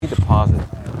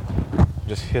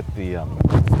just hit the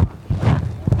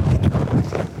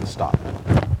stop.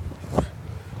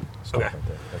 Okay. Right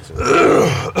there. That's it.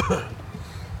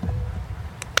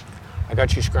 I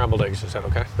got you scrambled eggs. Is that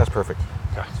okay? That's perfect.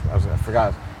 Okay. I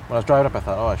forgot. When I was driving up, I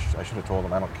thought, I should have told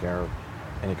them I don't care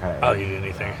any kind of egg. Oh, you did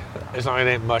anything. As long as it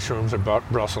ain't mushrooms or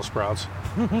Brussels sprouts.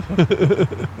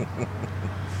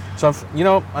 So,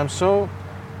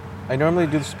 I normally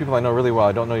do this to people I know really well.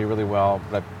 I don't know you really well,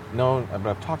 but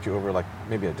I've talked to you over like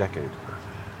maybe a decade.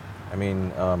 I mean,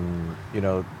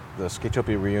 the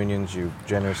Skatopia reunions, you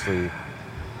generously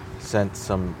sent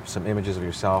some images of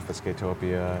yourself at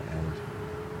Skatopia,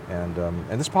 and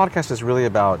this podcast is really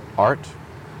about art.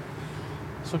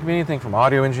 So it can be anything from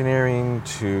audio engineering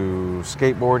to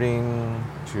skateboarding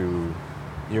to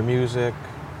your music.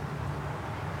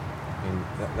 I mean,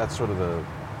 that's sort of the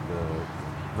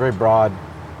very broad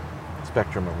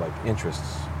spectrum of like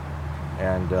interests.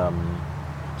 And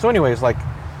so anyways, like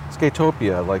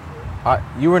Skatopia, like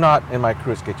you were not in my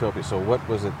crew at Skatopia, so what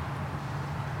was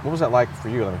that like for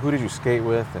you? I mean, who did you skate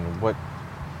with, and what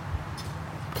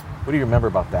do you remember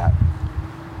about that?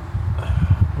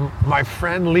 My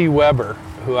friend Lee Weber,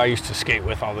 who I used to skate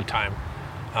with all the time,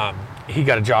 he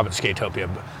got a job at Skatopia,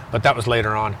 but that was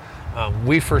later on.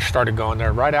 We first started going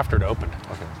there right after it opened.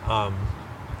 Okay.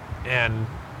 And,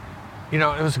 it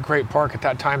was a great park. At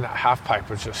that time, that half pipe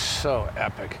was just so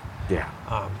epic. Yeah.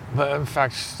 But in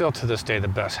fact, still to this day, the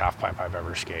best half pipe I've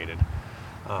ever skated.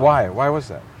 Why? Why was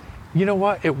that? You know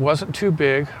what? It wasn't too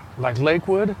big. Like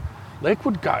Lakewood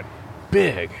got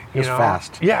big. It was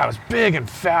fast. Yeah, it was big and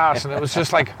fast, and it was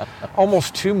just like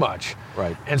almost too much.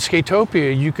 Right. And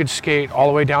Skatopia, you could skate all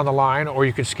the way down the line, or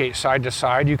you could skate side to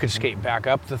side. You could skate back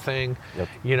up the thing. Yep.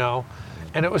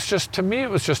 And it was just, to me, it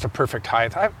was just a perfect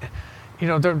height. I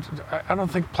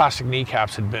don't think plastic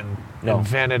kneecaps had been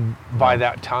invented by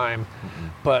that time,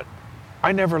 but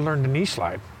I never learned a knee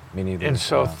slide. Me neither. And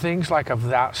so things like of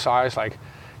that size, like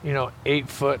 8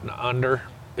 foot and under,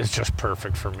 is just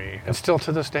perfect for me. And still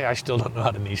to this day, I still don't know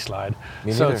how to knee slide.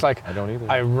 Me so neither. it's like I don't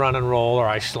either. I run and roll or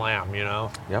I slam.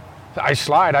 Yep. I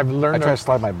slide. I've learned. I try to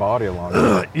slide my body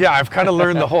along. Yeah, I've kind of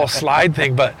learned the whole slide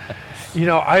thing, but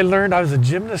I was a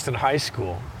gymnast in high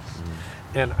school.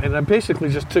 And I basically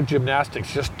just took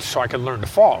gymnastics just so I could learn to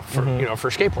fall for for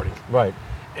skateboarding. Right.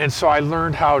 And so I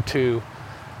learned how to,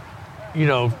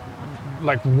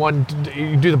 like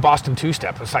you do the Boston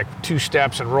two-step. It's like 2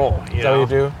 steps and roll. Is that what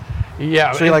you do?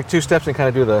 Yeah. So you like 2 steps and kind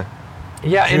of do the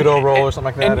judo roll or something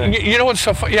like that? And you know what's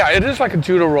so fun? Yeah, it is like a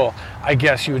judo roll, I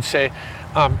guess you would say.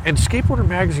 In Skateboarder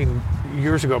magazine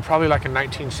years ago, probably like in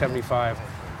 1975,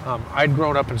 I'd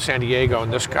grown up in San Diego,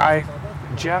 and this guy,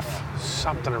 Jeff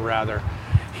something or rather,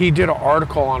 he did an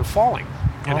article on falling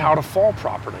and how to fall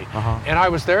properly. And I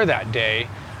was there that day.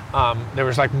 There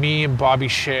was like me and Bobby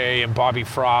Shea and Bobby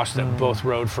Frost that both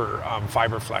rode for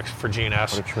Fiberflex for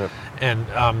GNS. What a trip.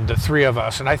 And the 3 of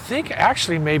us. And I think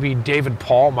actually maybe David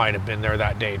Paul might have been there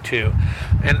that day too.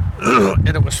 And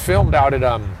and it was filmed out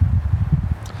at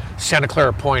Santa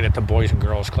Clara Point at the Boys and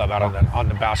Girls Club out on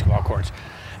the basketball courts.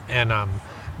 And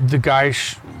the guy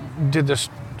did this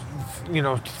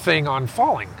thing on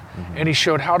falling. And he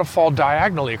showed how to fall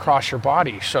diagonally across your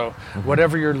body. So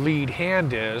whatever your lead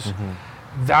hand is,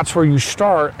 that's where you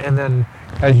start, and then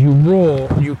as you roll,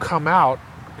 you come out.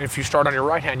 If you start on your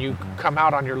right hand, you come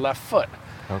out on your left foot.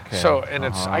 Okay. So, and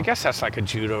it's, I guess that's like a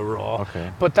judo roll.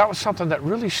 Okay. But that was something that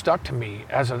really stuck to me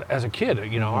as a kid.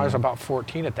 I was about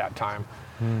 14 at that time,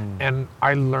 and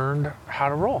I learned how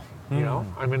to roll.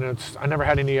 I mean, I never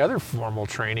had any other formal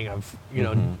training of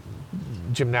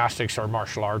gymnastics or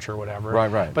martial arts or whatever.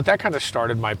 Right. But that kind of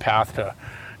started my path to,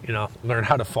 learn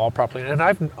how to fall properly. And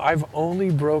I've only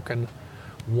broken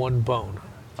 1 bone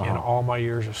in all my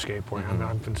years of skateboarding. I mean,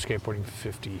 I've been skateboarding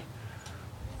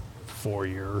 54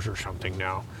 years or something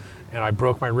now. And I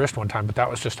broke my wrist one time, but that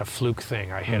was just a fluke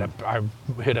thing. I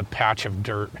hit a patch of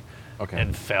dirt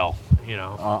and fell,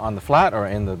 on the flat or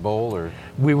in the bowl or?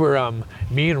 We were,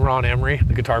 me and Ron Emery,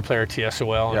 the guitar player at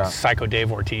TSOL, and Psycho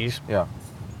Dave Ortiz. Yeah.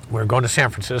 We were going to San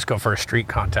Francisco for a street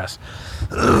contest.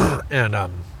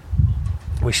 And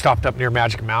we stopped up near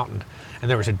Magic Mountain, and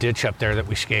there was a ditch up there that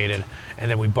we skated, and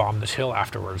then we bombed this hill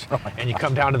afterwards. And you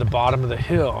come down to the bottom of the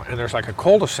hill, and there's like a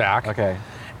cul-de-sac. Okay.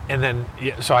 And then,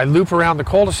 so I loop around the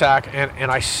cul-de-sac, and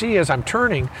I see as I'm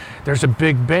turning, there's a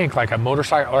big bank, like a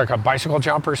motorcycle, or like a bicycle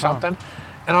jump or something.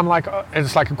 And I'm like,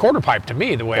 it's like a quarter pipe to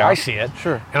me, the way I see it.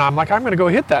 Sure. And I'm like, I'm going to go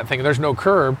hit that thing. There's no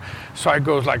curb. So I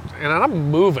go like, and I'm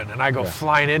moving, and I go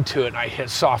flying into it, and I hit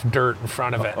soft dirt in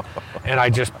front of it. And I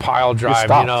just pile drive,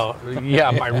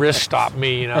 my wrist stopped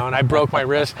me, and I broke my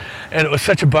wrist. And it was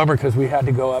such a bummer because we had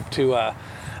to go up to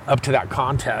up to that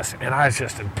contest, and I was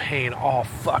just in pain all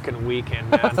fucking weekend,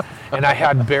 man. And I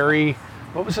had Barry,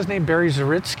 what was his name? Barry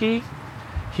Zaritsky.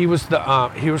 He was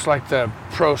like the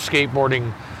pro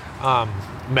skateboarding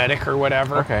medic or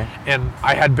whatever. Okay. And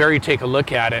I had Barry take a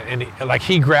look at it, and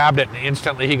he grabbed it, and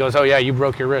instantly he goes, "Oh yeah, you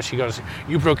broke your wrist." He goes,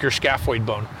 "You broke your scaphoid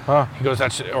bone." Huh. He goes,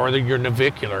 your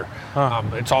navicular. Huh.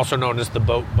 It's also known as the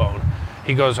boat bone.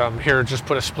 He goes, "Here, just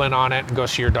put a splint on it and go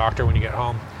see your doctor when you get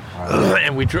home."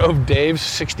 And we drove Dave's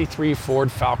 '63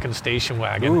 Ford Falcon station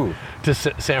wagon to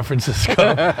San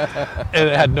Francisco, and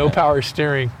it had no power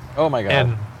steering. Oh my God.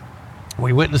 And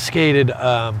we went and skated.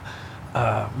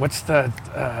 What's the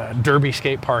Derby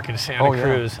skate park in Santa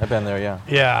Cruz? I've been there. Yeah.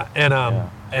 Yeah,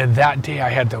 and that day I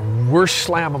had the worst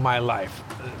slam of my life.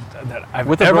 That I've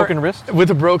with a broken wrist?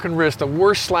 With a broken wrist, the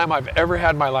worst slam I've ever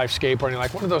had in my life skateboarding.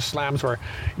 Like one of those slams where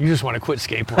you just want to quit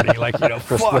skateboarding. Like,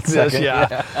 fuck this,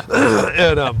 yeah.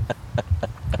 And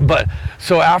but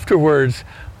so afterwards,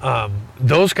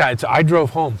 those guys, I drove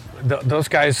home. Those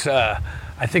guys,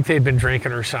 I think they'd been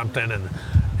drinking or something,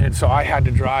 and so I had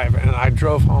to drive, and I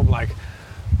drove home like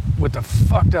with a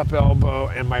fucked up elbow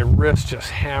and my wrist just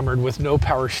hammered with no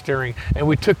power steering. And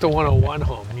we took the 101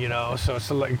 home, so it's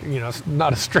like, it's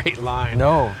not a straight line.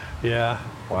 No. Yeah.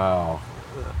 Wow.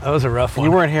 That was a rough one.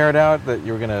 You weren't hearing out that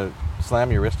you were going to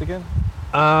slam your wrist again?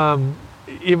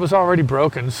 It was already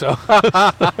broken, so. And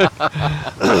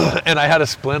I had a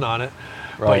splint on it.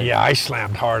 Right. But yeah, I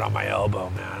slammed hard on my elbow,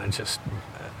 man.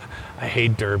 I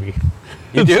hate Derby.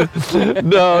 You do?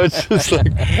 No, it's just like,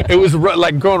 it was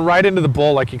like going right into the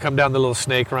bowl, like you come down the little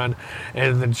snake run,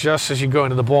 and then just as you go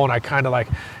into the bowl, and I kind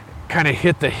of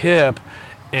hit the hip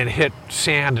and hit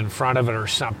sand in front of it or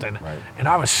something. Right. And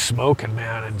I was smoking,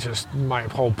 man, and just my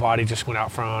whole body just went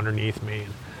out from underneath me.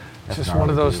 It's just one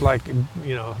of those,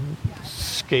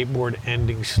 skateboard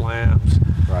ending slams.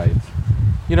 Right.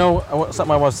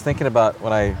 Something I was thinking about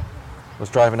when I was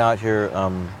driving out here,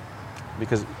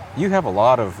 because you have a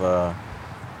lot of,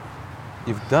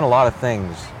 you've done a lot of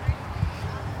things,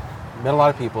 met a lot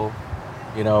of people,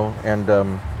 and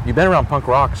you've been around punk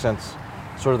rock since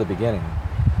sort of the beginning,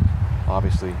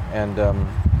 obviously. And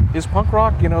is punk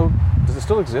rock, does it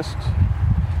still exist?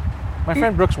 My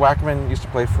friend Brooks Wackerman used to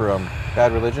play for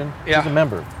Bad Religion. Yeah. He's a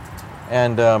member.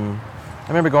 And I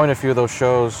remember going to a few of those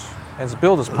shows, and it's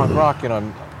billed as punk rock,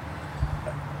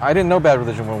 I didn't know Bad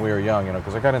Religion when we were young,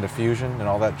 because I got into fusion and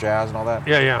all that jazz and all that.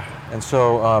 Yeah, yeah. And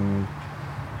so,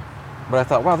 but I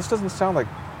thought, wow, this doesn't sound like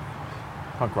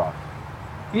punk rock.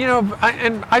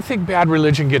 I think Bad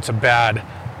Religion gets a bad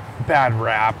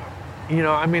rap. They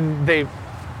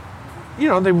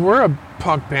were a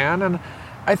punk band, and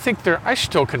I think I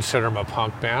still consider them a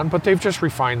punk band, but they've just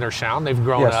refined their sound. They've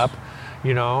grown up,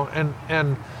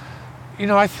 and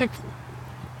I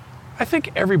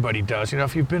think everybody does.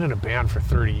 If you've been in a band for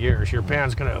 30 years, your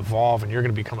band's going to evolve and you're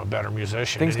going to become a better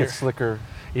musician. Things get slicker.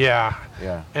 Yeah.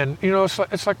 Yeah. And,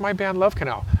 it's like my band Love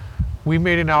Canal. We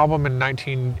made an album in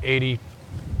 1980.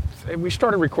 We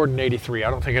started recording in 83. I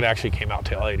don't think it actually came out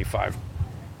till 85.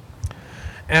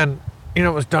 And, it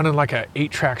was done in like a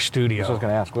 8-track studio. So I was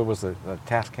going to ask, what was it, a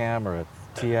Tascam or a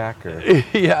TIAC? Or?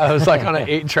 Yeah, it was like on an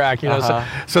 8-track,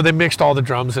 so they mixed all the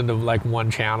drums into like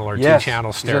one channel or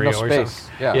 2-channel stereo or something.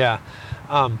 Yeah.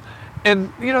 And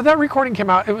that recording came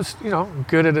out, it was,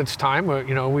 good at its time.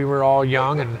 We were all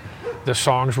young and the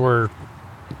songs were,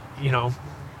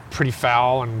 pretty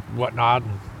foul and whatnot.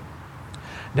 And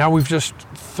now we've just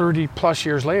 30 plus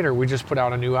years later, we just put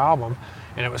out a new album,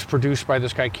 and it was produced by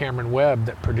this guy Cameron Webb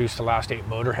that produced the last 8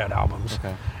 Motorhead albums.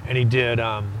 Okay. And he did,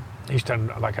 he's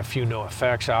done like a few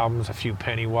NoFX albums, a few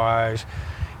Pennywise.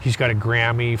 He's got a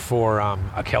Grammy for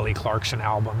a Kelly Clarkson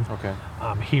album. Okay.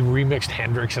 He remixed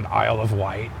Hendrix at Isle of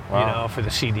Wight, for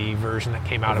the CD version that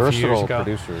came out a few years ago.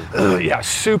 Producer. Yeah,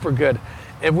 super good.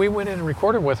 And we went in and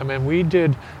recorded with him, and we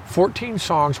did 14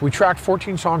 songs. We tracked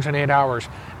 14 songs in 8 hours.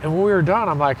 And when we were done,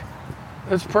 I'm like,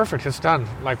 it's perfect, it's done.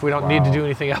 Like, we don't need to do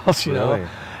anything else, Really?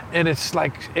 And it's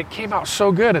like, it came out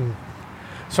so good. And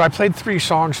so I played 3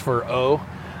 songs for O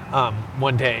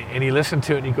one day, and he listened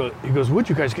to it, and he goes, would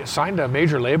you guys get signed to a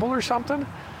major label or something?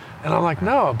 And I'm like,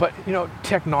 no, but,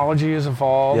 technology has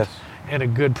evolved. Yes. And a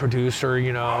good producer,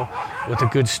 with a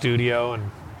good studio, and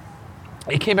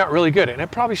it came out really good. And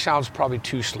it probably sounds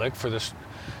too slick for this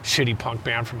shitty punk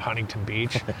band from Huntington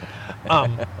Beach.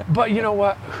 But you know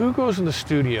what? Who goes in the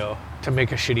studio to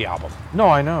make a shitty album? No,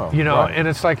 I know. Right. And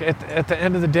it's like at the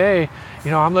end of the day,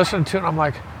 I'm listening to it and I'm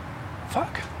like,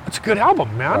 fuck, it's a good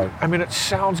album, man. Right. I mean, it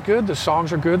sounds good. The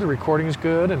songs are good. The recording is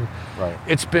good. And right.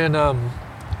 it's been,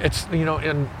 It's,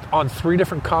 on 3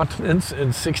 different continents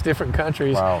in 6 different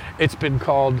countries. Wow. It's been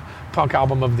called Punk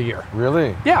Album of the Year.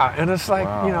 Really? Yeah, and it's like,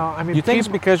 Wow. I mean, you think it's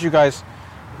because you guys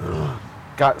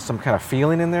got some kind of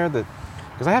feeling in there that,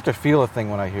 because I have to feel a thing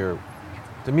when I hear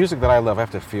the music that I love. I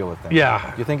have to feel a thing.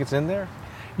 Yeah. You think it's in there?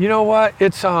 You know what?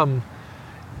 It's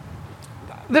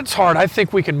that's hard. I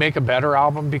think we can make a better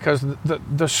album because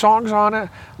the songs on it,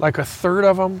 like a third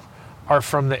of them, are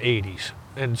from the '80s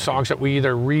and songs that we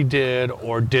either redid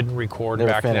or didn't record They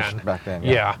were back finished then. back then,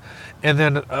 Yeah, and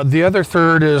then the other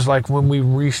third is like when we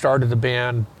restarted the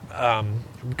band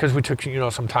because we took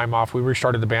some time off. We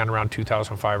restarted the band around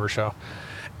 2005 or so,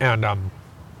 and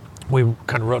we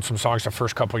kind of wrote some songs the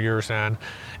first couple years then,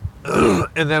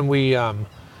 and then we.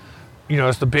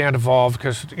 As the band evolved,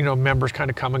 because members kind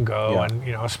of come and go, Yeah.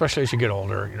 and especially as you get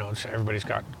older, everybody's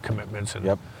got commitments and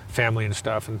Yep. family and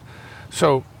stuff, and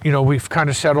so we've kind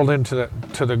of settled into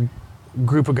the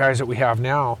group of guys that we have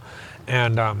now,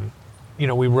 and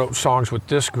we wrote songs with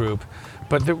this group,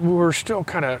 but we were still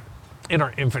kind of in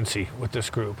our infancy with this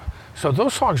group. So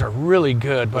those songs are really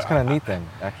good. That's But kind of neat thing,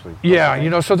 actually.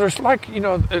 yeah, so there's like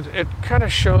it kind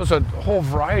of shows a whole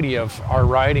variety of our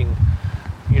writing,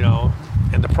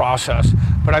 in the process.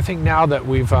 But I think now that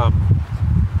we're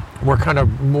kind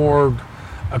of more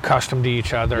accustomed to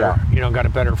each other, Yeah. got a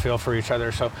better feel for each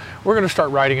other. So we're going to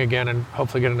start writing again and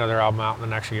hopefully get another album out in the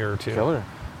next year or two. Killer.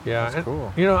 Yeah, That's and,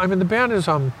 cool. the band is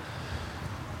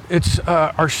it's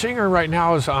our singer right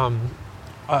now is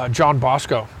John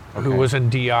Bosco, who Okay. was in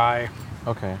DI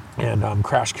Okay. and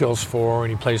Crash Kills 4,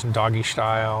 and he plays in Doggy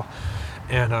Style,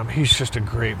 and he's just a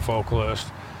great vocalist.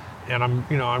 And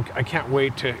I can't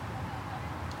wait to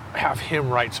have him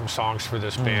write some songs for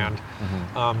this band.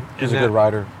 He's a good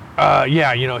writer.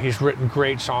 He's written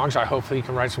great songs. I hope he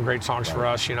can write some great songs for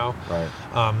us. Right.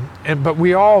 But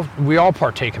we all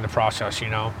partake in the process.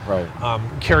 Right.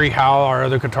 Kerry Howell, our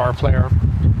other guitar player,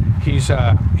 he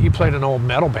played an old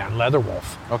metal band,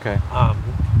 Leatherwolf. Okay.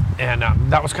 And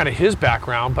that was kind of his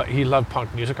background, but he loved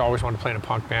punk music, always wanted to play in a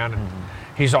punk band. And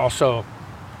he's also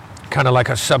kind of like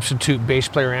a substitute bass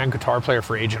player and guitar player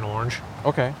for Agent Orange.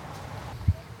 Okay.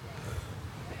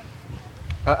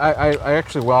 I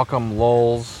actually welcome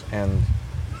lulls and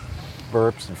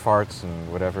burps and farts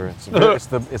and whatever.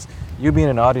 It's you being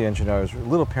an audience, I was a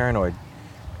little paranoid.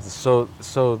 It's so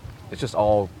it's just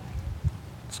all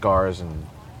scars and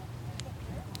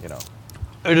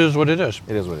It is what it is.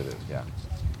 it is what it is. Yeah.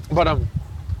 But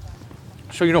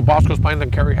so Bosco's playing,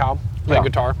 then Kerry Howell playing Yeah.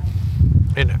 guitar,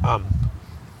 and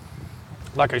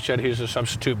like I said, he's a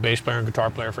substitute bass player and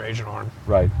guitar player for Agent Orange.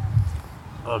 Right.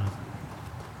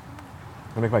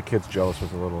 I make my kids jealous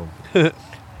with a little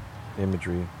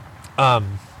imagery. And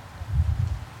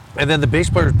then the bass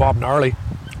player is Bob Gnarly.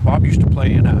 Bob used to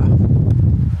play in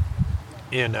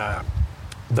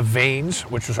the Veins,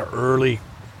 which was an early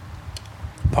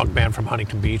punk band from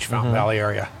Huntington Beach, Fountain Valley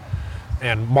area.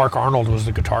 And Mark Arnold was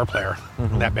the guitar player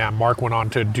in that band. Mark went on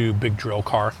to do Big Drill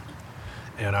Car.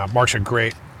 And Mark's a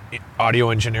great audio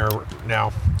engineer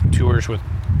now, tours with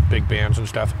big bands and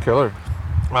stuff. Killer.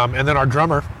 And then our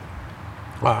drummer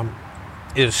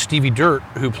is Stevie Dirt,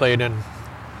 who played in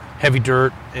Heavy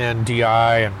Dirt and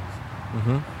DI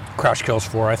and Crash Kills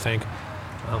 4, I think.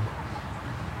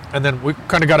 And then we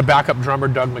kind of got a backup drummer,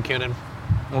 Doug McKinnon.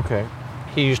 Okay.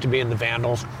 He used to be in the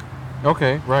Vandals.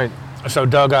 Okay. Right. So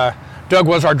Doug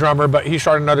was our drummer, but he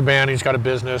started another band. He's got a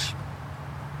business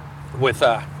with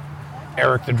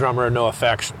Eric, the drummer of No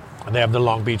Effects. And they have the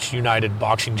Long Beach United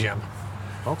boxing gym.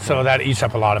 Okay. So that eats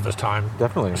up a lot of his time.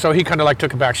 Definitely. So he kind of like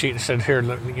took a back seat and said, "Here,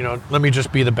 let me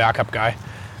just be the backup guy."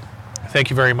 Thank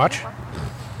you very much.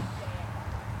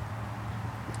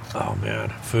 Oh man,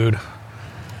 food.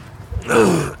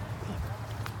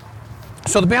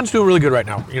 So the band's doing really good right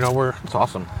now. It's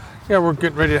awesome. We're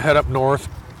getting ready to head up north,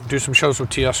 do some shows with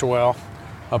TSOL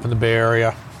up in the Bay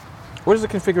Area. What is the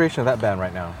configuration of that band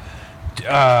right now?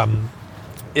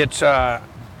 It's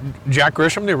Jack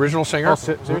Grisham, the original singer. Oh,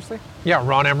 seriously? Yeah,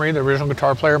 Ron Emery, the original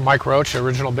guitar player, Mike Roach, the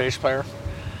original bass player,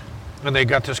 and they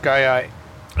got this guy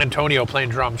Antonio playing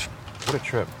drums. What a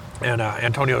trip. And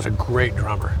Antonio's a great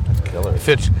drummer. Killer.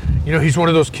 Fits. He's one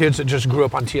of those kids that just grew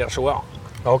up on TSOL.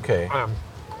 Okay.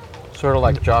 Sort of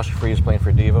like Josh Freese playing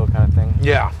for Devo kind of thing.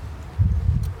 Yeah.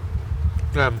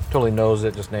 Totally knows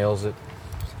it, just nails it.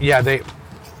 Yeah,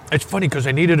 it's funny because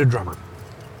they needed a drummer.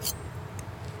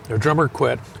 Their drummer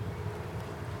quit.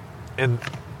 And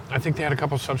I think they had a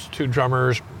couple substitute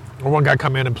drummers. Or one guy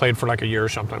come in and played for like a year or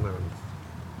something. And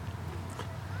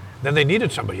then they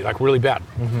needed somebody like really bad.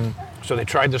 So they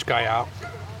tried this guy out.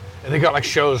 And they got like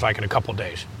shows like in a couple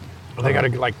days. And they got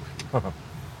to like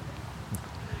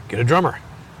get a drummer.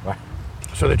 Right.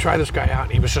 So they tried this guy out,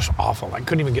 and he was just awful. I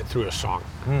couldn't even get through a song.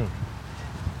 Mm.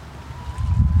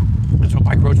 And so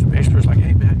Mike Roach, the bass player, was like,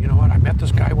 hey, man, you know what? I met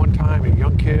this guy one time, a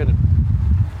young kid, and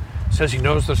says he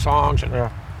knows the songs, and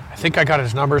I think I got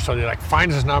his number. So he like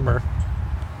finds his number,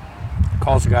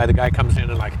 calls the guy comes in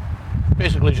and like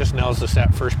basically just nails the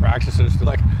set first practices. They're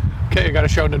like, okay, you got a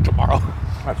show tomorrow.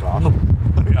 That's awesome.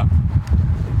 Yeah.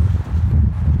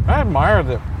 I admire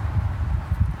that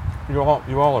you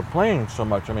all are playing so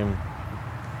much. I mean,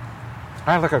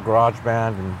 I had like a garage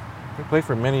band and we played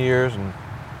for many years and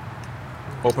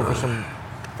opened for some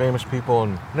famous people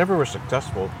and never were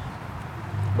successful.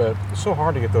 But it's so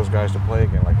hard to get those guys to play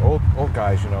again. Like old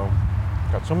guys, you know,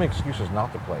 got so many excuses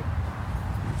not to play.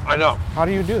 I know. How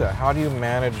do you do that? How do you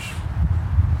manage?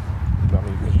 I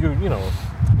mean, because you know,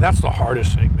 that's the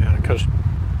hardest thing, man. Because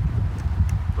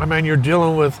I mean, you're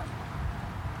dealing with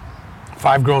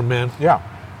 5 grown men. Yeah.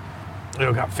 You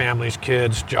know, got families,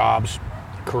 kids, jobs,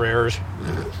 careers,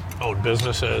 own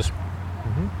businesses,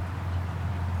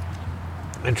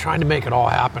 and trying to make it all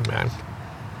happen, man.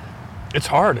 It's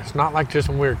hard. It's not like just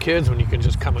when we were kids when you can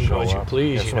just come and go as you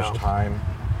please. You know, so much time.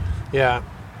 Yeah,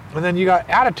 and then you got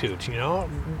attitudes, you know,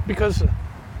 because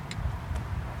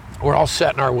we're all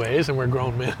set in our ways and we're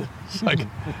grown men. It's like,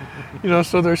 you know,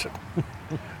 so there's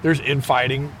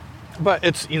infighting, but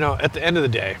it's, you know, at the end of the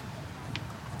day,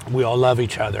 we all love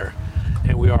each other,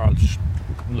 and we are all just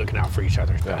looking out for each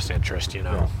other's best interest, you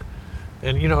know. Yeah.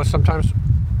 And, you know, sometimes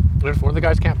if one of the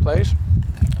guys can't play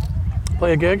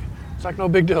a gig, it's like no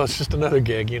big deal. It's just another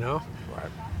gig, you know. Right.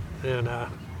 And,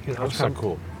 you know. That's kind of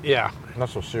cool. Yeah. Not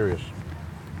so serious.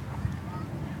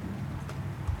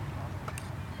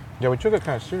 Yeah, we took it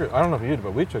kind of serious. I don't know if you did,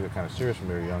 but we took it kind of serious when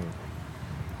we were young.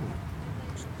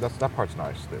 That part's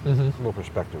nice. A little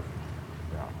perspective.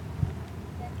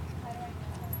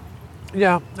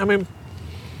 Yeah, I mean,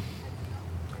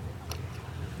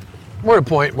 we're at a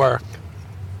point where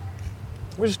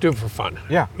we just do it for fun.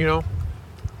 Yeah. You know?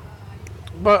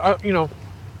 But, you know,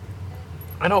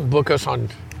 I don't book us on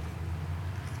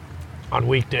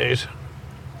weekdays,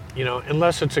 you know,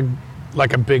 unless it's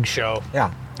like a big show.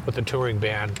 Yeah. With a touring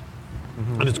band,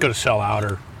 and it's going to sell out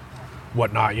or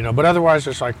whatnot, you know. But otherwise,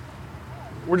 it's like,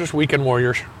 we're just weekend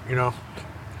warriors, you know.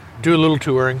 Do a little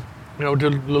touring. You know, do a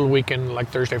little weekend, like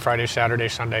Thursday, Friday, Saturday,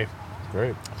 Sunday.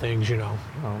 Great. Things, you know.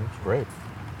 Oh, that's great.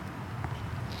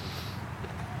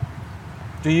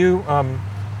 Do you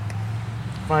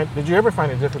did you ever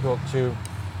find it difficult to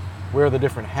wear the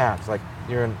different hats? Like,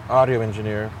 you're an audio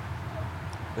engineer,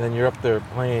 and then you're up there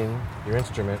playing your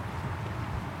instrument.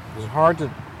 Is it hard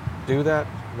to do that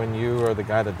when you are the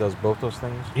guy that does both those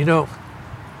things? You know,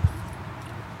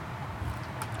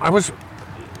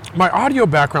 my audio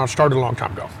background started a long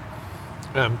time ago.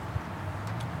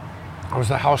 I was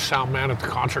the house sound man at the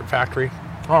Concert Factory,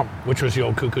 which was the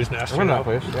old Cuckoo's Nest. I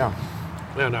remember that place, yeah.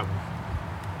 And,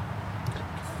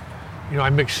 you know, I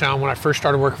mixed sound when I first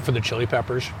started working for the Chili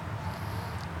Peppers.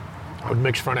 I would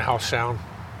mix front of house sound.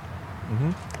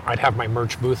 I'd have my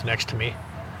merch booth next to me.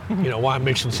 You know, while I'm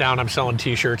mixing sound, I'm selling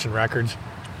T-shirts and records.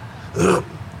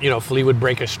 You know, Flea would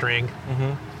break a string,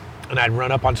 and I'd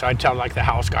run up on side, tell like the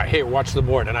house guy, "Hey, watch the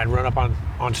board," and I'd run up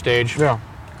on stage. Yeah.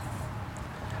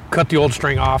 Cut the old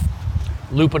string off,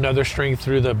 loop another string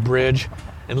through the bridge,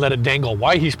 and let it dangle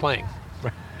while he's playing.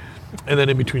 And then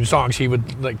in between songs, he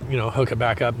would, like, you know, hook it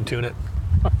back up and tune it.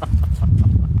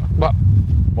 But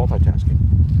multitasking.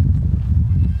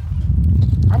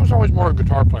 I was always more a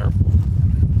guitar player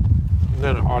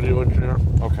than an audio engineer.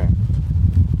 Okay.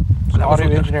 So audio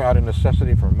engineer out of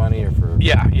necessity for money or for...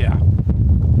 Yeah.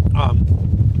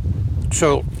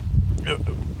 So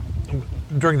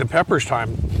during the Peppers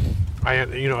time,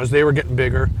 you know, as they were getting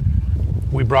bigger,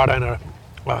 we brought in a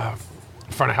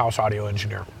front of house audio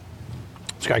engineer.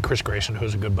 This guy, Chris Grayson,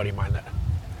 who's a good buddy of mine that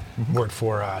worked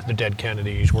for the Dead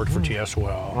Kennedys, worked for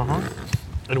TSOL,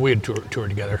 and we had toured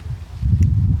together.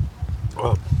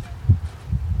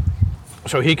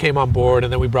 So he came on board,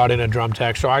 and then we brought in a drum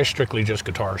tech. So I strictly just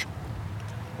guitars.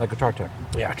 Like guitar tech?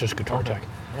 Yeah, just guitar tech.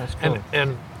 That's cool.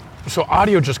 And so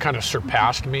audio just kind of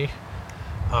surpassed me.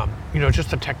 You know,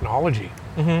 just the technology.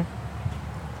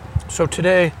 So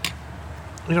today,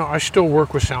 you know, I still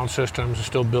work with sound systems, I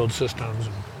still build systems,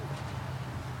 and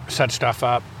set stuff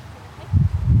up.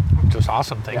 Just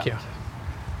awesome, thank you.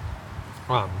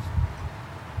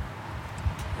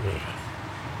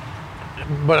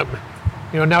 But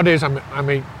you know, nowadays I'm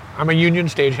a union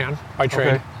stagehand by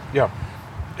trade. Okay. Yeah.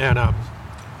 And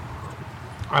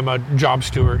I'm a job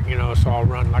steward, you know, so I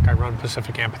run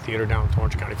Pacific Amphitheater down at the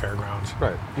Orange County Fairgrounds.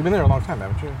 Right. You've been there a long time,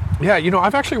 haven't you? Yeah, you know,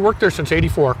 I've actually worked there since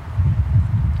 '84.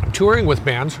 I'm touring with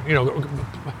bands, you know,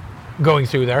 going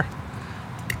through there.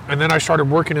 And then I started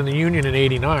working in the union in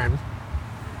 '89.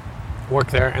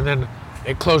 Worked there, and then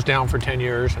it closed down for 10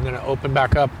 years, and then it opened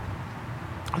back up,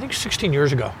 I think 16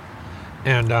 years ago.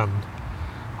 And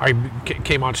I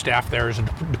came on staff there as a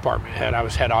department head. I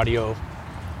was head audio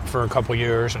for a couple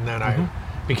years, and then I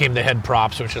became the head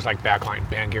props, which is like backline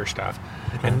band gear stuff.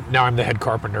 Okay. And now I'm the head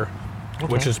carpenter,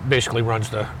 which is basically runs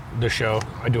the show.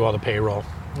 I do all the payroll.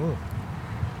 Ooh.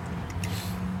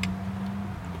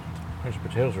 Those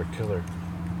potatoes are killer.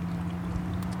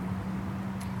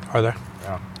 Are they?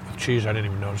 Yeah. Cheese, I didn't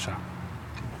even notice that.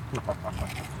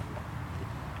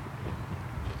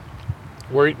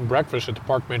 We're eating breakfast at the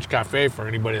Park Bench Cafe for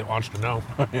anybody that wants to know.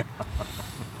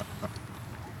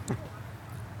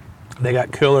 They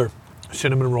got killer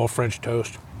cinnamon roll French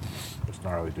toast. It's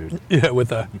gnarly, dude. Yeah,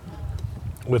 with a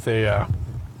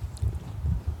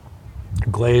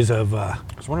glaze of. I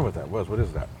was wondering what that was. What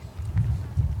is that?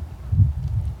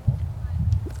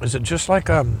 Is it just like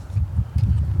What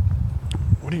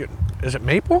do you? Is it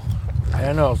maple? I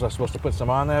don't know. Was I supposed to put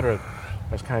some on that, or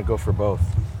I just kind of go for both?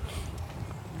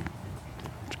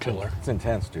 It's killer. It's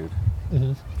intense, dude.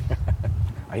 Mm-hmm.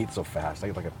 I eat so fast. I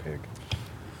eat like a pig.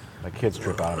 My kids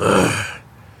trip out on me.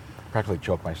 Practically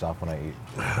choke myself when I eat.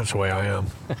 That's the way I am.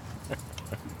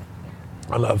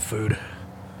 I love food.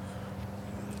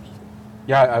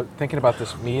 Yeah, thinking about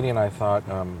this meeting, I thought,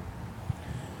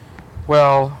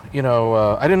 well, you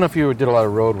know, I didn't know if you did a lot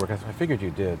of road work. I figured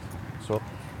you did.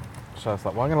 So I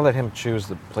thought, well, I'm going to let him choose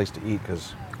the place to eat,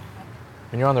 because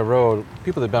when you're on the road,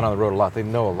 people that have been on the road a lot, they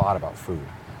know a lot about food.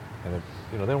 And,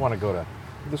 you know, they want to go to,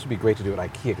 this would be great to do at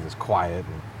IKEA because it's quiet.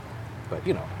 But,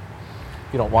 you know,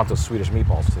 if you don't want those Swedish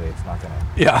meatballs today, it's not going to.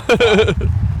 Yeah.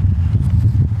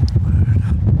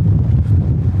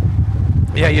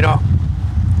 Yeah, you know,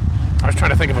 I was trying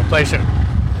to think of a place that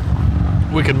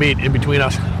we could meet in between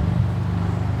us.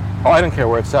 Oh, I didn't care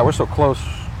where it's at. We're so close.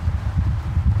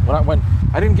 When I went,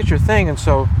 I didn't get your thing, and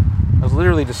so I was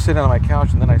literally just sitting on my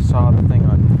couch, and then I saw the thing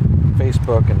on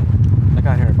Facebook, and I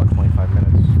got here in about 25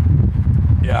 minutes.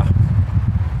 Yeah.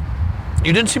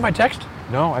 You didn't see my text?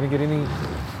 No, I didn't get any.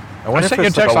 I sent you a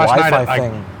text last night at like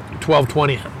thing.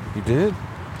 12:20. You did?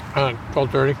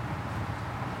 12:30.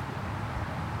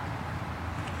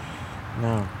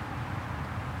 No.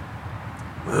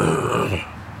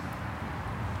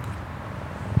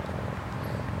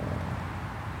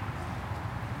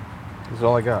 This is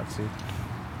all I got, see?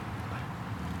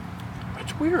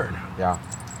 It's weird. Yeah.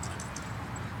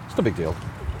 It's no big deal.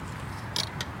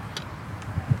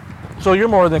 So you're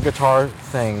more than guitar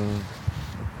thing.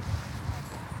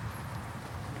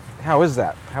 How is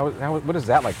that? What is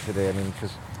that like today? I mean,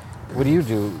 because what do?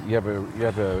 You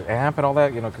have a amp and all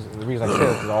that? You know, because the reason I say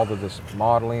this is all of this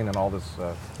modeling and all this.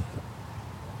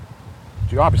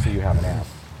 Obviously you have an amp.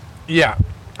 Yeah,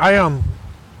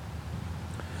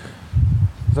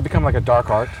 Does it become like a dark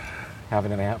art,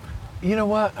 having an amp? You know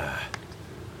what?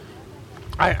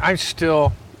 I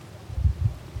still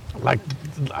like.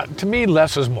 To me,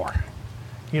 less is more.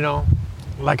 You know,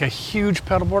 like a huge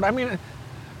pedal board. I mean,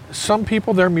 some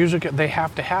people, their music, they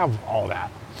have to have all that.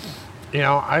 You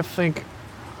know, I think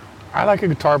I like a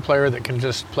guitar player that can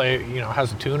just play, you know,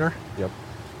 has a tuner. Yep.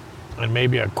 And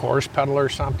maybe a chorus pedal or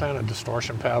something, a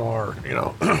distortion pedal, or, you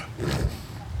know.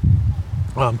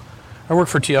 I work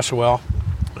for TSOL,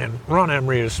 and Ron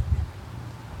Emery is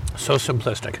so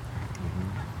simplistic. Mm-hmm.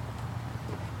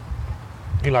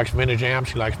 He likes vintage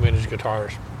amps, he likes vintage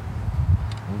guitars.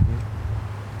 Mm-hmm.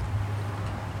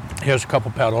 He has a couple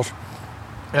pedals,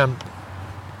 and,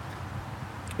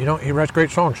 you know, he writes great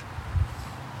songs.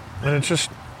 And it's just,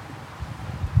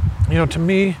 you know, to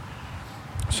me,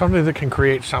 somebody that can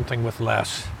create something with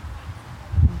less,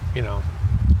 you know.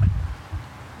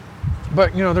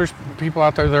 But, you know, there's people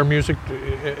out there, their music,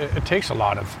 it takes a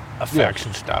lot of effects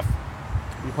and stuff.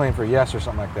 You're playing for Yes or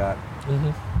something like that.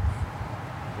 Mm-hmm.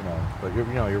 You know, but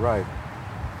you're right.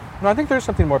 No, I think there's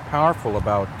something more powerful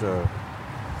about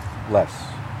less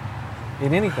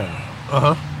in anything.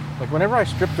 Uh-huh. Like whenever I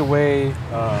stripped away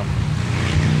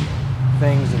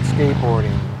things in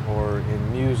skateboarding or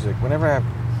in music, whenever I have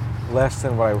less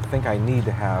than what I think I need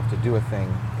to have to do a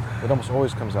thing, it almost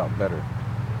always comes out better.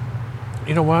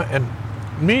 You know what? And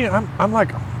me, I'm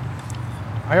like,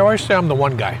 I always say I'm the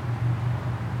one guy.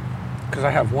 Because I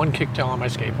have one kicktail on my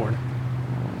skateboard.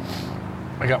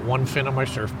 I got one fin on my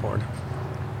surfboard.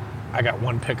 I got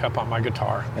one pickup on my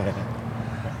guitar.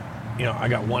 You know, I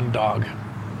got one dog.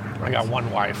 Right. I got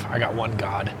one wife. I got one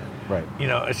God. Right. You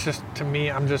know, it's just, to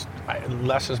me,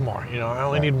 less is more. You know, I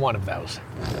only need one of those.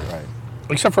 Right.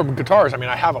 Except for guitars. I mean,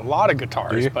 I have a lot of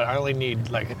guitars, but I only need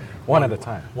like one at a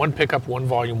time. One pickup, one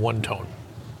volume, one tone.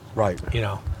 Right. You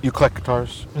know. You collect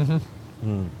guitars? Mm-hmm.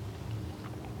 Mm.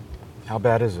 How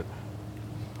bad is it?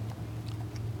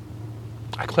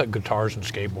 I collect guitars and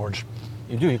skateboards.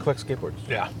 You do? You collect skateboards?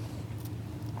 Yeah.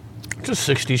 Just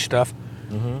 60s stuff.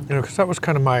 Mm-hmm. You know, because that was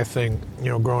kind of my thing. You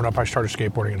know, growing up, I started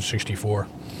skateboarding in '64.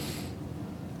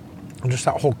 And just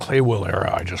that whole clay wheel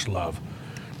era, I just love.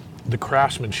 The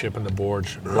craftsmanship in the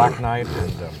boards. Black Knight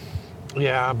and...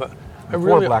 yeah, but I before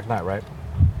really... Black Knight, right?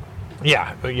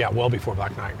 Yeah, well before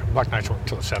Black Knight. Black Knights weren't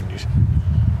until the 70s,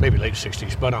 maybe late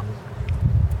 60s. But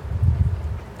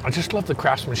I just love the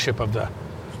craftsmanship of the,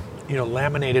 you know,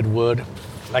 laminated wood,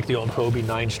 like the old Hobie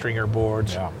 9-stringer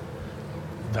boards. Yeah.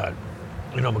 The,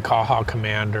 you know, Makaha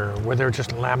Commander, where they're just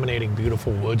laminating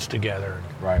beautiful woods together.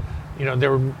 Right. You know, they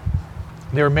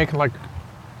were making like,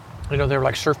 you know, they were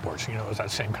like surfboards. You know, it was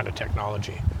that same kind of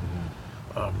technology.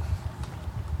 Mm-hmm.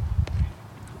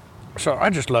 So I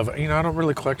just love it. You know, I don't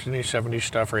really collect any 70s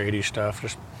stuff or 80s stuff.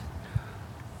 Just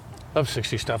love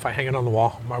 60s stuff. I hang it on the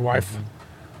wall. My wife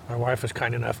is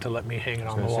kind enough to let me hang it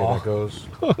on the wall. That goes.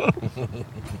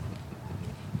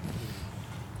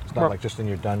 It's not like just in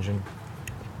your dungeon.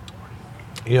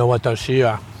 You know what though? She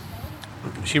rode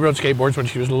skateboards when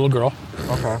she was a little girl.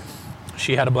 Okay.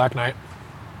 She had a Black Knight.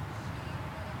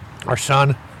 Our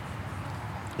son,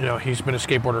 you know, he's been a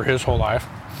skateboarder his whole life.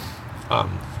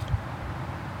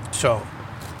 So,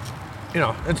 you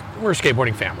know, we're a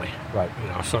skateboarding family. Right. You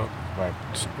know, so right.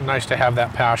 It's nice to have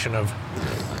that passion of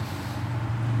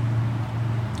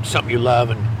something you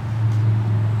love, and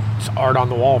it's art on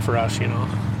the wall for us, you know.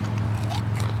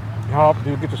 How often do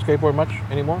you get to skateboard much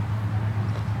anymore?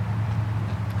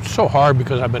 It's so hard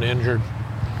because I've been injured.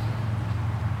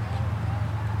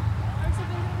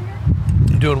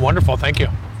 You're doing wonderful, thank you.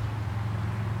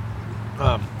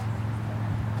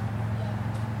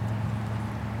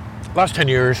 Last 10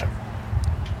 years,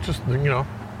 just, you know,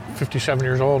 57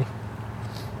 years old.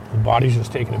 The body's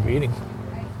just taking a beating.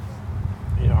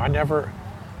 You know,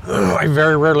 I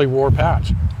very rarely wore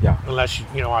pads. Yeah. Unless,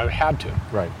 you know, I had to.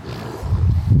 Right.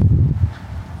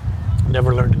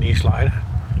 Never learned a knee slide.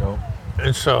 No.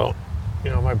 And so, you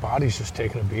know, my body's just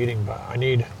taking a beating, but I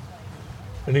need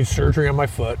surgery on my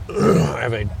foot. I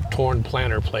have a torn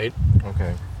plantar plate.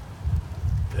 Okay.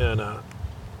 And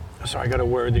so I got to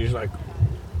wear these like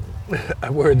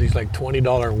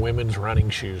 $20 women's running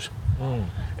shoes. Mm.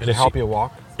 And to help you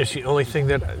walk? It's the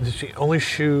only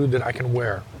shoe that I can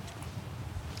wear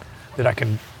that I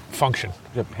can function.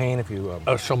 You have pain if you...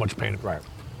 Oh, so much pain. Right.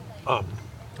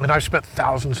 And I've spent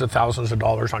thousands of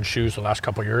dollars on shoes the last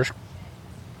couple of years.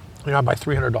 You know, I buy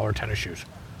 $300 tennis shoes,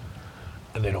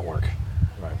 and they don't work.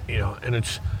 Right. You know, and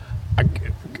it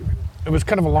was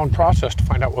kind of a long process to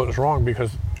find out what was wrong,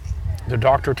 because the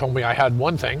doctor told me I had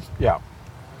one thing. Yeah.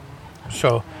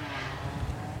 So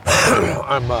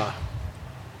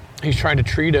he's trying to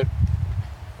treat it,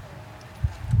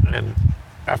 and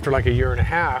after like a year and a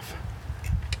half,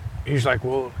 he's like,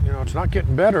 well, you know, it's not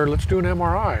getting better. Let's do an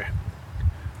MRI.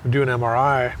 We do an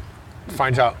MRI,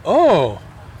 finds out, oh,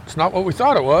 it's not what we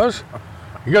thought it was.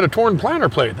 You got a torn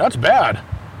plantar plate. That's bad.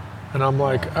 And I'm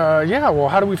like, yeah, well,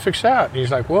 how do we fix that? And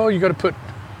he's like, well, you got to put,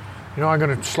 you know, I'm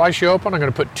going to slice you open. I'm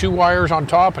going to put 2 wires on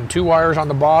top and 2 wires on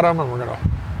the bottom, and we're going to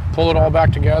pull it all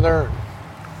back together.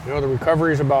 And, you know, the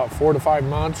recovery is about 4 to 5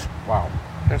 months. Wow.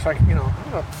 And it's like, you know,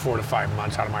 4 to 5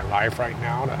 months out of my life right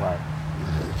now. Right.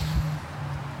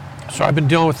 So I've been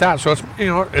dealing with that. So it's, you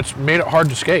know, it's made it hard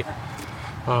to skate.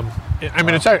 I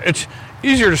mean, it's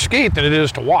easier to skate than it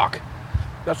is to walk.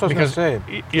 That's what I was going to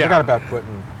say. Yeah. I got about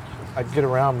quitting. I get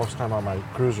around most of the time on my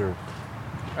cruiser.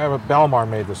 I have a Belmar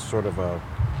made this sort of a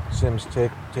Sims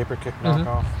taper kick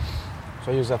knockoff.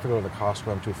 So I use that to go to the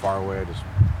Costco. I'm too far away.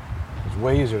 It's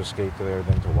way easier to skate to there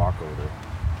than to walk over there.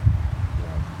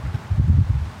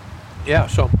 Yeah,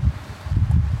 so,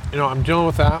 you know, I'm dealing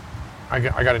with that. I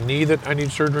got a knee that I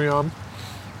need surgery on.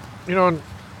 You know, and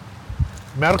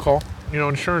medical, you know,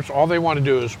 insurance, all they want to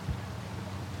do is,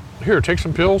 here, take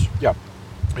some pills. Yeah.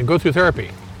 And go through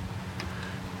therapy.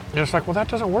 And it's like, well, that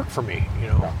doesn't work for me, you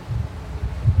know. Yeah.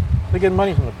 They get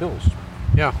money from the pills.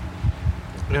 Yeah.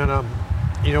 And,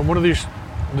 you know,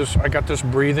 I got this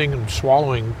breathing and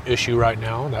swallowing issue right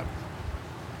now that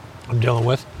I'm dealing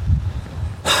with.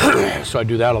 So I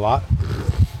do that a lot.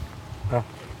 Yeah.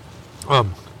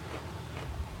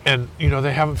 And, you know,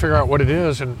 they haven't figured out what it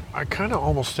is, and I kind of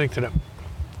almost think that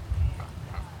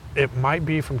it might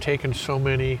be from taking so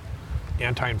many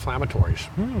anti-inflammatories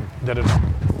that it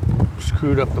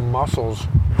screwed up the muscles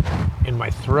in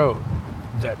my throat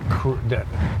that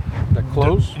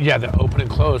close? That open and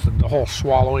close. The whole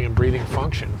swallowing and breathing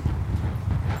function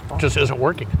just isn't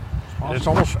working. And it's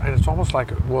almost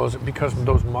like, well, is it because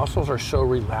those muscles are so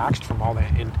relaxed from all the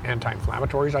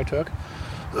anti-inflammatories I took?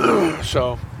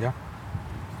 So yeah,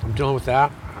 I'm dealing with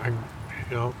that.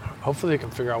 Hopefully they can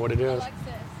figure out what it is.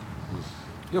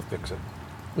 You'll fix it.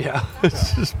 Yeah,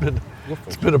 it's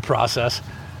been a process.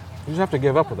 You just have to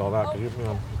give up with all that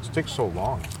because it takes so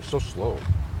long. It's so slow,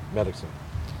 medicine.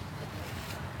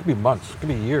 It could be months, it could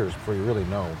be years before you really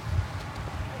know.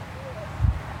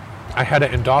 I had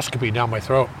an endoscopy down my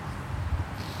throat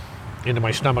into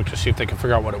my stomach to see if they can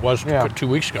figure out what it was 2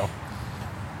 weeks ago.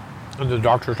 And the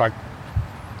doctor's like,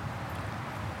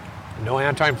 no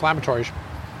anti-inflammatories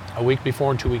a week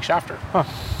before and 2 weeks after. Huh.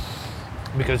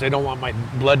 Because they don't want my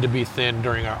blood to be thin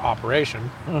during our operation.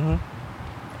 Mm-hmm.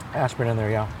 Aspirin in there,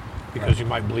 yeah. Because you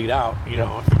might bleed out,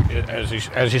 know, as he's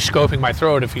scoping my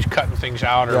throat, if he's cutting things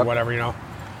out or whatever,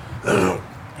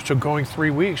 So going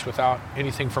 3 weeks without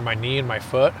anything for my knee and my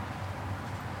foot,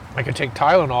 I could take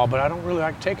Tylenol, but I don't really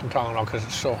like taking Tylenol because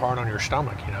it's so hard on your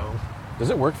stomach, Does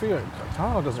it work for you?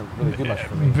 Tylenol doesn't really do much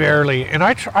for me. Barely. And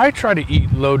I try to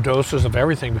eat low doses of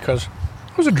everything because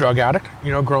I was a drug addict,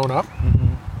 growing up. Mm-hmm.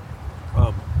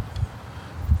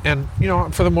 And,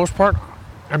 for the most part,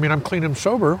 I'm clean and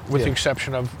sober with the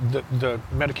exception of the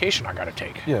medication I got to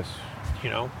take. Yes.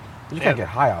 You can't get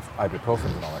high off ibuprofen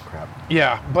and all that crap.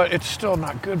 Yeah, but it's still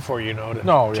not good for you,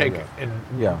 to take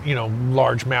in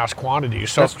large mass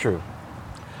quantities. So that's true.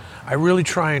 I really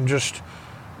try and just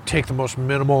take the most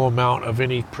minimal amount of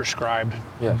any prescribed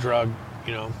drug,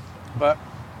 But,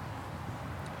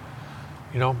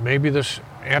 maybe this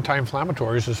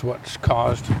anti-inflammatories is what's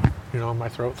caused, my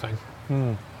throat thing.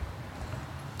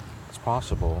 It's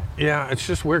possible. Yeah, it's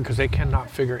just weird because they cannot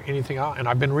figure anything out. And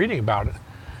I've been reading about it.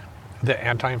 The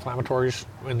anti-inflammatories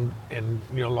in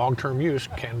long-term use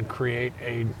can create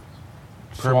a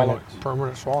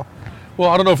permanent swallow. Well,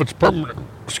 I don't know if it's permanent.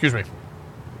 Excuse me.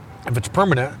 If it's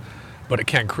permanent, but it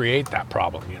can create that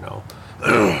problem.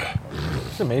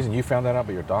 It's amazing you found that out,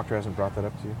 but your doctor hasn't brought that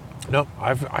up to you. No,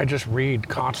 I just read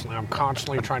constantly. I'm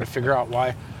constantly trying to figure out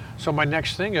why. So my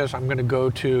next thing is I'm going to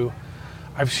go to.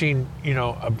 I've seen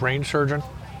a brain surgeon,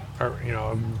 or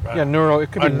neuro.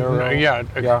 It could be neuro.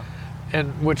 Yeah. And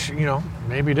which,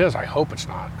 maybe it is. I hope it's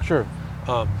not. Sure.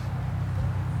 But,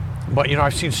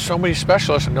 I've seen so many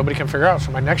specialists and nobody can figure out.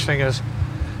 So my next thing is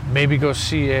maybe go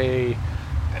see a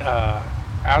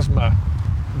asthma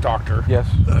doctor. Yes.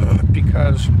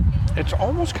 Because it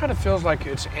almost kind of feels like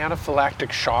it's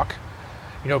anaphylactic shock.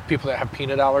 People that have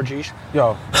peanut allergies.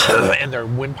 Yeah. And their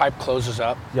windpipe closes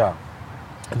up. Yeah.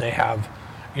 And they have,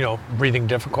 breathing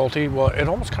difficulty. Well, it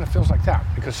almost kind of feels like that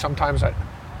because sometimes it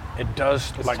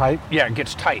does. It's tight? Yeah, it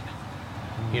gets tight,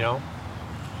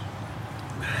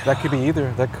 That could be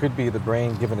either. That could be the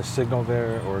brain giving a signal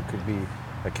there, or it could be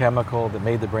a chemical that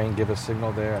made the brain give a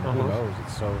signal there. And who knows?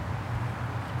 It's so...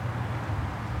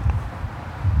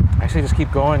 I say just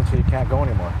keep going until you can't go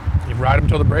anymore. You ride them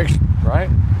till the brakes. Right?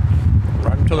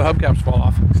 Ride them till the hubcaps fall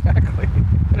off. Exactly.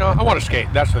 I want to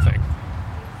skate. That's the thing.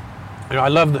 I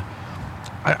love the...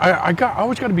 I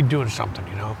always got to be doing something,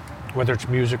 whether it's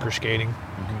music or skating.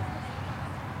 Mm-hmm.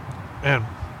 And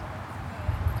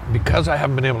because I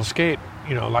haven't been able to skate,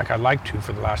 like I'd like to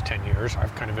for the last 10 years,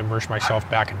 I've kind of immersed myself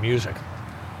back in music.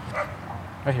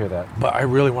 I hear that. But I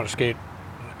really want to skate.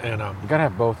 And you gotta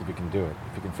have both if you can do it.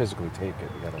 If you can physically take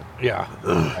it, you gotta. Yeah.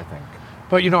 I think.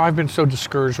 But I've been so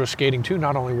discouraged with skating too,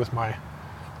 not only with my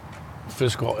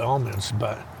physical ailments,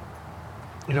 but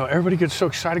everybody gets so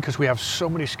excited because we have so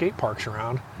many skate parks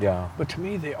around. Yeah. But to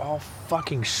me, they all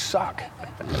fucking suck.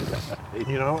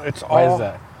 It's all. Why is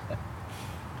that?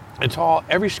 It's all.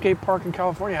 Every skate park in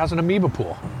California has an amoeba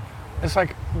pool. It's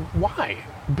like, why?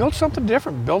 Build something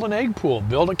different. Build an egg pool.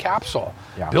 Build a capsule.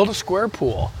 Yeah. Build a square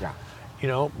pool. Yeah.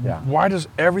 Why does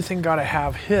everything got to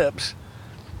have hips?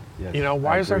 Yes,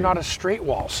 why is there not a straight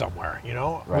wall somewhere?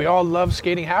 Right. We all love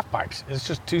skating half pipes. It's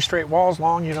just two straight walls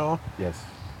long. Yes.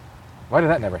 Why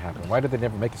did that never happen? Why did they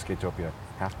never make a Skatopia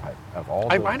half pipe of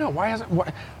all? I know.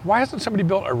 Why hasn't somebody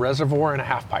built a reservoir and a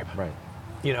half pipe? Right.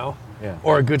 Yeah.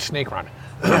 Or a good snake run.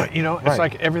 It's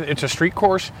like everything. It's a street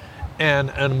course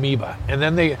and an amoeba, and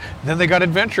then they got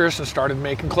adventurous and started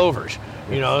making clovers.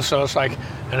 So it's like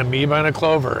an amoeba and a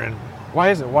clover. And why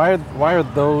is it? Why are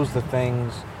those the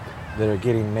things that are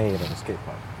getting made at a skate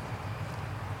park?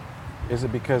 Is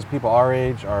it because people our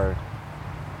age are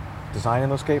designing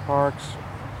those skate parks,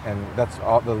 and that's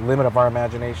all the limit of our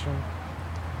imagination?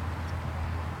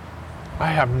 I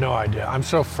have no idea. I'm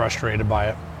so frustrated by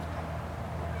it.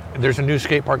 There's a new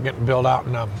skate park getting built out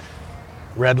in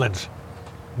Redlands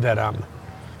that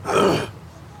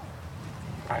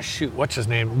what's his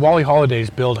name? Wally Holliday's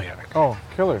building it. Oh,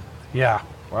 killer. Yeah.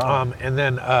 Wow. And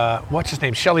then what's his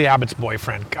name? Shelly Abbott's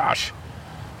boyfriend. Gosh,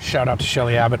 shout out to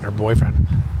Shelly Abbott and her boyfriend.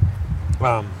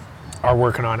 are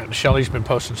working on it. And Shelly's been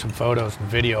posting some photos and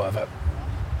video of it.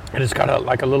 And it's got a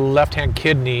little left-hand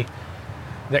kidney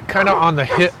that kind of on the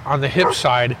hip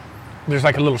side, there's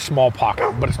like a little small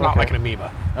pocket, but it's not like an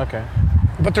amoeba. Okay.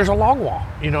 But there's a long wall,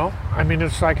 you know? I mean,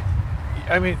 it's like,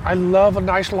 I love a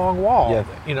nice long wall, Yeah.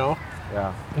 you know?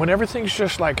 Yeah. When everything's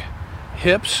just like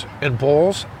hips and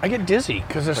bowls, I get dizzy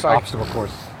because it's like obstacle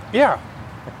course. yeah,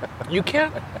 you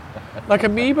can't, like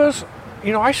amoebas,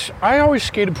 you know, I always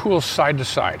skated pools side to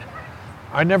side.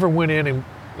 I never went in and,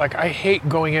 like, I hate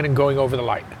going in and going over the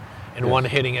light and one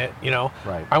hitting it, you know?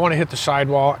 Right. I want to hit the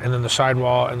sidewall and then the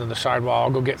sidewall and then the sidewall.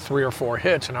 I'll go get 3 or 4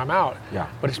 hits and I'm out. Yeah.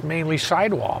 But it's mainly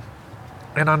sidewall.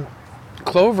 And on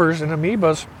clovers and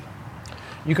amoebas,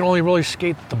 you can only really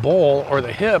skate the bowl or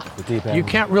the hip. The deep end. You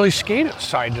can't really skate it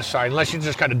side to side unless you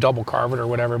just kind of double carve it or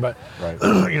whatever. But, Right.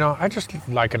 you know, I just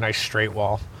like a nice straight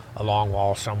wall, a long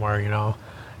wall somewhere, you know.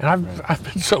 And I've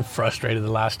been so frustrated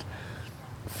the last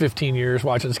 15 years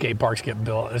watching skate parks get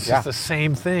built. It's just the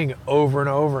same thing over and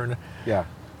over. And, Yeah.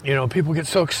 you know, people get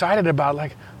so excited about,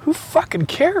 like, who fucking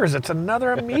cares? It's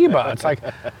another amoeba. It's like,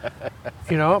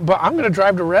 you know, but I'm going to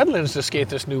drive to Redlands to skate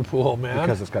this new pool, man.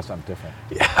 Because it's got something different.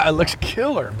 Yeah, it looks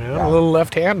killer, man. Yeah. A little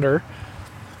left-hander.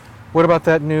 What about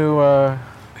that new, they're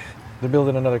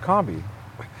building another combi?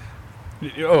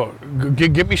 Oh,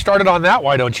 get me started on that,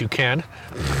 why don't you, Ken?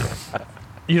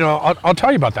 You know, I'll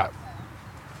tell you about that.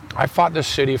 I fought this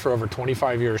city for over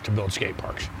 25 years to build skate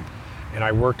parks. And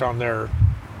I worked on their,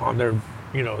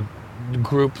 you know,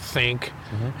 group think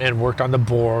and worked on the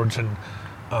boards and,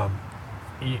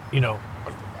 you know,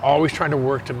 always trying to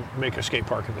work to make a skate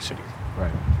park in the city.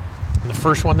 Right. And the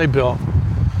first one they built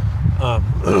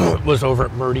was over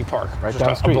at Murdy Park, Right just down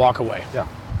the a street. block away. Yeah.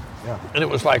 Yeah. And it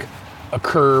was like a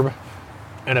curb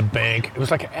and a bank. It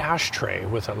was like an ashtray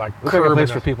with a like Looks like a curb. place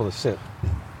and for people to sit.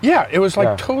 yeah, it was like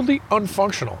Yeah. totally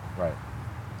unfunctional. Right.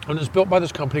 And it was built by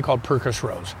this company called Perkis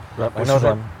Rose. Right, I which know is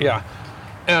them. yeah.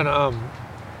 And,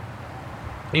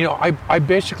 you know, I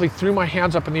basically threw my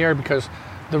hands up in the air because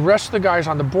the rest of the guys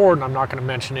on the board, and I'm not going to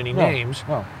mention any names,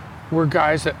 No. were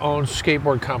guys that own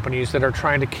skateboard companies that are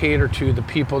trying to cater to the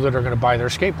people that are going to buy their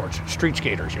skateboards, street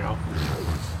skaters, you know.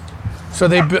 So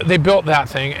they built that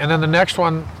thing, and then the next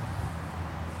one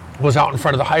was out in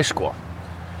front of the high school.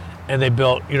 And they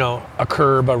built, you know, a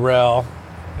curb, a rail,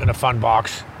 and a fun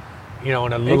box, you know,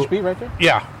 and a little HB right there?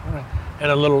 yeah, and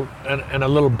a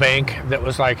little bank that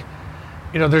was like,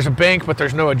 you know, there's a bank, but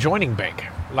there's no adjoining bank,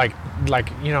 like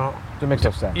you know, That makes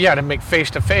no sense. yeah, to make face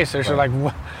to face. There's like,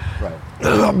 what?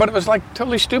 Right. But it was like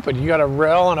totally stupid. You got a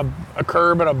rail and a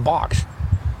curb and a box,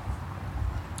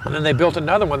 and then they built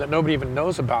another one that nobody even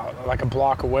knows about, like a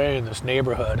block away in this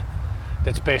neighborhood,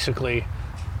 that's basically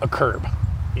a curb,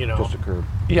 you know. Just a curb.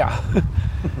 Yeah,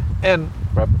 and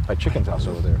Right by Chicken's house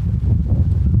over there.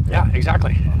 yeah,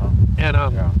 exactly. Uh-huh. And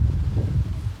Yeah.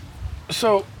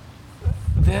 so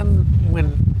then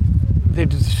when they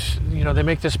just, you know, they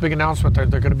make this big announcement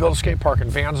that they're going to build a skate park and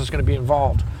Vans is going to be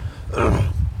involved.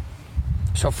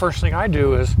 So first thing I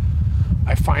do is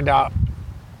I find out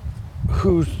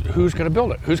who's going to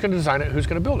build it, who's going to design it, who's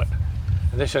going to build it.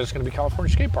 And they said it's going to be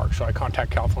California Skate Park. So I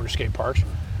contact California Skate Parks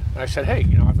and I said, hey,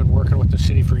 you know, I've been working with the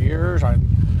city for years. I'd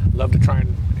love to try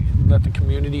and let the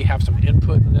community have some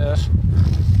input in this.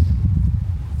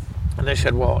 And they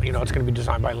said, well, you know, it's going to be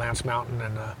designed by Lance Mountain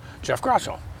and Jeff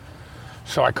Grasso.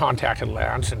 So I contacted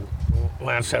Lance, and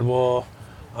Lance said, well,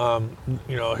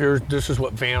 you know, this is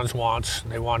what Vans wants.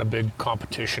 They want a big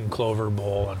competition Clover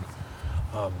Bowl.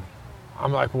 And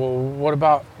I'm like, well, what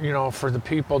about, you know, for the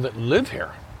people that live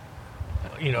here?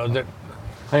 You know, that...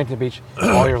 Huntington Beach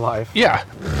all your life. Yeah.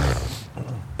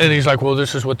 And he's like, well,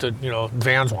 this is what the, you know,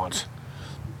 Vans wants.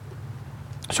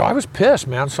 So I was pissed,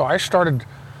 man. So I started...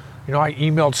 You know, I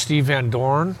emailed Steve Van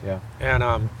Dorn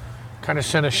and kind of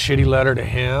sent a shitty letter to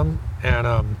him. And,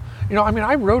 you know, I mean,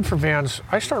 I rode for Vans.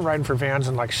 I started riding for Vans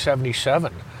in like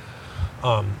 77.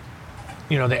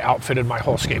 You know, they outfitted my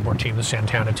whole skateboard team, the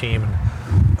Santana team.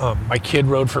 And my kid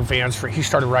rode for Vans. He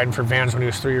started riding for Vans when he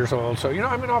was 3 years old. So, you know,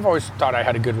 I mean, I've always thought I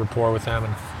had a good rapport with them.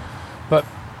 But,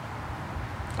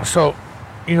 so,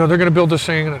 you know, they're going to build this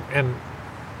thing. And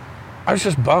I was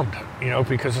just bummed, you know,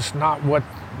 because it's not what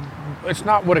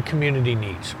a community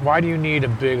needs. Why do you need a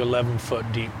big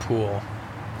 11-foot deep pool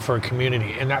for a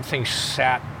community? And that thing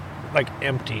sat like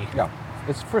empty. Yeah.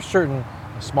 It's for certain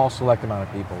a small select amount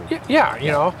of people. Yeah,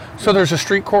 you know. So there's a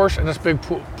street course and this big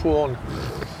pool. And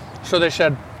so they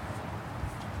said,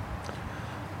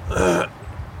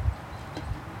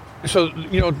 so,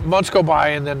 you know, months go by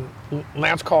and then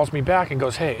Lance calls me back and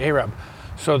goes, hey, Arab,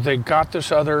 so they got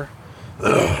this other...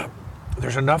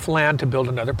 There's enough land to build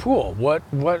another pool. What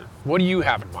do you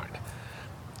have in mind?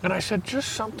 And I said,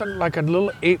 just something like a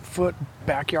little 8-foot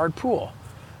backyard pool.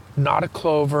 Not a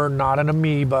clover, not an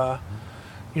amoeba,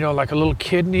 like a little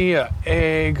kidney, a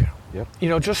egg,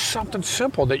 Yep. Just something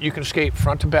simple that you can skate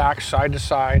front to back, side to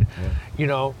side,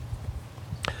 Yep.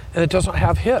 And it doesn't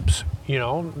have hips,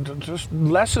 just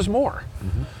less is more.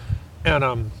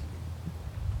 And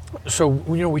so,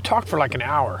 we talked for like an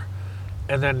hour,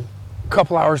 and then a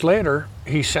couple hours later,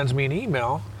 he sends me an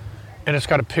email, and it's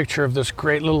got a picture of this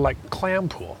great little like clam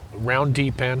pool, round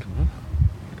deep end,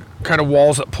 kind of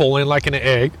walls that pull in like an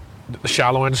egg, the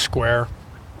shallow end square,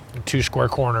 2 square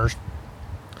corners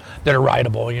that are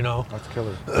rideable, That's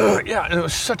killer. Yeah, and it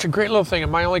was such a great little thing.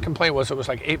 And my only complaint was it was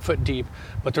like 8 foot deep,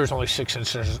 but there was only 6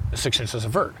 inches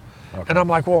of vert. Okay. And I'm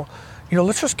like, well,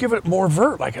 let's just give it more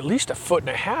vert, like at least 1.5 foot.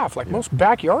 Like most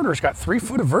backyarders got 3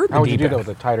 foot of vert. How would you do that with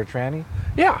a tighter tranny?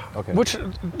 Yeah. Okay. Which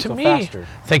to So me, faster.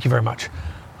 thank you very much.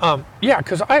 Yeah,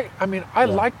 because I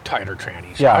like tighter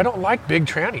trannies. Yeah. I don't like big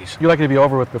trannies. You like it to be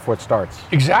over with before it starts.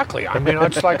 Exactly. I mean,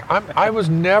 it's like I was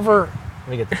never. Let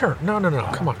me get Here, no,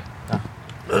 come on.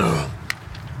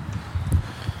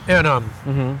 And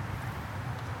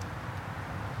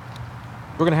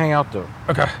We're gonna hang out though.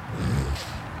 okay.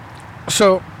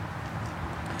 So,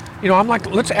 I'm like,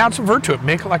 let's add some vert to it,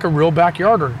 make it like a real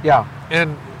backyarder. Yeah.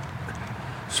 And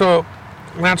so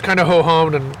Lance kind of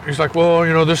ho-hummed, and he's like,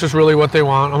 well, this is really what they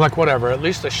want. I'm like, whatever, at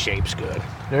least the shape's good.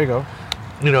 There you go.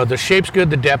 The shape's good,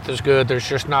 the depth is good, there's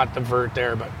just not the vert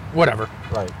there, but whatever.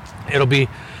 Right. It'll be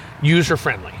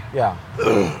user-friendly. Yeah.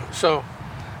 So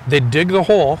they dig the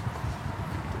hole,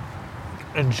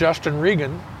 and Justin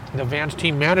Regan, the Vans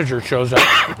team manager, shows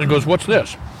up and goes, what's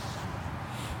this?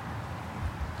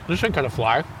 This ain't gonna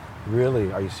fly.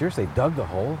 Really? Are you serious? They dug the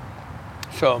hole?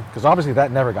 So, Because obviously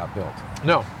that never got built.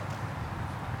 no.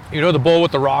 The bowl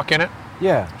with the rock in it?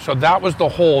 Yeah. So that was the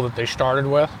hole that they started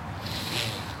with.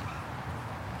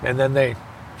 And then they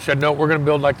said, no, we're going to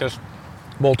build like this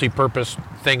multi-purpose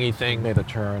thingy thing. Made a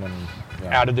turn and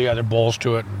Added the other bowls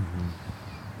to it.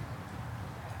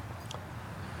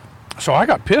 So I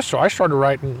got pissed, so I started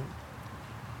writing.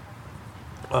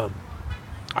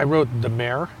 I wrote the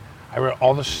mayor. I wrote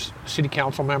all the city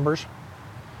council members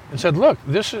and said, look,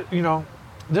 this is,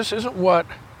 this isn't what,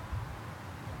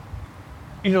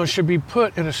 should be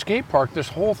put in a skate park. This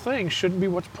whole thing shouldn't be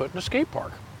what's put in a skate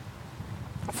park.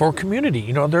 For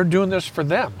community, they're doing this for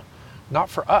them, not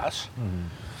for us.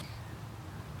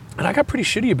 And I got pretty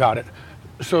shitty about it.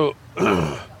 So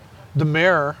the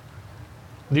mayor,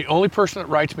 the only person that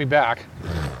writes me back,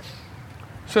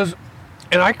 says,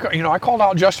 and I called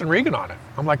out Justin Regan on it.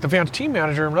 I'm like, the Vans team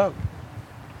manager.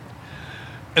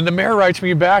 And the mayor writes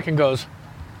me back and goes,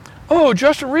 oh,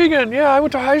 Justin Regan, yeah, I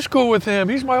went to high school with him.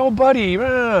 He's my old buddy.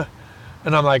 And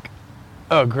I'm like,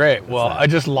 oh, great. Well, I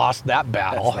just lost that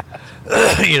battle,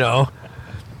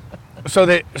 So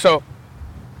they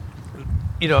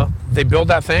build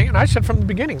that thing, and I said from the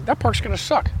beginning, that park's going to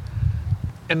suck.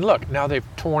 And look, now they've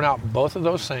torn out both of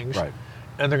those things, Right.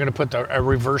 and they're going to put a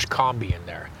reverse combi in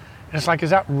there. And it's like, is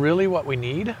that really what we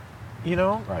need?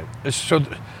 Right. So Is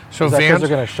that because Vans, they're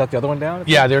going to shut the other one down?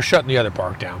 yeah, they're shutting the other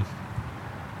park down.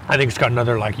 I think it's got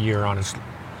another year on its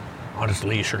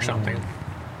leash or something.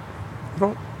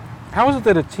 Well, how is it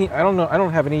that a team? I don't know. I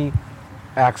don't have any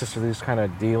access to these kind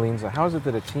of dealings. How is it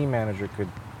that a team manager could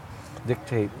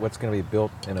dictate what's going to be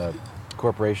built in a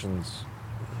corporation's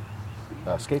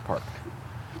skate park?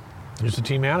 He's the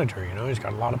team manager, he's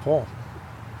got a lot of pull.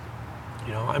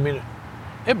 I mean,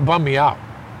 it bummed me out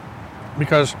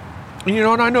because,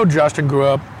 and I know Justin grew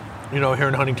up, here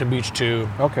in Huntington Beach too.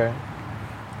 Okay.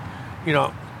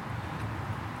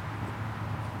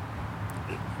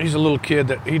 He's a little kid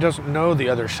that he doesn't know the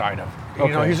other side of.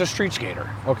 Okay. He's a street skater.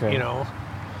 Okay.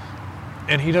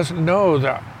 And he doesn't know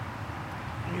that,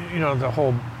 the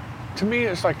whole, to me,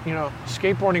 it's like,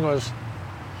 skateboarding was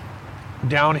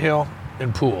downhill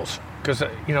and pools. Because,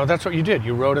 that's what you did.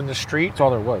 You rode in the street. That's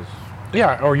all there was.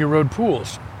 Yeah, or you rode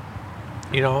pools.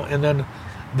 And then,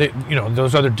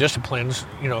 those other disciplines,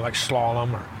 like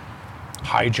slalom or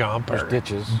high jump or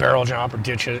ditches. Barrel jump or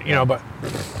ditches, but...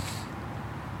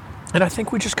 And I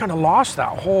think we just kind of lost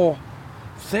that whole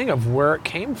thing of where it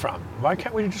came from. Why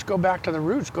can't we just go back to the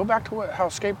roots? Go back to how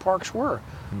skate parks were.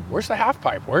 Where's the half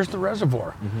pipe? Where's the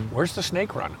reservoir? Where's the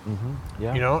snake run?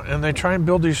 Yeah. And they try and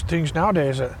build these things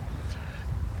nowadays that,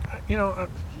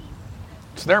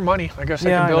 it's their money. I guess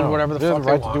they can build whatever the they fuck have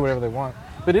the right they want. to do whatever they want.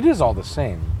 But it is all the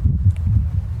same.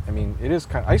 I mean, it is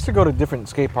kind of, I used to go to different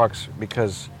skate parks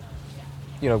because,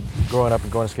 growing up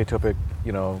and going to Skatopia,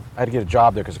 I had to get a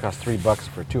job there because it cost $3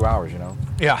 for 2 hours,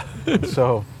 Yeah.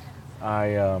 So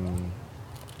I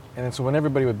And then so whenever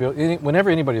anybody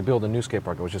would build a new skate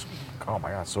park, it was just, oh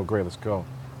my God, so great, let's go.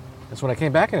 And so when I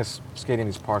came back into skating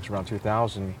these parks around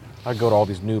 2000, I'd go to all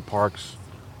these new parks.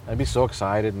 I'd be so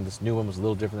excited, and this new one was a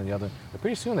little different than the other. But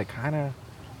pretty soon they kind of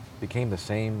became the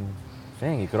same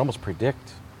thing. You could almost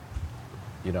predict,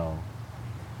 you know.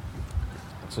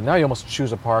 So now you almost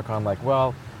choose a park on like,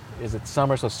 well, is it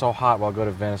summer, so it's so hot? Well, I'll go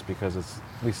to Venice because at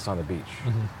least it's on the beach.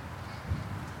 Mm-hmm.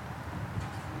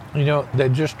 You know, they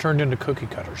just turned into cookie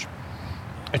cutters.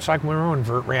 It's like when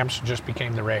vert ramps just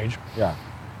became the rage. Yeah.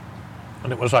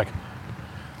 And it was like,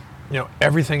 you know,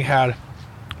 everything had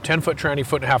 10-foot tranny,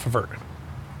 foot and a half of vert.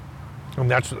 And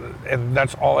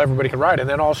that's all everybody could ride. And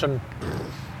then all of a sudden,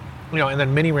 you know, and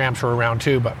then mini ramps were around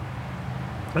too. But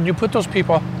when you put those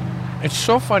people, it's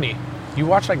so funny. You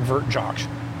watch like vert jocks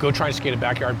go try and skate a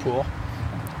backyard pool,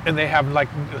 and they have like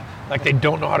they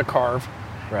don't know how to carve,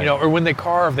 right. You know, or when they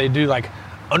carve, they do like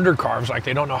undercarves, like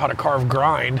they don't know how to carve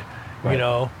grind, right. You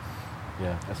know.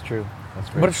 Yeah, that's true. That's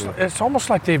very true. But it's almost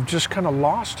like they've just kind of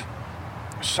lost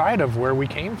sight of where we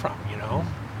came from, you know.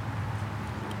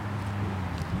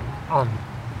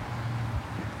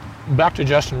 Back to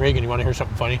Justin Regan. You want to hear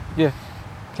something funny? Yeah.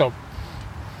 So,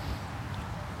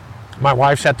 my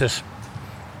wife's at this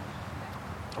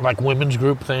like women's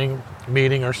group thing,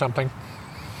 meeting or something.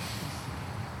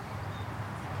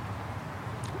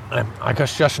 And I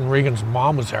guess Justin Regan's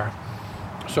mom was there.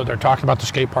 So they're talking about the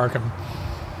skate park, and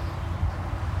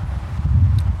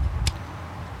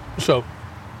so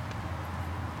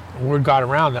word got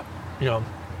around that, you know,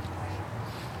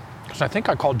 because I think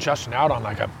I called Justin out on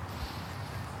like a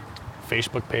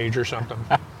Facebook page or something.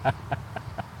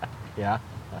 Yeah.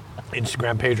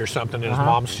 Instagram page or something, and his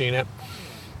mom's seen it.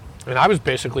 And I was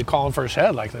basically calling for his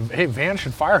head, like, hey, Van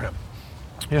should fire him.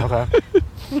 Yeah. Okay.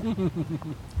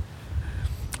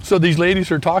 So these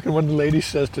ladies are talking. One of the ladies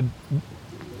says to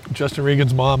Justin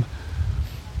Regan's mom,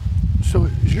 so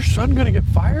is your son going to get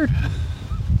fired?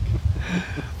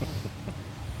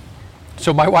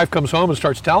 So my wife comes home and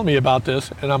starts telling me about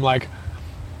this, and I'm like,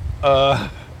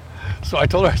 so I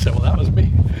told her, I said, well, that was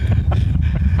me.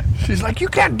 She's like, you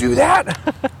can't do that.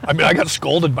 I mean, I got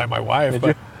scolded by my wife,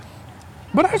 but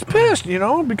I was pissed, you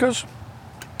know, because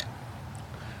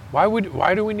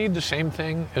why do we need the same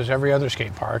thing as every other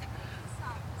skate park?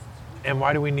 And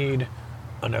why do we need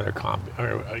another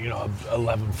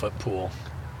 11-foot pool?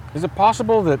 Is it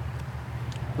possible that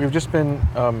we've just been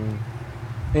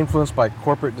influenced by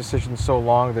corporate decisions so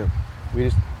long that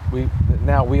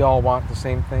now we all want the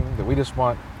same thing, that we don't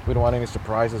want any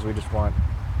surprises, we just want...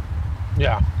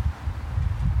 Yeah.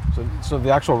 So the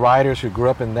actual riders who grew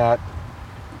up in that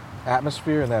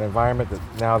atmosphere and that environment,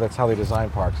 that's how they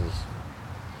design parks is...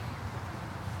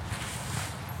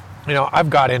 You know, I've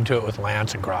got into it with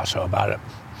Lance and Grosso about it.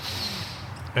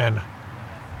 And,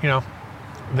 you know,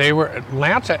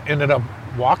 Lance ended up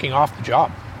walking off the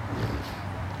job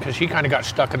because he kind of got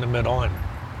stuck in the middle, and,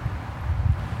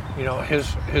 you know,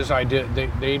 his idea,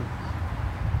 they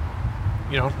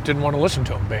you know, didn't want to listen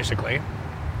to him, basically.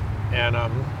 And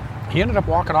he ended up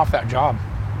walking off that job.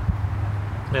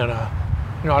 And,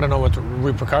 you know, I don't know what the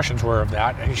repercussions were of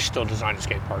that. And he's still designing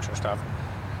skate parks and stuff.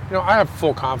 You know, I have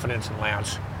full confidence in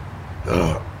Lance.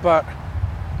 But,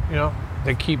 you know,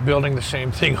 they keep building the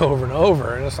same thing over and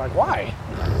over, and it's like, why?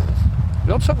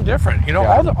 Build something different. You know,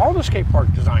 yeah. all the skate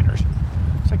park designers,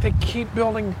 it's like they keep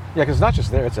building. Yeah, because it's not just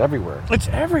there; it's everywhere. It's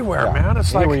everywhere, yeah. man.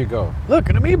 It's anywhere like, you go. Look,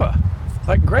 an amoeba,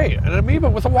 like great, an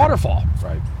amoeba with a waterfall.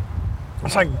 Right.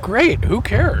 It's like great. Who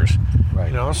cares? Right.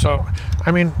 You know. So,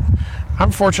 I mean,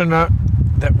 I'm fortunate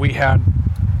that we had,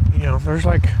 you know, there's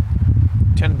like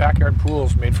 10 backyard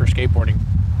pools made for skateboarding.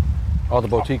 All the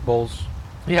boutique bowls.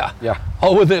 Yeah. Yeah.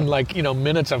 All within, like, you know,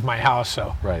 minutes of my house.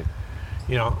 So, right.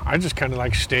 You know, I just kind of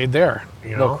like stayed there.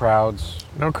 You know, no crowds.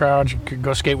 No crowds. You could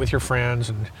go skate with your friends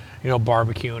and, you know,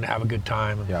 barbecue and have a good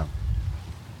time. Yeah.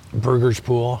 Burgers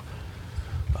pool,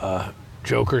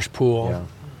 Joker's pool, yeah.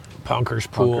 Punker's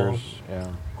pool.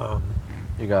 Yeah.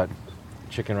 You got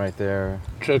chicken right there.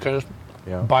 Chicken.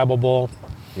 Yeah. Bible Bowl.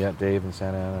 Yeah, Dave in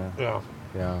Santa Ana. Yeah.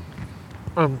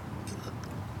 Yeah.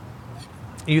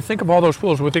 You think of all those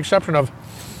pools, with the exception of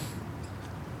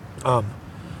what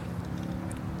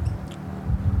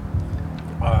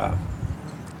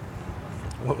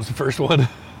was the first one?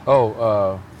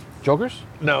 Oh, Jokers?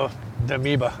 No, the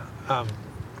amoeba.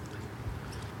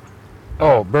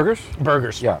 Burgers?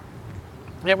 Burgers. Yeah.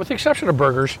 Yeah, with the exception of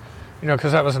Burgers, you know,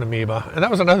 because that was an amoeba. And that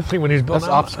was another thing when he was building.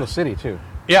 That's Obstacle City, too.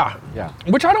 Yeah. Yeah.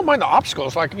 Which I don't mind the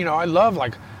obstacles. Like, you know, I love,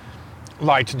 like,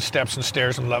 lights and steps and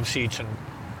stairs and love seats and,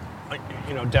 like,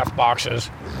 you know, death boxes.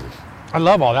 I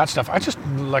love all that stuff. I just,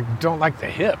 like, don't like the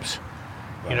hips.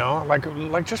 You know,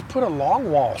 like just put a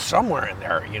long wall somewhere in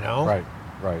there. You know,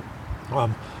 Right.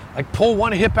 Like pull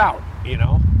one hip out. You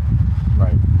know,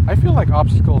 Right. I feel like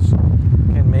obstacles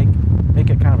can make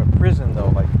it kind of a prison though.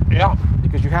 Like yeah,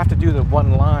 because you have to do the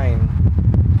one line.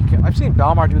 I've seen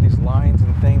Belmar do these lines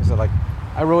and things that like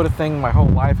I wrote a thing my whole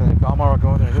life, and then Belmar would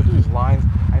go in there and he'll do these lines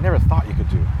I never thought you could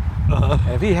do. And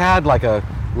if he had like a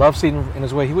love seat in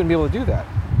his way, he wouldn't be able to do that.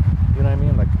 You know what I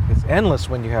mean? Like it's endless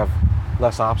when you have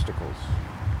less obstacles.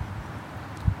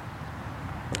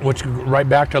 which right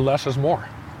back to less is more.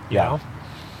 You know?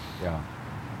 Yeah.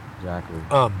 Exactly.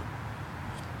 Yeah,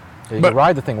 you but- can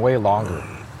ride the thing way longer,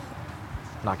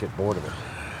 not get bored of it.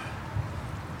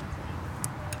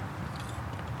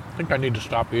 I think I need to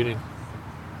stop eating.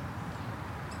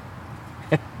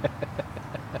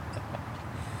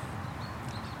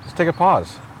 Just take a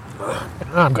pause.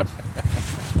 I'm good.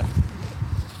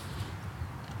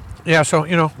 Yeah, so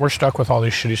we're stuck with all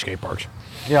these shitty skate parks,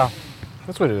 Yeah,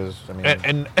 that's what it is. I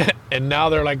mean, and now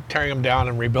they're like tearing them down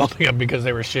and rebuilding them because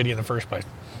they were shitty in the first place.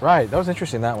 right. That was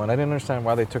interesting. That one. I didn't understand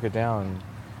why they took it down.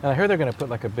 And I heard they're going to put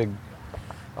like a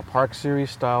park series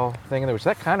style thing in there, which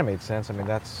that kind of made sense. I mean,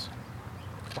 that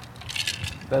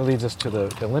leads us to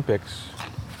the Olympics.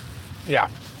 Yeah.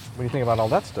 What do you think about all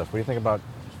that stuff? What do you think about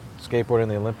skateboarding in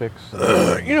the Olympics?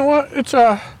 You know what? It's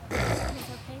Yeah.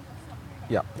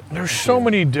 there's so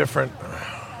many different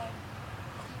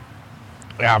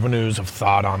avenues of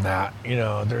thought on that.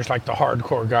 There's like the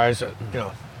hardcore guys that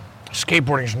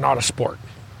skateboarding is not a sport.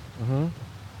 Mm-hmm.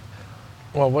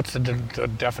 Well, what's the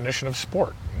definition of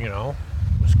sport?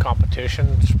 It's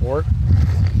competition, sport.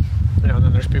 And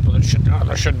then there's people that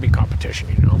there shouldn't be competition.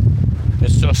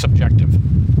 It's so subjective.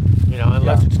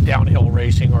 Unless it's downhill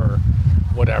racing or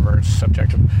whatever, it's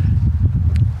subjective.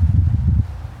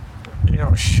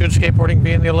 Should skateboarding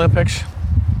be in the Olympics?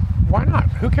 Why not?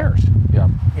 Who cares? Yeah.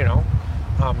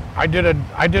 I did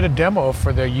a demo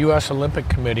for the U.S. Olympic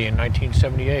Committee in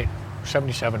 1978,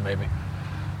 77 maybe.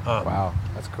 Wow,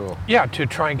 that's cool. Yeah, to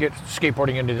try and get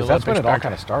skateboarding into the Olympics. That's when it all back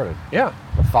kind of started. Yeah.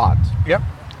 The thought. Yep.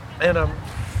 And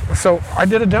so I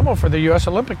did a demo for the U.S.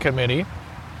 Olympic Committee,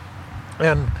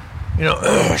 and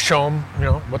show them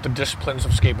what the disciplines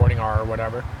of skateboarding are or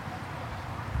whatever.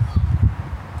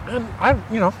 And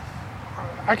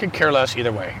I could care less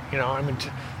either way. I mean,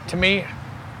 to me,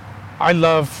 I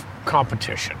love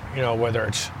competition. Whether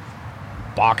it's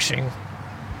boxing,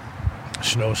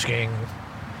 snow skiing,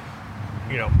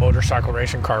 motorcycle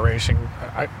racing, car racing.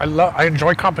 I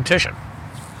enjoy competition.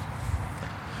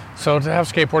 So to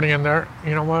have skateboarding in there,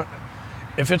 you know what?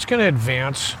 If it's going to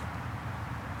advance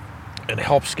and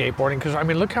help skateboarding, because I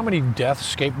mean, look how many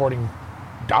deaths skateboarding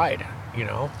died.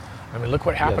 I mean, look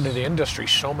what happened to the industry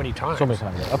so many times. So many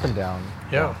times, up and down.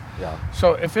 Yeah. Yeah.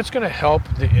 So if it's going to help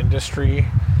the industry,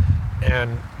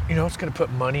 and it's going to put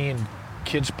money in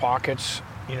kids' pockets,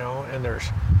 and there's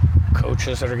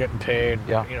coaches that are getting paid,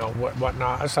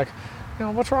 whatnot. It's like,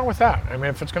 what's wrong with that? I mean,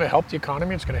 if it's going to help the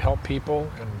economy, it's going to help people,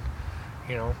 and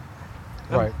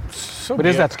Right. So But be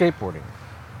is it. that skateboarding?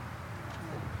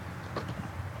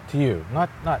 To you, not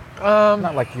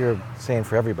like you're saying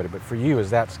for everybody, but for you, is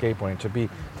that skateboarding to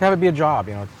have it be a job?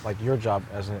 Like your job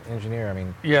as an engineer. I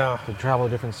mean, Yeah. to travel to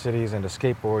different cities and to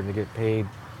skateboard and to get paid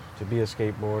to be a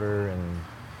skateboarder, and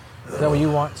is that what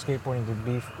you want skateboarding to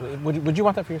be? Would you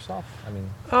want that for yourself? I mean,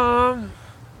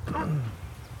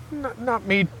 Not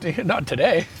me, not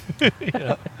today.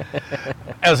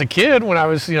 As a kid, when I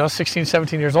was 16,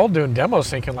 17 years old, doing demos,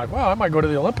 thinking like, wow, I might go to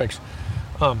the Olympics.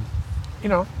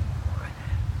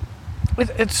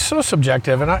 It's so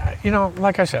subjective, and I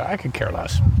like I said, I could care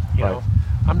less. You know,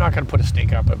 I'm not going to put a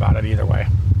stink up about it either way.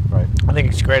 Right. I think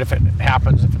it's great if it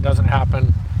happens. If it doesn't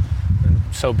happen, then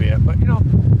so be it. But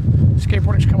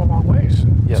skateboarding's come a long ways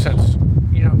since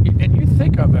and you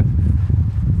think of it,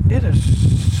 it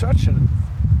is such an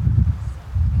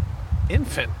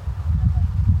infant.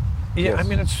 Yeah, Yes. I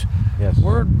mean We're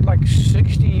we're like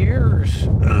 60 years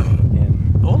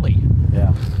only.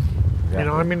 Yeah.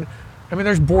 I mean,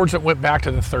 there's boards that went back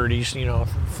to the 30s.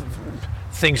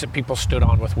 Things that people stood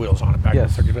on with wheels on it back in the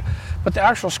 30s. But the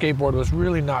actual skateboard was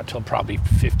really not till probably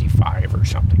 55 or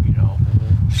something.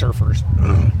 Surfers.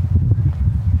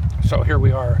 So here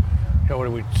we are. What are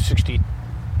we? 60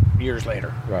 years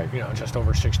later. Right. Just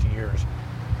over 60 years.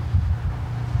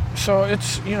 So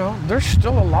it's there's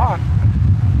still a lot.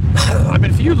 I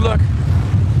mean, if you look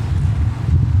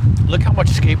how much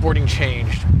skateboarding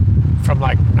changed from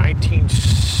like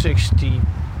 1960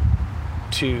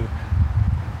 to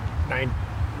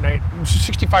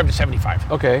 65 to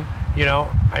 75. Okay.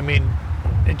 I mean,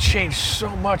 it changed so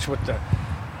much with the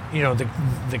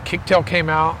kicktail came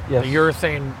out, Yes. the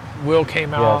urethane wheel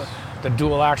came out, The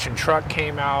dual action truck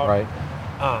came out. Right.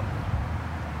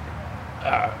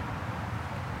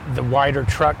 The wider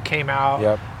truck came out.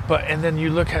 Yep. And then you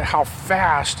look at how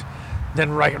fast,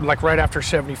 then right after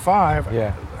 75,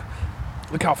 Yeah.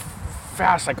 look how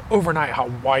fast, like overnight, how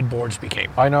wide boards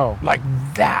became. I know. Like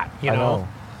that, you I know?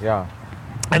 Yeah.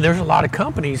 And there's a lot of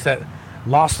companies that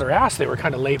lost their ass. They were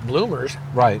kind of late bloomers.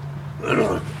 Right.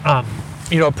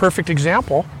 You know, a perfect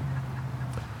example,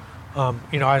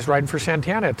 you know, I was riding for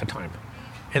Santana at the time.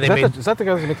 And Is that the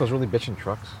guys that make those really bitchin'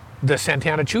 trucks? the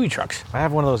Santana Chewy trucks. I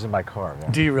have one of those in my car. Yeah.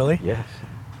 Do you really? Yes.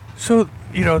 So,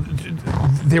 you know,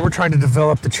 they were trying to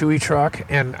develop the Chewy truck,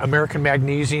 and American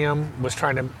Magnesium was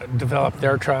trying to develop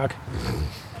their truck.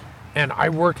 And I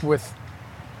worked with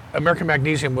American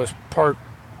Magnesium was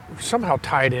somehow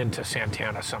tied into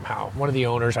Santana somehow. One of the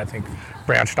owners, I think,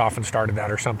 branched off and started that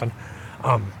or something.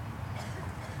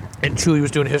 And Chewy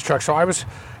was doing his truck. So I was,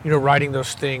 you know, riding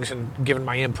those things and giving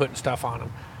my input and stuff on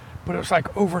them. But it was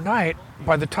like overnight,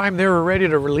 by the time they were ready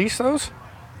to release those,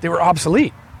 they were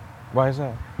obsolete. Why is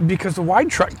that? Because the wide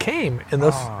truck came in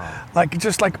those,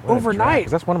 like overnight.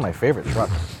 That's one of my favorite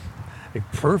trucks.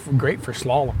 Perfect, great for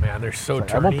slalom, man. They're so I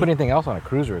turny. won't put anything else on a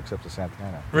cruiser except the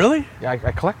Santana. Really? Yeah,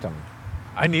 I collect them.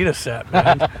 I need a set,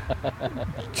 man.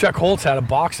 Chuck Holtz had a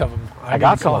box of them. I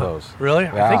got some of those. Really?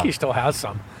 Yeah. I think he still has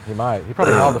some. He might. He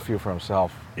probably held a few for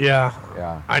himself. Yeah.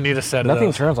 Yeah. I need a set of Nothing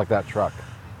those. turns like that truck.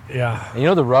 Yeah. And you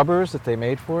know the rubbers that they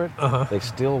made for it? Uh-huh. They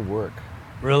still work.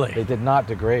 Really? They did not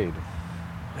degrade.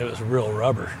 It was real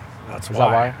rubber. That's Is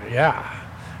why. that why? Yeah.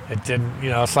 It didn't, you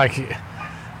know, it's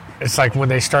like when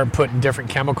they start putting different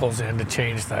chemicals in to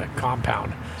change the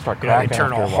compound. Start You know, they cracking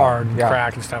turn after all a while. hard and Yeah.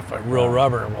 crack and stuff, but real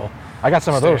rubber will. I got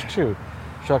some of those Stay. too.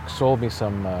 Chuck sold me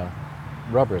some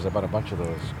rubbers. I bought a bunch of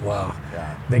those. Wow.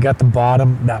 Yeah. They got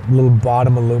that little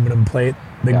bottom aluminum plate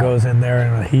that Yeah. goes in there,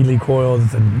 and a Healy coil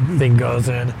that the thing goes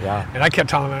in. Yeah. And I kept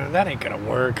telling them, that ain't gonna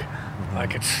work.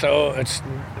 Like it's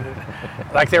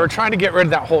like they were trying to get rid of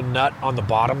that whole nut on the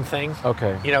bottom thing.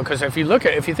 Okay. You know, because if you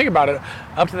think about it,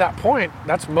 up to that point,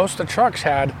 that's most of the trucks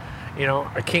had, you know,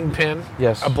 a kingpin,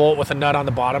 Yes. a bolt with a nut on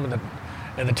the bottom,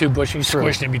 and the two bushings True.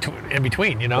 squished in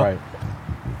between. You know. Right.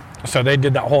 So they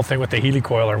did that whole thing with the Healy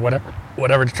coil or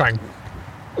whatever to try and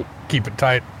keep it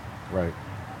tight. Right.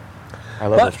 I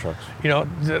love those trucks. You know,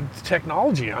 the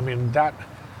technology, I mean, that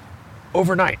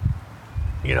overnight,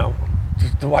 you know,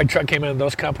 the wide truck came in,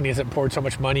 those companies that poured so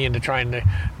much money into trying to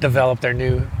develop their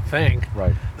new thing,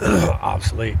 Right.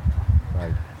 obsolete.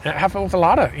 Right. And it happened with a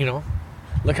lot of, you know,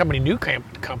 look how many new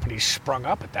companies sprung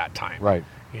up at that time. Right.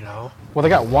 You know? Well, they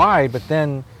got wide, but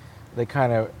then they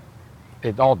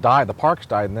it all died. The parks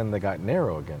died, and then they got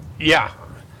narrow again. Yeah.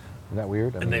 Isn't that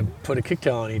weird? And they put a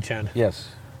kicktail on each end. Yes.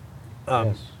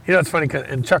 Yes. You know, it's funny,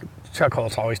 and Chuck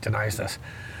Holtz always denies this,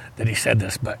 that he said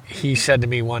this, but he said to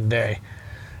me one day,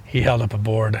 he held up a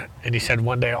board, and he said,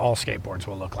 one day all skateboards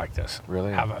will look like this.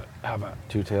 Really? Have a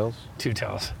Two tails? two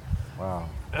tails. Wow.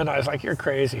 And I was like, you're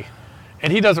crazy.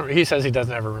 And he says he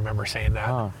doesn't ever remember saying that.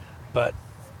 Huh. But,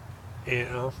 you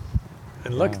know,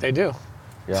 and look, they do.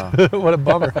 Yeah. What a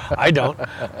bummer. I don't.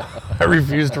 I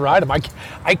refuse to ride them. I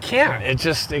can't.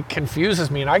 It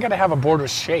confuses me, and I got to have a board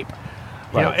with shape.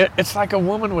 You Right. know, it's like a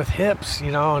woman with hips,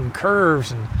 you know, and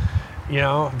curves, and you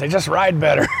know, they just ride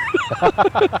better.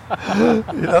 You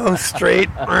know, straight.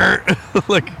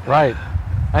 Like, Right.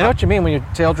 I know what you mean when you're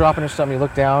tail dropping or something. You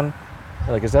look down,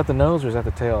 you're like, is that the nose or is that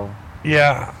the tail?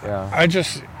 yeah. Yeah.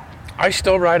 I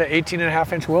still ride an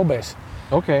 18.5-inch wheelbase.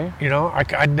 Okay. You know,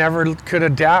 I never could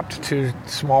adapt to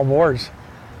small boards.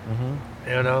 Mm-hmm.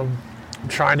 And I'm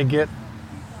trying to get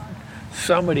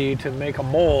somebody to make a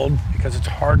mold because it's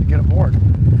hard to get a board.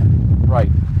 Right.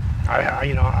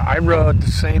 I rode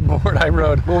the same board I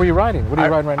rode. What were you riding? What are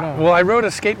you riding right now? Well, I rode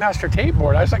a Skate Master Tate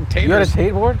board. I was like Tater's. You had a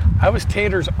Tate board? I was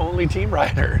Tater's only team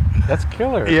rider. That's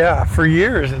killer. Yeah, for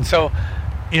years. And so,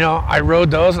 you know, I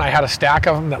rode those, and I had a stack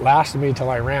of them that lasted me till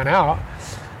I ran out.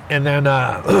 And then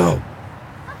I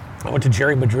went to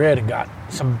Jerry Madrid and got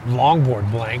some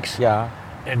longboard blanks. Yeah.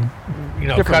 And, you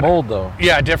know, Different mold, though.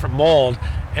 Yeah, different mold.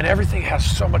 And everything has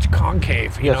so much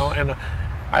concave, you Yes. know, and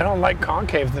I don't like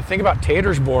concave. The thing about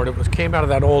Tater's board, came out of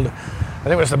that old, I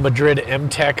think it was the Madrid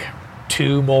M-Tech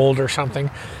 2 mold or something.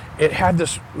 It had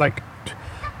this, like,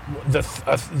 the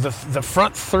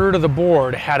front third of the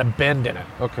board had a bend in it.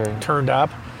 Okay. Turned up.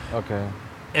 Okay.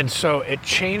 And so it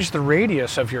changed the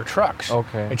radius of your trucks.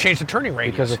 Okay. It changed the turning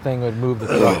radius. Because the thing would move the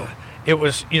truck. It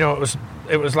was, you know,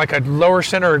 it was like a lower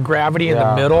center of gravity in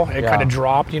the middle. It kind of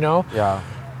dropped, you know. Yeah.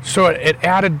 So it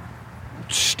added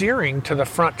steering to the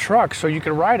front truck so you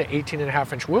could ride an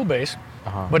 18.5-inch wheelbase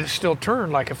but it still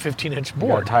turned like a 15-inch You got a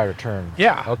board. tighter turn.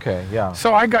 Yeah. Okay, yeah.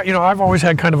 So I got, I've always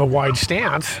had kind of a wide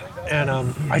stance, and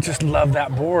I just love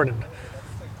that board. And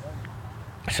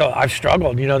so I've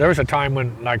struggled. There was a time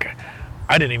when like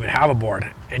I didn't even have a board,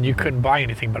 and you couldn't buy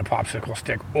anything but a popsicle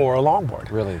stick or a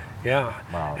longboard. Really? Yeah.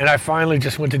 Wow. And I finally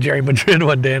just went to Jerry Madrid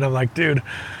one day, and I'm like, dude,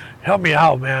 help me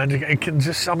out, man. You can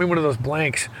just sell me one of those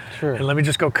blanks, Sure. and let me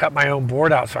just go cut my own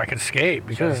board out so I can skate.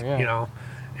 Because Sure, yeah.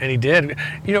 and he did.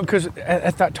 Because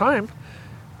at that time,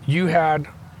 you had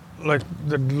like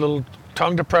the little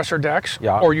tongue depressor decks,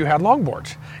 Yeah. or you had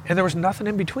longboards, and there was nothing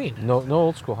in between. No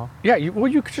old school, huh? Yeah,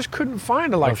 you just couldn't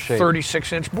find a like shape.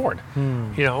 36-inch board,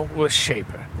 with shape.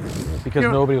 Because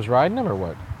nobody was riding them, or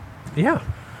what? Yeah.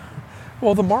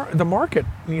 Well, the market,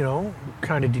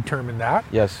 kind of determined that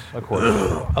Yes, of course.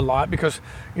 a lot, because,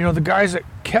 the guys that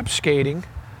kept skating,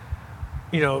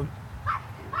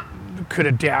 could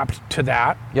adapt to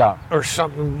that. Yeah. Or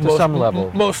something. To some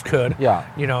level. Most could. Yeah.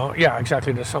 Yeah,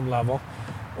 exactly, to some level.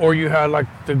 Or you had like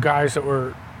the guys that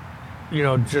were,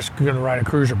 just going to ride a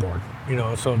cruiser board,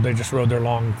 so they just rode their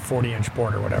long 40-inch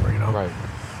board or whatever, Right.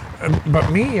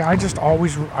 But me, I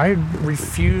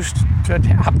refused to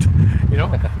adapt.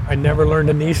 I never learned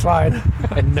a knee slide.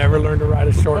 I never learned to ride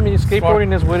a short. I mean,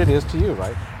 skateboarding is what it is to you,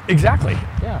 right? Exactly.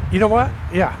 Yeah. You know what?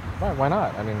 Yeah. Why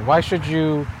not? I mean, why should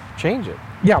you change it?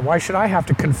 Yeah. Why should I have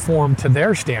to conform to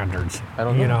their standards? I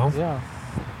don't know. Yeah.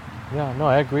 Yeah. No,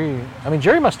 I agree. I mean,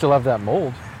 Jerry must still have that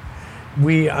mold.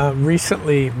 We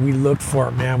recently looked for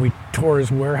it, man. We tore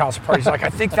his warehouse apart. He's like, I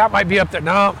think that might be up there.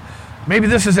 No, maybe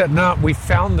this is it. No, we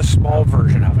found the small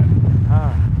version of it.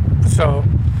 So,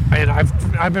 and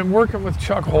I've been working with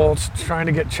Chuck Holtz, trying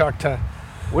to get Chuck to.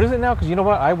 What is it now? Because you know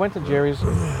what? I went to Jerry's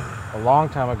a long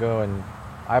time ago, and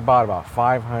I bought about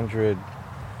 500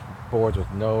 boards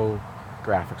with no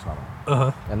graphics on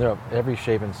them. And they're of every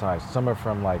shape and size. Some are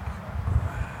from like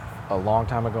a long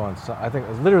time ago, and I think it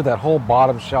was literally that whole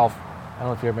bottom shelf. I don't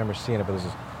know if you remember seeing it, but there's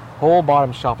this whole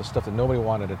bottom shelf of stuff that nobody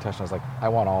wanted to touch. And I was like, I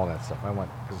want all that stuff.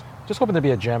 Just hoping there'd be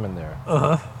a gem in there.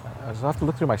 I just have to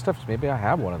look through my stuff. Maybe I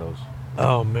have one of those.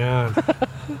 Oh man.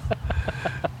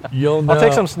 You'll know. I'll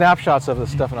take some snapshots of the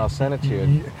stuff and I'll send it to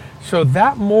you. So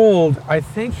that mold, I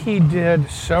think he did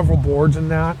several boards in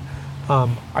that.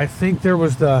 I think there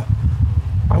was I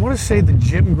want to say the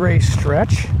Jim Gray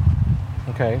stretch.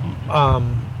 Okay.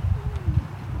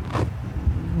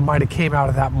 Might have came out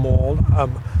of that mold.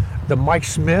 The Mike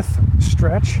Smith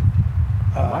stretch.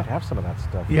 I might have some of that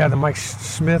stuff. Yeah, the Mike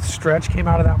Smith stretch came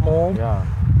out of that mold. Yeah.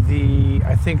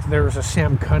 I think there was a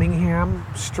Sam Cunningham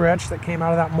stretch that came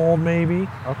out of that mold, maybe.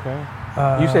 Okay.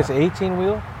 You say it's 18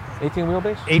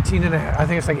 wheelbase? 18 and a half. I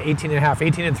think it's like 18 and a half,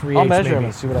 18 and 3/8 I'll measure maybe. them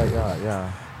and see what I got.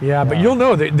 Yeah. Yeah, but you'll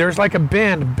know that there's like a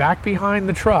bend back behind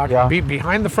the truck, Yeah.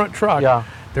 behind the front truck. Yeah.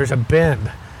 There's a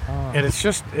bend. And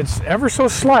it's ever so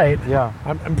slight. Yeah.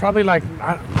 I'm probably like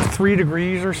 3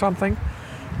 degrees or something.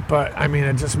 But I mean,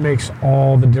 it just makes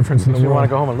all the difference in the You world. want to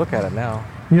go home and look at it now.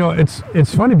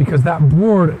 It's funny because that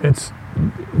board, it's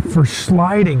for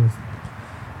sliding.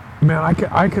 Man,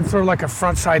 I could throw like a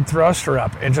front side thruster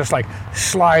up and just like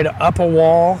slide up a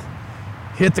wall,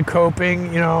 hit the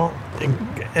coping,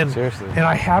 and Seriously. And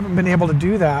I haven't been able to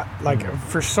do that. Like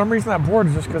for some reason, that board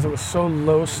is just because it was so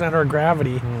low center of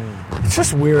gravity. It's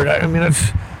just weird. I mean,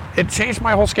 it changed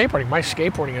my whole skateboarding. My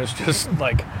skateboarding is just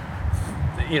like,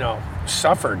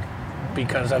 suffered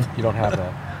because of. You don't have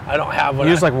that. I don't have what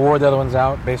You just like wore the other ones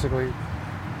out, basically.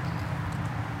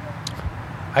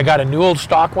 I got a new old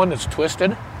stock one that's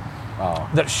twisted. Oh.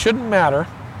 That shouldn't matter.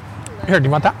 Here, do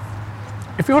you want that?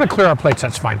 If you want to clear our plates,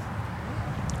 that's fine.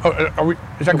 Oh,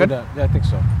 is that good? Yeah, I think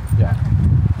so. Yeah.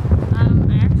 I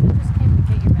actually just came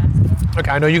to get your basket.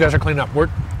 Okay, I know you guys are cleaning up.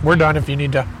 We're done if you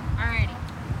need to. Alrighty.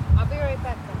 I'll be right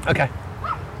back then. Okay.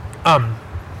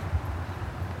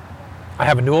 I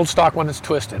have a new old stock one that's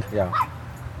twisted Yeah.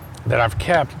 that I've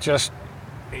kept just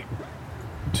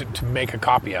to make a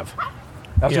copy of.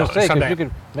 I was going to say, because someday. you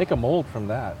could make a mold from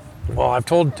that. Well,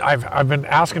 I've been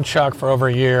asking Chuck for over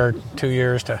a year, 2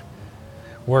 years to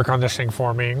work on this thing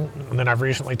for me, and then I've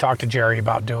recently talked to Jerry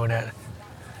about doing it.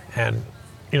 And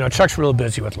Chuck's real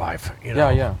busy with life.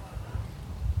 Yeah.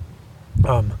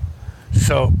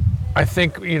 So I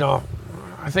think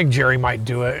Jerry might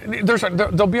do it.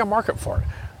 There'll be a market for it.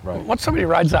 Right. Once somebody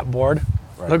rides that board,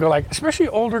 Right. they'll go like, especially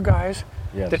older guys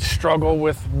Yes. that struggle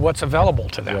with what's available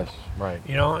to them. Yes, right.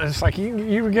 And it's like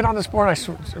you get on this board,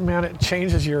 man, it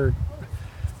changes your.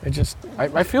 It just.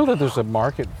 I feel that there's a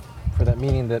market for that,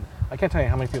 meaning that I can't tell you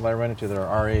how many people I run into that are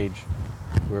our age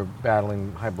who are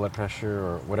battling high blood pressure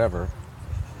or whatever.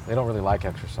 They don't really like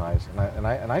exercise, and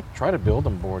I try to build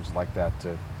them boards like that.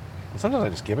 And sometimes I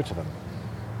just give it to them.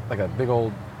 like a big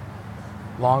old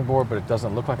longboard, but it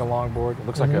doesn't look like a longboard. It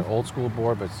looks like an old school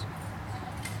board, but it's,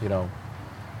 you know,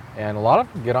 and a lot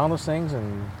of them get on those things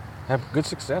and have good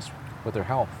success with their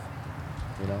health.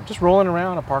 You know, just rolling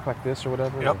around a park like this or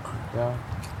whatever. Yep. Yeah.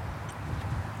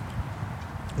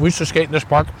 We used to skate in this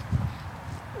park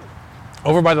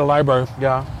over by the library.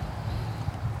 Yeah.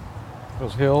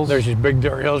 Those hills. There's these big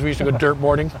dirt hills. We used to go dirt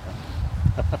boarding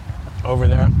over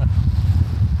there.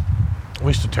 We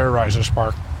used to terrorize this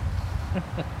park.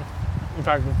 In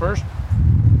fact, when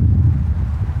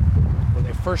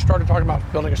they first started talking about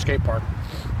building a skate park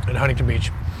in Huntington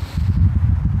Beach,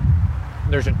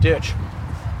 there's a ditch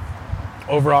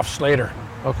over off Slater.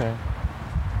 Okay.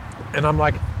 And I'm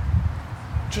like,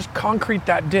 just concrete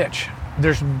that ditch.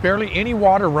 There's barely any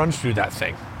water runs through that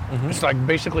thing. It's like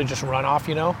basically just runoff,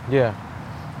 you know? Yeah.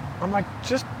 I'm like,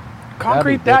 just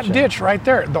concrete that ditching. ditch right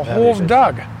there. The That'd be hole's ditching.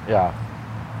 dug. Yeah.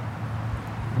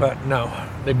 But no,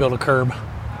 they built a curb. All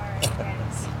right,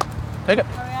 guys. Take it.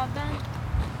 Are we all done?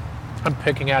 I'm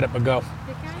picking at it, but go.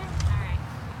 Pick on it?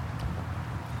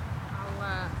 All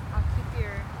right. I'll keep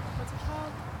your, what's it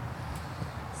called?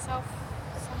 Self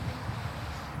something.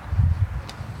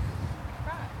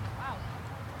 Wow.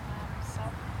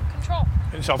 Self-control.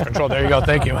 Self-control. There you go.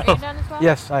 Thank you. Are you done as well?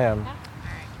 Yes, I am. Yeah? All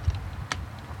right.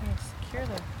 I'm going to secure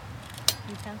the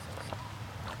utensils.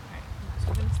 All right. So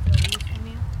I'm going to steal these from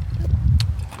you.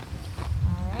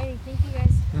 All right. Thank you,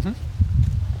 guys.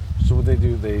 So what they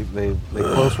do? They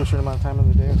close for a certain amount of time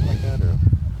in the day or something like that, or?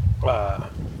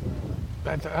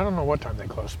 I don't know what time they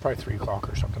close. Probably 3 o'clock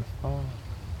or something. Oh.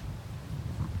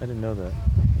 I didn't know that.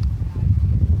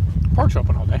 Park's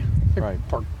open all day. Right.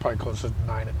 Park probably closes at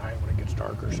 9 at night when it gets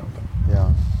dark or something.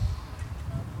 Yeah.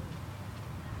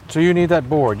 So you need that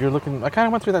board. You're looking. I kind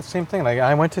of went through that same thing. Like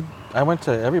I went to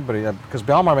everybody because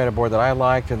Belmar made a board that I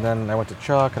liked, and then I went to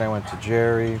Chuck and I went to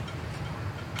Jerry.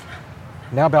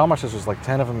 Now Belmar says there's like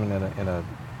 10 of them in a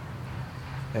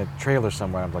trailer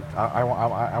somewhere. I'm like,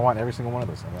 I want every single one of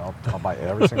those. I mean, I'll buy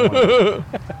every single one. Of those.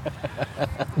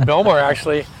 Belmar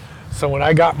actually. So when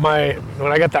I got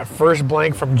that first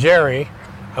blank from Jerry,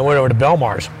 I went over to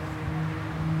Belmar's,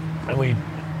 and we,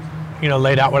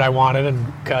 laid out what I wanted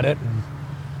and cut it. And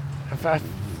in fact, I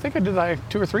think I did like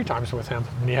 2 or 3 times with him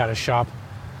when he had his shop.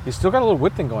 He's still got a little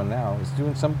wood thing going now. He's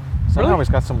doing somehow Really? he's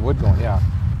got some wood going. Yeah,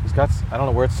 he's got. I don't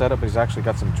know where it's set up, but he's actually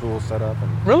got some tools set up.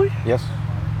 And Really? yes.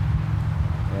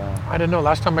 Yeah. I didn't know.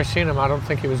 Last time I seen him, I don't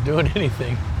think he was doing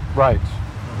anything. Right.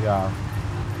 Yeah.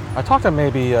 I talked to him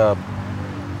maybe 3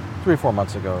 or 4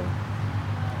 months ago.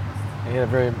 He had a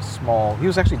very small. He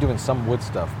was actually doing some wood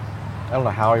stuff. I don't know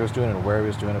how he was doing it or where he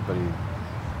was doing it, but he.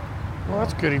 Well,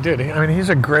 that's good. He did. I mean, he's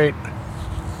a great.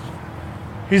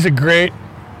 There's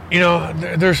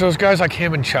those guys like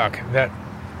him and Chuck that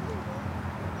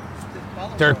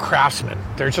they're craftsmen.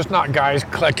 They're just not guys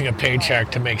collecting a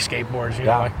paycheck to make skateboards,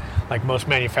 like most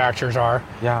manufacturers are.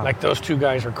 Yeah. Like those 2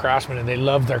 guys are craftsmen, and they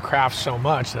love their craft so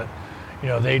much that,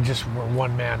 they just were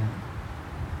one-man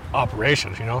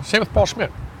operations. Same with Paul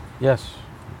Schmidt. Yes.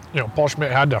 Paul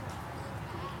Schmidt had to,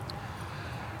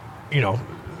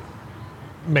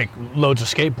 make loads of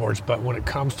skateboards, but when it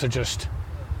comes to just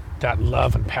that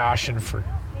love and passion for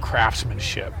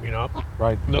craftsmanship,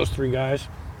 Right. those 3 guys.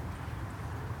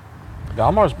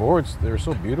 Galmar's boards, they were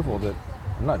so beautiful that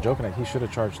I'm not joking. Like he should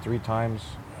have charged 3 times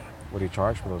what he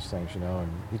charged for those things,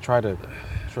 And he tried to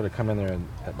sort of come in there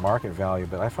at market value,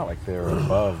 but I felt like they were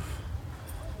above.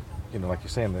 Like you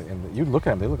say, you look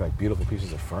at them, they look like beautiful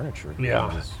pieces of furniture. Yeah.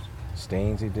 The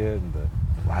stains he did and the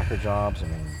lacquer jobs. I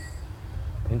mean,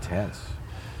 intense.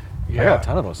 Yeah. I got a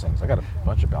ton of those things. I got a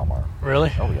bunch of Belmar.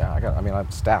 Really? Oh yeah, I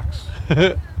have stacks.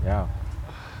 Yeah. Yeah.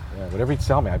 Whatever he'd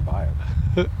sell me, I'd buy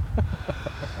it.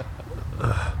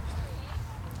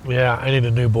 Yeah, I need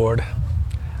a new board.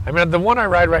 I mean, the one I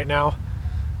ride right now,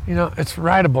 it's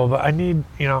rideable, but I need,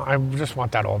 I just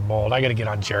want that old mold. I got to get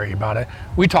on Jerry about it.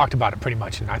 We talked about it pretty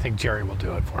much, and I think Jerry will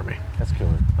do it for me. That's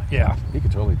killer. Yeah. He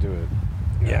could totally do it.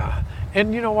 Yeah.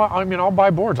 And you know what? I mean, I'll buy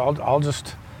boards. I'll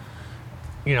just,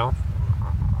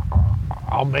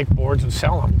 I'll make boards and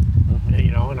sell them.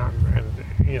 Mm-hmm.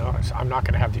 I'm not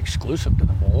going to have the exclusive to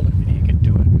the mold. I mean, he can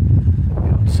do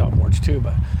it, sell boards too.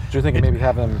 But So you're thinking maybe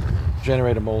have them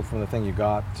generate a mold from the thing you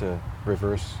got to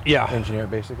reverse engineer it,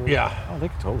 basically? Yeah. Oh, they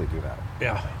could totally do that.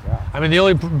 Yeah. Yeah. I mean, the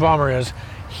only bummer is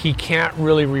he can't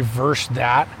really reverse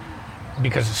that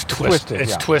because it's twisted.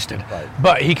 It's twisted. Right.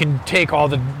 But he can take all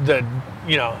the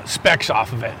specs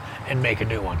off of it and make a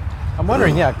new one. I'm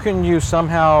wondering, couldn't you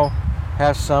somehow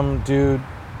have some dude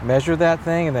measure that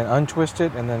thing and then untwist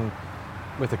it and then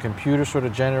with a computer sort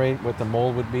of generate what the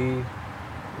mold would be?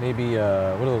 maybe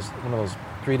one of those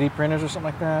 3D printers or something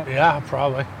like that, Yeah,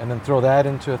 probably. and then throw that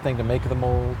into a thing to make the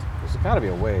mold. There's got to be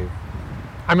a way.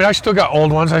 I mean, I still got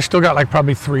old ones. I still got like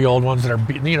probably 3 old ones that are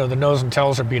beat. You know, the nose and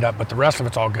tails are beat up, but the rest of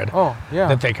it's all good. Oh, yeah.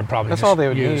 That they could probably That's just all they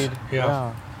would use. need.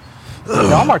 Yeah.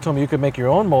 Walmart told me you could make your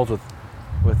own molds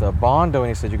with a Bondo, and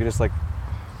he said you could just like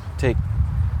take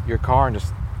your car and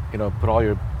just put all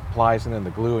your plies in and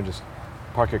the glue and just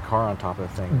park your car on top of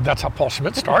the thing. That's how Paul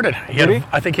Schmidt started. Did he?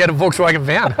 I think he had a Volkswagen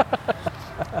van.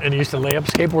 And he used to lay up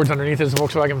skateboards underneath his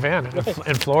Volkswagen van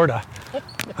in Florida.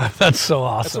 That's so That's a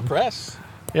awesome. press,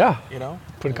 Yeah. I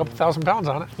Put a couple mean, 1,000 pounds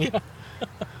on it. Yeah.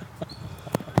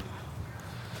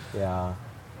 Yeah.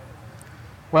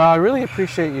 Well, I really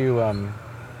appreciate you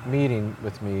meeting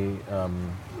with me.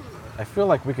 I feel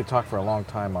like we could talk for a long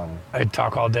time on I'd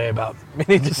talk all day about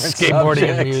many different skateboarding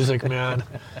and subjects. music, man.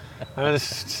 I mean,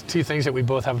 it's two things that we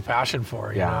both have a passion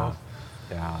for, you know?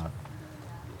 Yeah.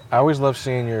 I always love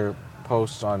seeing your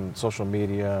posts on social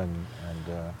media, and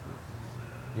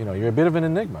you're a bit of an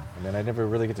enigma. I mean, I never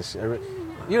really get to see.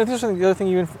 The other thing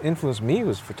you influenced me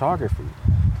was photography.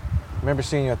 I remember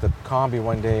seeing you at the Combi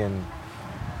one day, and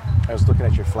I was looking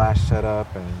at your flash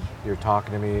setup, and you were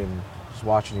talking to me, and just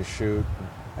watching you shoot. And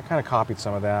I kind of copied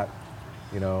some of that.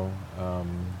 Do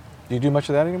you do much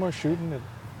of that anymore, shooting?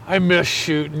 I miss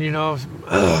shooting,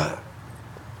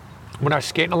 When I was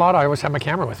skating a lot, I always had my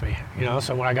camera with me,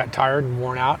 So when I got tired and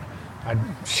worn out, I'd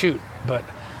shoot. But,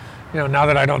 now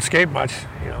that I don't skate much,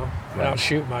 I don't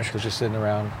shoot much. So just sitting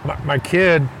around. My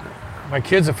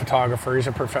kid's a photographer. He's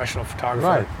a professional photographer.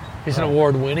 Right. He's an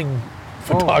award-winning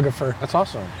photographer. That's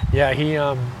awesome. Yeah, he.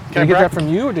 Did he get that from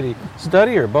you, or did he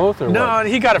study, or both, or No, what?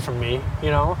 he got it from me.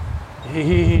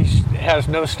 He has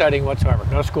no studying whatsoever,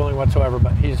 no schooling whatsoever.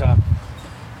 But he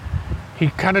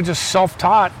kind of just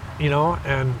self-taught,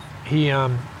 and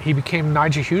he became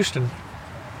Nigel Houston,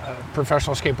 a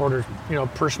professional skateboarder,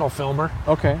 personal filmer.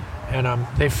 Okay. And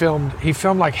he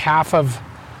filmed like half of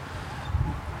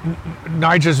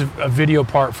Nigel's video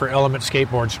part for Element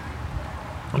skateboards.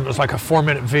 And it was like a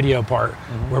 4-minute video part,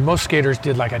 where most skaters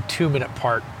did like a 2-minute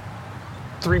part,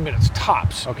 3 minutes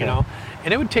tops, Okay.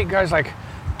 And it would take guys like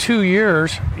 2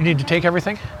 years. You need to take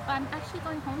everything? I'm actually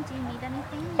going home. Do you need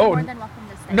anything? Oh, You're more than welcome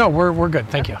to stay. No, we're good.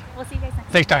 Thank you. We'll see you guys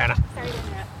next Thanks, time. Diana. Sorry to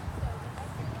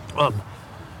interrupt.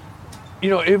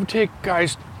 It would take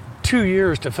guys 2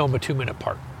 years to film a 2-minute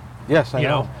part. Yes, I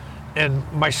know. And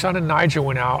my son and Nigel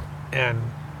went out, and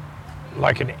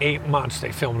like in 8 months,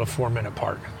 they filmed a 4-minute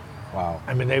part. Wow.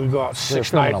 I mean, they would go out They're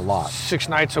filming a lot. 6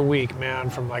 nights a week, man.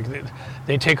 From like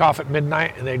they'd take off at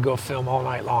midnight and they'd go film all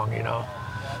night long,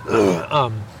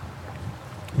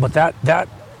 But that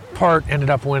part ended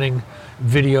up winning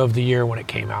Video of the Year when it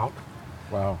came out.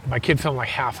 Wow. My kid filmed like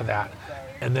half of that,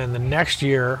 and then the next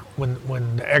year, when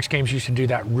the X Games used to do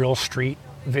that real street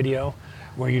video,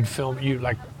 where you'd film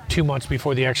like 2 months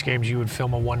before the X Games, you would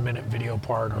film a 1-minute video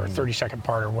part or a 30-second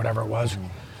part or whatever it was,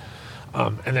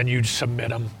 and then you'd submit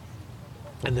them.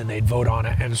 And then they'd vote on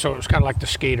it. And so it was kind of like the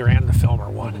skater and the filmer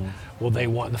won. Well, they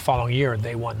won the following year,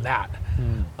 they won that,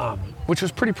 which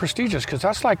was pretty prestigious, because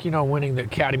that's like, winning the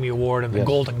Academy Award and the Yes.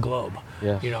 Golden Globe.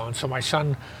 Yes. And so my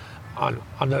son on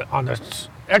the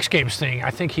X Games thing, I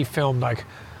think he filmed like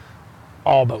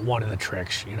all but one of the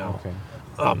tricks, Okay.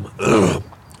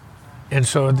 And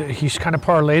so he's kind of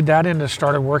parlayed that into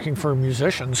started working for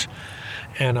musicians.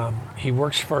 And he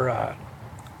works for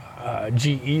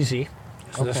G-Eazy.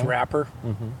 So this Okay. rapper,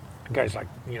 the guy's like,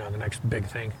 the next big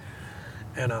thing.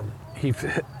 And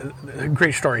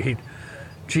great story.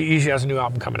 G-Eazy has a new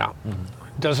album coming out.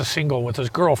 Does a single with his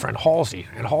girlfriend, Halsey.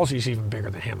 And Halsey's even bigger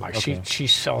than him. Like Okay. she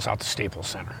sells out the Staples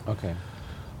Center. Okay.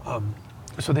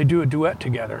 So they do a duet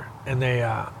together, and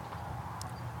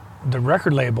the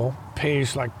record label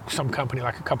pays like some company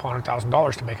like a couple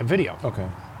 $100,000 to make a video. Okay.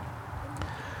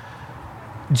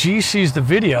 G sees the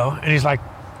video and he's like,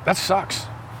 that sucks.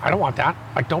 I don't want that.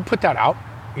 Like, don't put that out,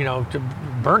 to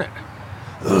burn it.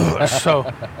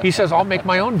 So he says, I'll make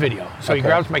my own video. So he Okay.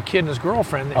 grabs my kid and his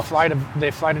girlfriend.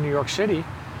 They fly to New York City,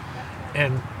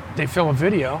 and they film a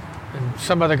video, and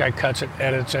some other guy cuts it,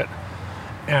 edits it,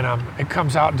 and it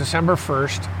comes out December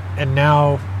 1st. And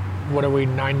now, what are we,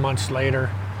 9 months later,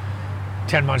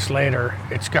 10 months later,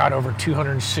 it's got over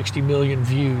 260 million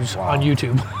views Wow. on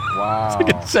YouTube. Wow. It's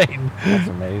like insane. That's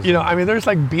amazing. I mean, there's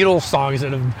like Beatles songs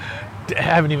that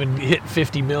haven't even hit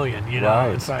 50 million,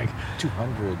 Right. It's like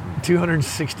 200.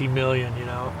 260 million,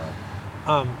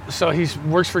 So he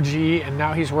works for G, and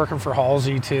now he's working for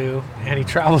Halsey too, and he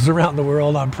travels around the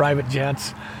world on private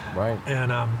jets, Right.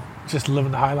 and just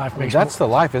living the high life. That's the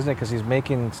life, isn't it? Because he's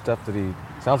making stuff that he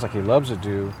Sounds like he loves to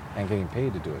do and getting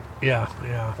paid to do it.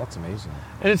 Yeah. That's amazing.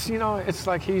 And it's, it's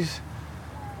like he's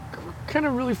kind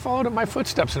of really followed in my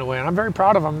footsteps in a way, and I'm very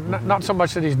proud of him. Not so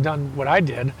much that he's done what I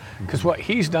did, because what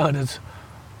he's done is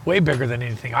way bigger than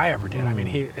anything I ever did. I mean,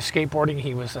 skateboarding,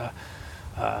 he was a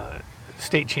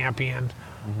state champion.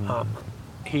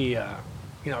 He,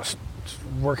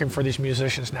 working for these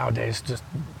musicians nowadays, just,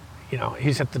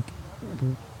 he's at the,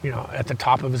 at the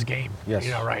top of his game, Yes.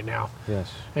 right now.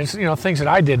 Yes. And it's, things that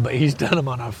I did, but he's done them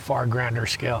on a far grander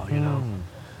scale,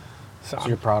 So So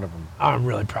you're proud of him. I'm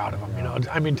really proud of him.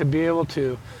 I mean, to be able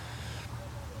to,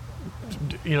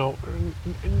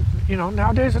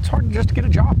 nowadays it's hard just to get a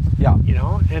job. Yeah.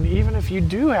 And even if you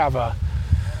do have a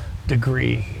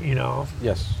degree,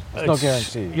 Yes. There's no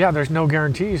guarantee. Yeah, there's no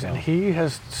guarantees, and he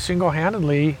has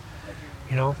single-handedly,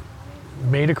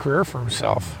 made a career for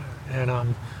himself. And I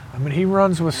mean, he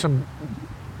runs with some,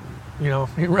 he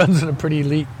runs in a pretty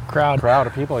elite crowd. Crowd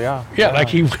of people, yeah. Yeah, like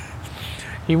he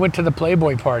went to the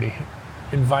Playboy party,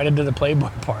 invited to the Playboy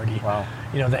party. Wow.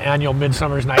 The annual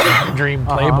Midsummer's Night Dream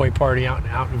Playboy party out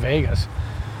in Vegas.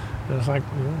 And it's like,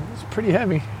 it's pretty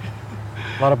heavy.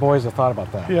 A lot of boys have thought about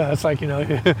that. Yeah, it's like,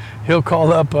 he'll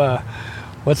call up,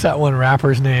 what's that one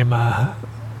rapper's name?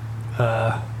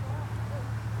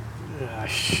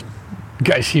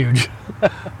 Guy's huge.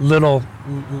 Little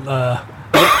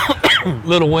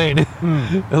Wayne.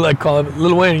 He'll like call him,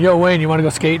 Little Wayne, yo Wayne, you want to go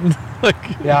skating?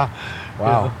 Yeah.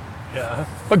 Wow. Yeah.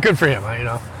 But good for him,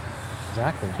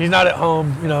 Exactly. He's not at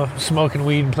home, smoking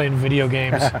weed and playing video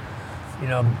games,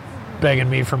 begging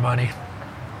me for money.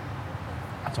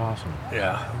 That's awesome.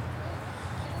 Yeah.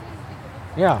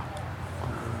 Yeah.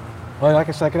 Well, like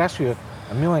I said, I could ask you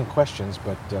a million questions,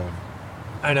 but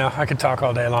I know, I could talk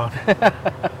all day long.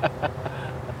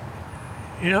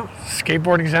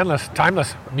 Skateboarding's endless,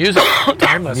 timeless. Music,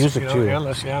 timeless. Music too.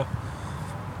 Endless, yeah.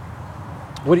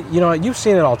 what you've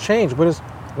seen it all change.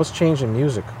 What's changed in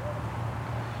music?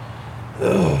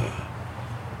 I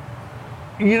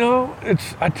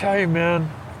tell you, man,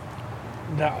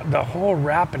 the whole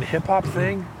rap and hip hop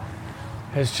thing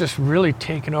has just really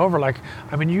taken over. Like,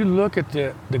 I mean, you look at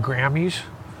the Grammys,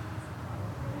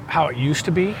 how it used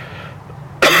to be.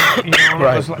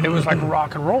 Right. It was like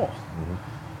rock and roll.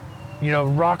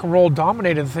 Rock and roll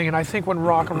dominated the thing, and I think when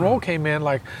rock and roll came in,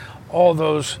 like all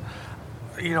those,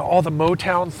 all the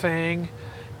Motown thing,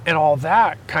 and all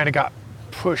that kind of got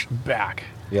pushed back.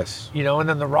 Yes. And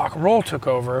then the rock and roll took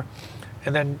over,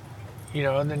 and then, you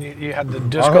had the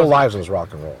disco. Our whole lives was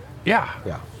rock and roll. Yeah.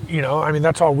 Yeah. I mean,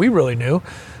 that's all we really knew.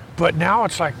 But now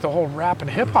it's like the whole rap and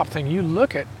hip hop thing. You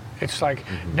look at, it's like,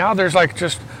 now there's like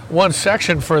just one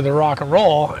section for the rock and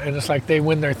roll, and it's like they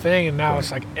win their thing, and now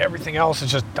it's like everything else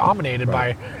is just dominated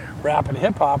by rap and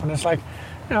hip hop, and it's like,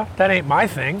 that ain't my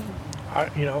thing.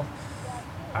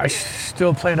 I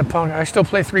still play I still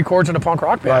play three chords in a punk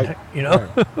rock band,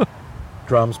 Right.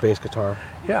 Drums, bass, guitar.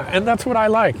 Yeah, and that's what I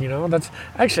like, That's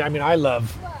actually, I mean, I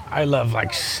love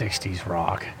like 60s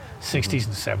rock, 60s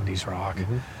and 70s rock.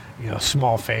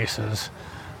 Small Faces,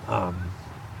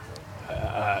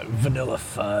 Vanilla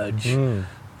Fudge.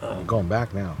 Going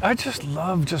back now. I just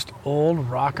love just old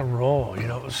rock and roll. It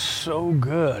was so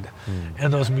good,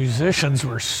 and those musicians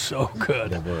were so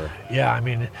good. They were. Yeah, I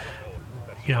mean,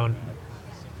 they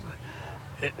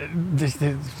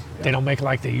don't make it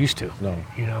like they used to.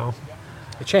 No.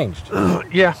 It changed.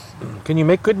 Yeah. Can you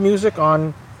make good music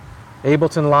on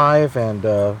Ableton Live and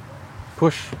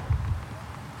Push?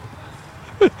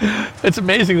 It's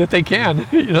amazing that they can.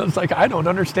 It's like, I don't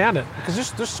understand it.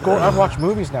 Because there's score. I've watched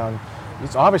movies now, and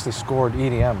it's obviously scored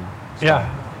EDM. stuff.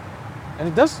 Yeah. And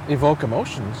it does evoke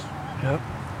emotions. Yep.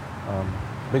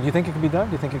 But you think it can be done?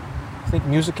 Do you think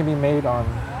music can be made on?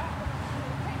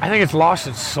 I think it's lost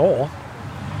its soul.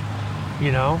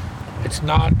 It's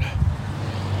not.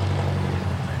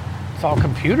 It's all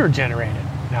computer generated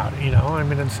now. I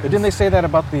mean, But didn't they say that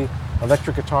about the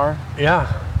electric guitar?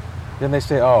 Yeah. Didn't they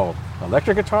say, "Oh,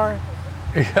 electric guitar?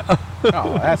 Yeah.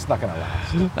 Oh, that's not gonna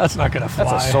last. That's not gonna fly.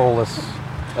 That's a soulless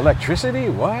electricity.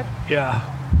 What? Yeah.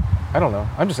 I don't know.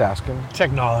 I'm just asking.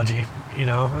 Technology.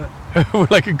 We're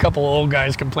like a couple old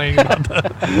guys complaining about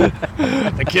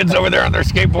the kids over there on their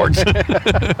skateboards.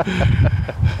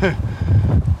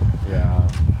 Yeah.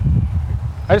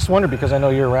 I just wonder because I know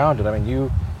you're around it. I mean,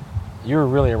 you're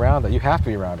really around it. You have to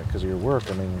be around it because of your work.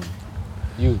 I mean,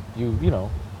 you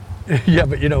know. Yeah,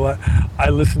 but you know what? I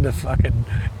listen to fucking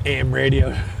AM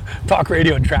radio, talk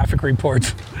radio, and traffic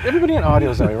reports. Everybody in audio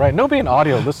is that way, right? Nobody in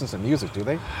audio listens to music, do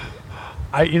they?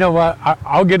 You know what?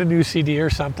 I'll get a new CD or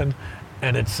something,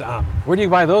 and it's Where do you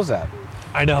buy those at?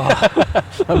 I know.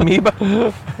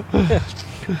 Amoeba?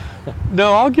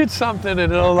 No, I'll get something,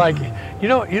 and it'll like, you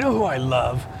know who I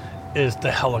love is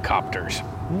the Helicopters.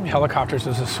 Helicopters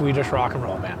is a Swedish rock and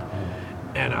roll band,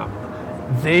 and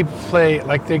they play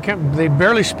like they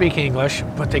barely speak English,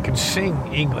 but they can sing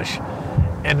English,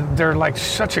 and they're like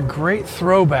such a great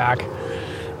throwback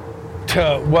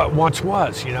to what once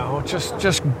was,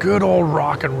 just good old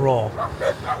rock and roll.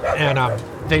 And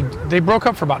they broke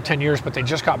up for about 10 years, but they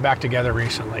just got back together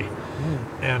recently.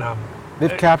 And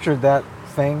They've captured that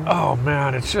thing. oh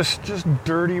man, it's just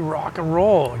dirty rock and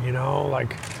roll,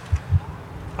 like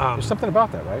There's something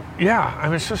about that, right? yeah. I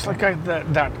mean, it's just like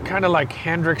that kind of like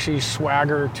Hendrixy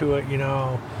swagger to it,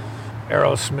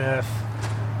 Aerosmith,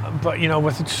 but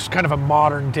with just kind of a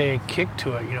modern day kick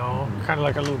to it, kind of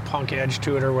like a little punk edge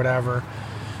to it or whatever.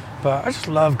 But I just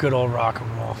love good old rock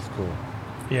and roll. Cool.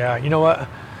 Yeah, you know what?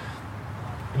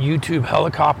 YouTube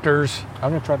Helicopters,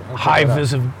 I'm gonna try.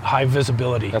 high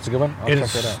visibility. That's a good one. I'll check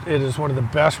that out. It is one of the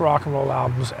best rock and roll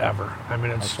albums ever. I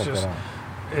mean, it's I'll check just, that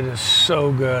out. it is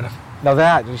so good. Now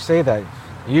that you say that,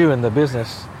 you in the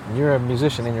business, and you're a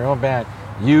musician in your own band.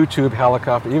 YouTube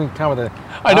Helicopter. You can come with a.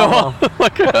 I know.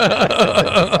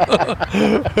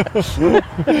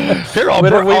 Here,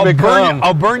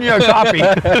 I'll burn you a copy.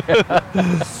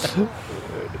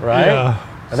 Right. Yeah.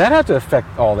 And that had to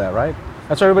affect all that, right?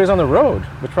 That's why everybody's on the road,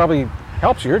 which probably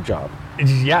helps your job.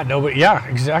 Yeah, no, but yeah,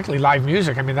 exactly. Live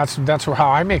music. I mean, that's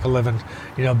how I make a living.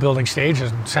 Building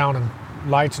stages and sound and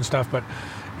lights and stuff. But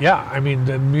yeah, I mean,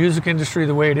 the music industry,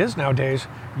 the way it is nowadays,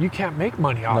 you can't make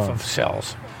money off of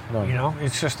sales. No.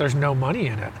 It's just there's no money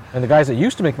in it. And the guys that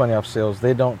used to make money off sales,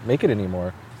 they don't make it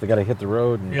anymore. They got to hit the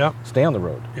road and stay on the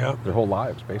road. Yep. Their whole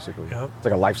lives, basically. Yep. It's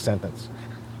like a life sentence.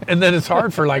 And then it's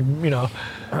hard for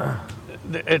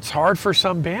it's hard for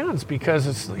some bands because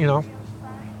it's, I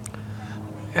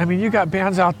mean, you got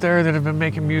bands out there that have been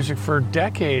making music for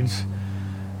decades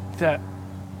that,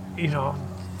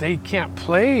 they can't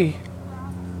play.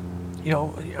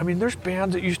 I mean, there's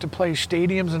bands that used to play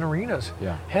stadiums and arenas,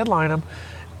 headline them,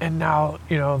 and now,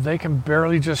 they can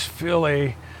barely just fill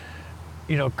a,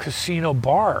 casino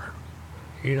bar,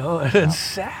 and it's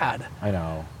sad. I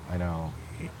know.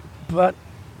 But,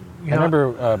 I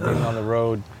remember being on the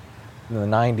road in the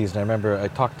 90s, and I remember I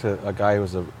talked to a guy who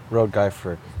was a road guy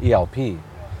for ELP,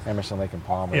 Emerson, Lake and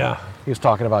Palmer. Yeah. He was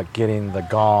talking about getting the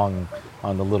gong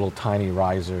on the little tiny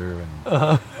riser. And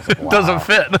I was like, wow. Doesn't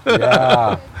fit.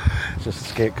 Yeah. It's just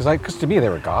escape. Because to me, they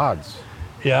were gods.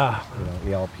 Yeah.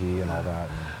 ELP and all that.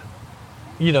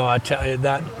 I tell you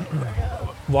that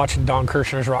watching Don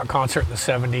Kirshner's rock concert in the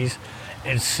 70s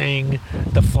and sing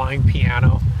the flying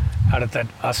piano out at that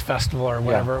US Festival or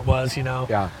whatever it was,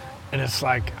 Yeah. And it's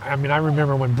like, I mean, I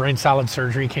remember when Brain Salad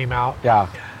Surgery came out. Yeah.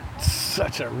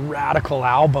 Such a radical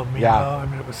album, you know? I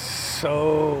mean, it was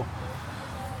so,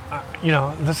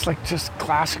 that's like just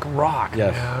classic rock,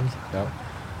 man. Yep.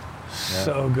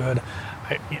 So good.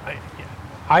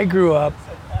 I grew up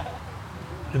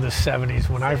in the 70s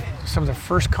when some of the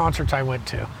first concerts I went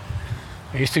to,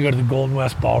 I used to go to the Golden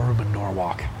West Ballroom in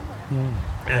Norwalk.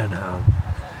 And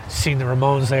seen the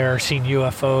Ramones there, seen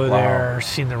UFO there,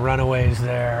 seen the Runaways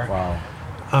there. Wow.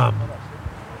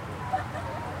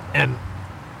 And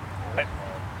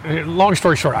long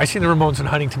story short, I seen the Ramones in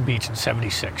Huntington Beach in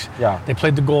 '76. Yeah. They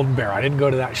played the Golden Bear. I didn't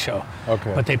go to that show.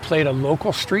 Okay. But they played a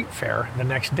local street fair the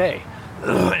next day.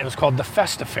 It was called the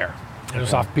Festa Fair. It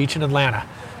was off Beach in Atlanta.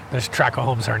 There's a track of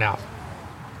homes there now.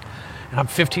 And I'm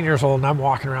 15 years old and I'm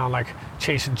walking around like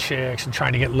chasing chicks and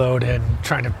trying to get loaded and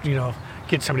trying to,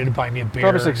 get somebody to buy me a beer.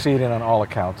 Probably succeeding on all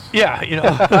accounts. Yeah,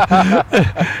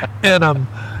 and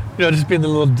just being the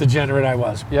little degenerate I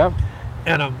was. Yep.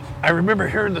 And I remember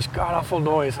hearing this god awful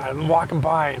noise. I'm walking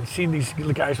by and seeing these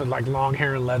guys with like long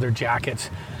hair and leather jackets,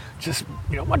 just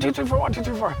 1, 2, 3, 4, 1, 2,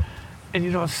 3, 4. And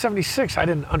it's '76. I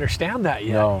didn't understand that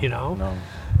yet. No.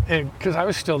 And because I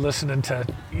was still listening to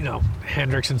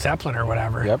Hendrix and Zeppelin or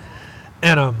whatever. Yep.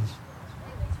 And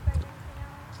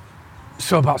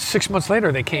so about 6 months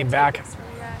later, they came back.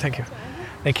 Thank you.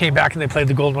 They came back and they played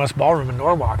the Golden West Ballroom in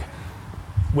Norwalk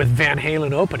with Van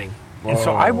Halen opening. And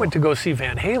so I went to go see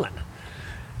Van Halen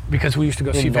because we used to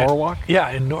go see Norwalk? Yeah,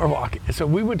 in Norwalk. And so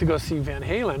we went to go see Van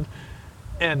Halen,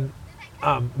 and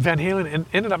Van Halen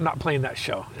ended up not playing that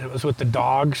show. It was with the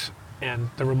Dogs and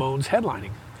the Ramones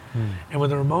headlining. And when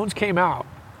the Ramones came out,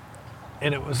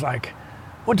 and it was like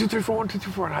 1, 2, 3, 4, 1, 2,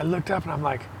 3, 4, and I looked up and I'm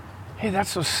like, hey,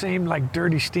 that's those same like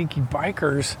dirty, stinky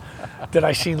bikers that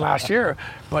I seen last year.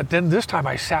 But then this time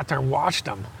I sat there and watched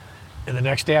them. And the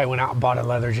next day I went out and bought a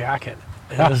leather jacket.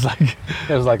 And it was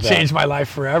like, changed my life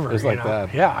forever. It was like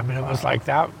that. Yeah, I mean, it was like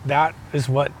that. That was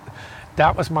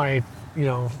my,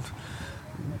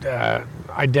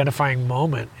 identifying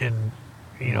moment in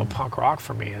punk rock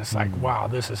for me. It's like, wow,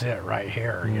 this is it right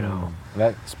here,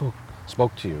 That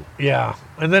spoke to you. Yeah.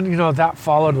 And then, that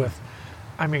followed with,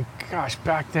 I mean, gosh,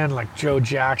 back then, like Joe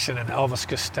Jackson and Elvis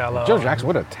Costello. Joe Jackson,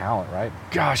 what a talent, right?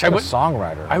 Gosh, what a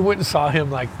songwriter. I went and saw him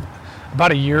like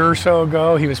about a year or so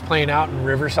ago. He was playing out in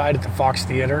Riverside at the Fox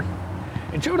Theater.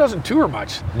 And Joe doesn't tour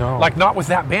much. No. Like not with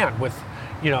that band, with,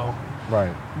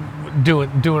 right.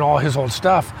 doing all his old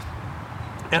stuff.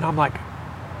 And I'm like,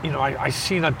 I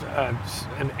seen an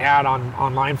ad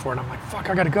online for it. I'm like, fuck,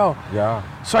 I got to go. Yeah.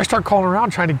 So I start calling around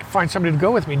trying to find somebody to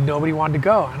go with me. Nobody wanted to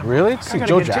go. And I'm really? like, See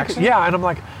Joe Jackson? Yeah, and I'm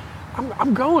like,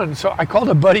 I'm going. So I called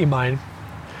a buddy of mine,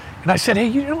 and I said, hey,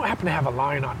 you don't happen to have a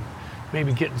line on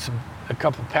maybe getting a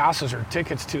couple passes or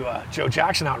tickets to Joe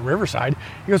Jackson out in Riverside?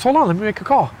 He goes, hold on, let me make a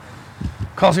call.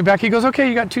 Calls me back. He goes, okay,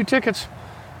 you got 2 tickets.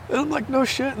 And I'm like, no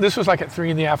shit. And this was like at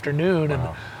 3 p.m, and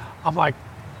I'm like,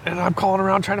 and I'm calling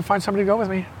around trying to find somebody to go with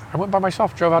me. I went by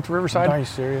myself, drove out to Riverside. Are you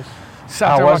serious? Sat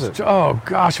How there, was watched, it? Oh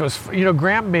gosh, it was.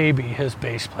 Graham Mabey, his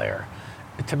bass player,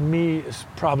 to me is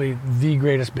probably the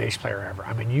greatest bass player ever.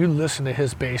 I mean, you listen to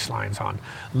his bass lines on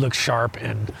 "Look Sharp"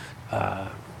 and "I'm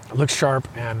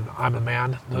a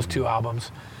Man." Those 2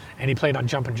 albums, and he played on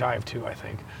 "Jump and Jive" too, I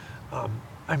think.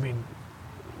 I mean,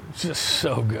 just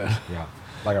so good. Yeah,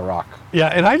 like a rock. Yeah,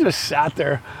 and I just sat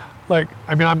there, like,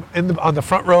 I mean, I'm on the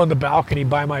front row in the balcony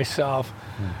by myself,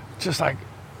 just like,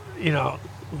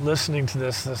 listening to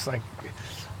this like,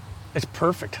 it's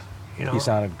perfect, He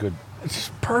sounded good. It's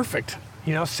just perfect,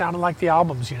 sounded like the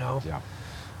albums, Yeah.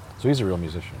 So he's a real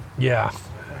musician. Yeah.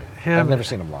 I've never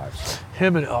seen him live. So.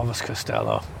 Him and Elvis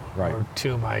Costello Right. were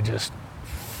 2 of my just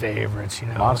favorites,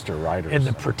 Monster writers. And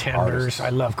the Pretenders. Artists. I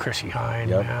love Chrissy Hine,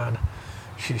 Yep. man.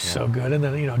 She's so good. And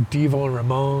then, Devo and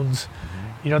Ramones.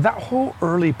 That whole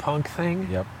early punk thing.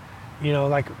 Yep.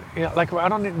 I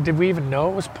don't. Did we even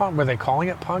know it was punk? Were they calling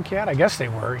it punk yet? I guess they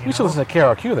were. We used to listen to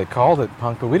KRQ. They called it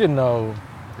punk, but we didn't know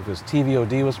if it was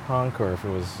TVOD was punk or if it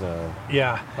was.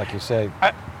 Yeah. Like you said.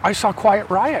 I saw Quiet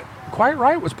Riot. Quiet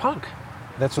Riot was punk.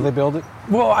 That's what they built it.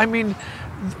 Well, I mean,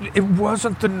 it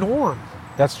wasn't the norm.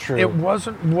 That's true. It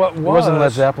wasn't what was. It wasn't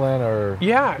Led Zeppelin or.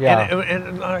 Yeah.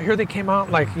 And here they came out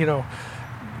like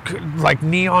like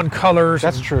neon colors.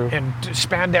 That's true. And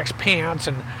spandex pants,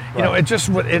 and Right.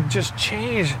 it just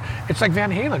changed. It's like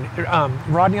Van Halen.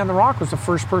 Rodney on the Rock was the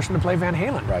first person to play Van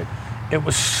Halen. Right. It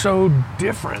was so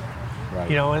different.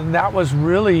 Right. And that was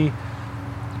really,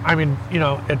 I mean,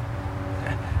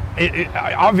 it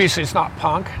obviously it's not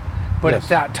punk, but Yes. at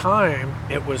that time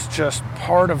it was just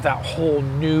part of that whole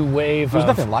new wave. There's of,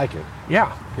 nothing like it.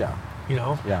 Yeah. Yeah.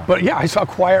 Yeah. But yeah, I saw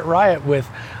Quiet Riot with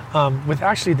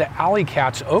actually the Alley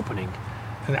Cats opening,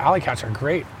 and the Alley Cats are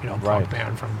great, punk Right.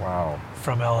 band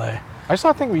from LA. I saw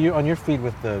a thing with you on your feed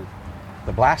with the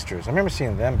Blasters. I remember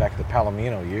seeing them back at the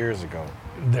Palomino years ago.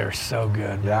 They're so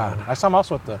good, Yeah. man. I saw them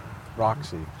also at the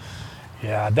Roxy.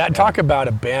 Yeah, talk about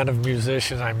a band of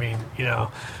musicians. I mean,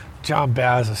 John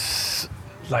Baz is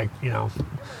like,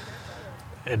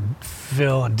 and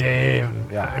Phil and Dave.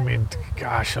 And, Yeah. I mean,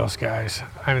 gosh, those guys.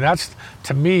 I mean, that's,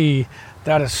 to me,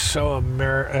 that is so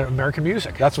American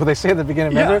music. That's what they say at the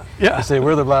beginning, remember? Yeah. They say,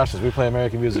 we're the Blasters, we play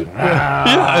American music.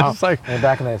 Yeah, it's like... And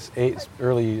back in the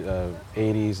early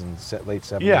 80s and late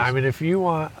 70s. Yeah, I mean, if you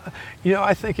want...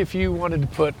 I think if you wanted to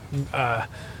put,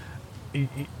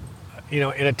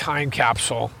 in a time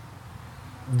capsule,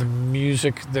 the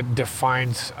music that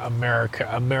defines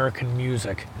American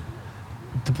music,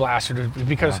 the Blasters,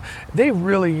 because they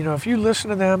really, if you listen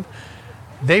to them,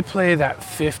 they play that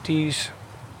 50s,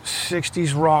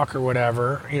 60s rock or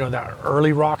whatever, that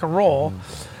early rock and roll,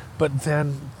 but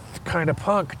then kind of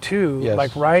punk too, Yes.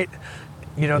 like, right?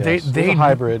 Yes. It was a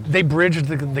hybrid. They bridged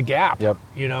the gap. Yep.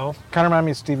 Kind of remind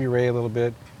me of Stevie Ray a little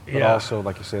bit, but Yeah. also,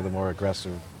 like you say, the more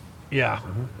aggressive. Yeah.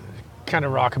 Kind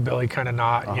of rockabilly, kind of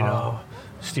not,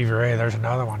 Stevie Ray, there's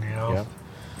another one, Yep.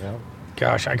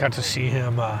 Gosh, I got to see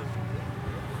him.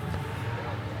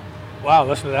 Wow,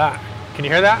 listen to that. Can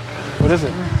you hear that? What is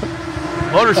it?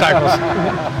 Motorcycles.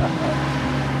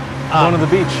 Going to the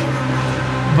beach.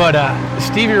 But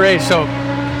Stevie Ray, so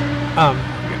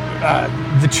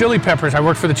the Chili Peppers, I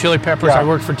worked for the Chili Peppers, Yeah. I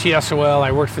worked for TSOL,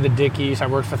 I worked for the Dickies, I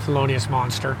worked for Thelonious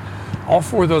Monster. All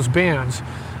 4 of those bands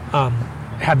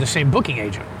had the same booking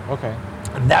agent. Okay.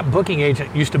 And that booking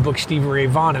agent used to book Stevie Ray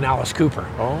Vaughan and Alice Cooper.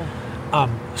 Oh.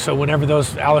 So whenever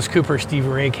those Alice Cooper, Stevie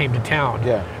Ray came to town,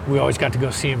 Yeah. we always got to go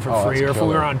see him for Oh, free. that's Or if we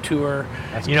killer. were on tour,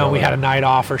 That's we killer. had a night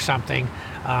off or something.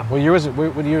 What year was it?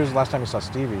 What year was the last time you saw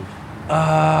Stevie?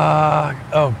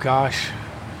 Oh gosh,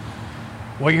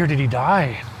 what year did he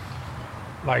die?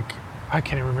 Like, I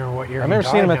can't even remember what year. I remember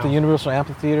seeing him at the now. Universal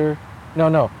Amphitheater.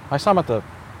 No, I saw him at the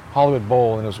Hollywood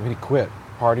Bowl, and it was when he quit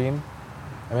partying.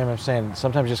 I mean, I'm saying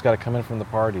sometimes you just got to come in from the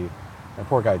party. And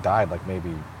poor guy died like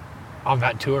maybe, On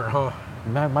that tour, huh?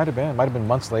 might have been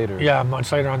months later. Yeah,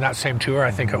 months later on that same tour,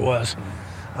 I think it was.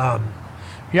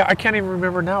 Yeah, I can't even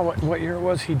remember now what year it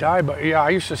was he died, but yeah, I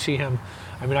used to see him.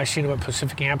 I mean, I seen him at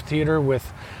Pacific Amphitheater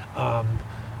with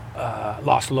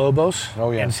Los Lobos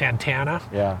in Santana.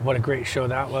 Yeah. What a great show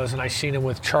that was. And I seen him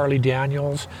with Charlie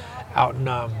Daniels out in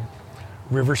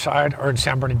Riverside or in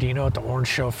San Bernardino at the Orange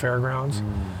Show Fairgrounds.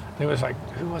 It was like,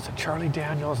 who was it? Charlie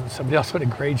Daniels and somebody else. What a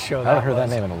great show I that haven't heard was.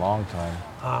 that name in a long time.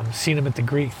 Seen him at the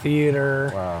Greek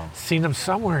Theater. Wow. Seen him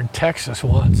somewhere in Texas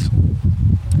once.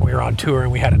 We were on tour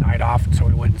and we had a night off, and so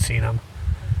we went and seen him.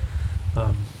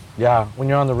 Yeah, when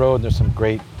you're on the road, there's some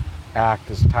great act.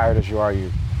 As tired as you are,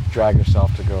 you drag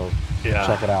yourself to go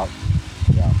check it out.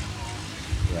 Yeah.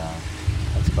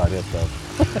 That's about it, though.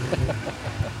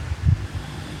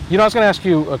 You know, I was going to ask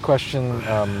you a question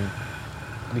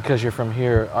because you're from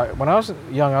here. When I was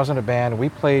young, I was in a band. We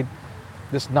played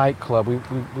this nightclub. We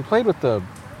played with the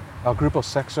El Grupo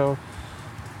Sexo.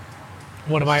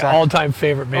 One of my all-time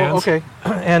favorite bands. Oh, okay.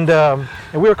 And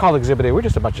we were called Exhibit A. We were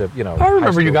just a bunch of, I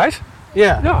remember you guys.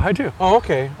 Yeah. No, I do. Oh,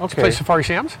 okay. Play Safari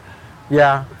Sam's?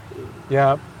 Yeah.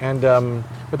 And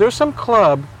but there was some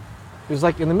club. It was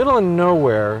like in the middle of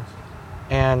nowhere,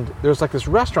 and there was like this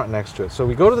restaurant next to it. So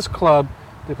we go to this club.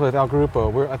 They play with El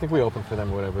Grupo. I think we opened for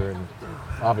them or whatever, and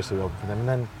obviously we opened for them. And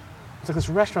then it's like this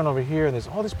restaurant over here, and there's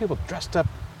all these people dressed up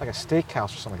like a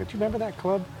steakhouse or something like that. Do you remember that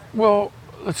club? Well,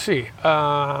 let's see.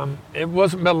 It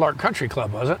wasn't Metal Art Country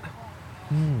Club, was it?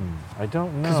 I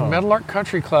don't know. Because Metal Art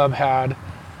Country Club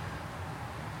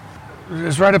it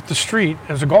was right up the street.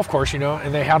 It was a golf course,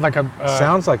 and they had like a...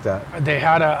 Sounds like that. They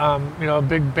had a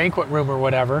big banquet room or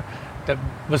whatever.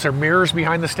 Was there mirrors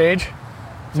behind the stage?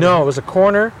 No, it was a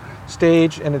corner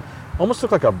stage, and it almost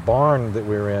looked like a barn that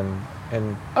we were in.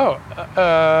 And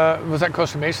was that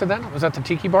Costa Mesa then? Was that the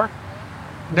Tiki Bar?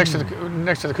 Next to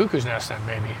the Cuckoo's Nest then,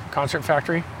 maybe. Concert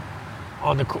Factory?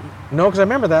 No, because I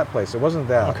remember that place. It wasn't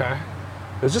that. Okay.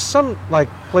 It was just some like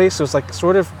place. It was like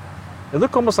sort of... It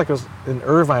looked almost like it was in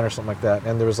Irvine or something like that.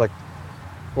 And there was like...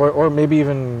 Or maybe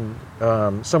even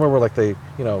somewhere where like they,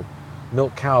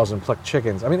 milk cows and pluck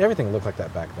chickens. I mean, everything looked like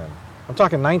that back then. I'm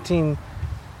talking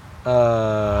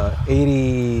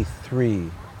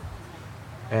 1983.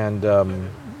 And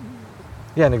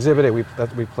in Exhibit A, we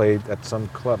played at some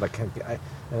club. And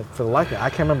for the life of me, I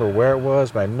can't remember where it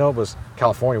was, but I know it was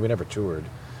California. We never toured.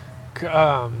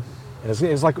 And it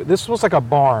was like, this was like a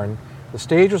barn. The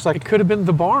stage was like... It could have been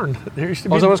the barn. There used to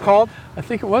be... Oh, is that what it's called? I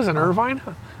think it was in Irvine. It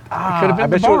could have been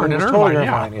the bet barn it in was Irvine, totally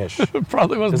yeah. Irvine-ish. It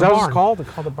probably was Is the that barn. what it's called? It's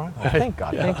called the barn? Oh, thank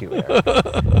God. Yeah. Thank you, Eric. You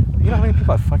know how many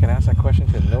people I fucking asked that question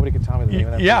to and nobody could tell me the name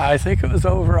of that Yeah, place? I think it was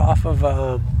over off of...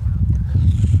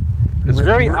 It's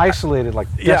very isolated, like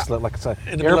desolate, like it's an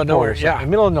in the middle of nowhere. Yeah, in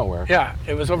the middle of nowhere. Yeah,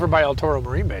 it was over by El Toro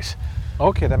Marine Base.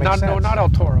 Okay, that makes sense. No, not El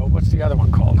Toro. What's the other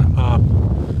one called?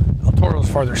 El Toro's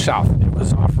farther south. It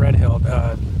was off Red Hill.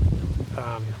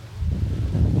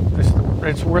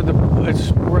 It's where the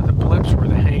blimps were,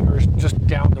 the hangars, just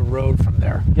down the road from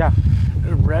there. Yeah.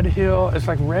 Red Hill. It's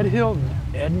like Red Hill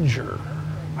Edinger,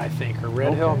 I think, or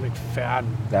Red Hill McFadden.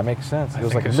 That makes sense. It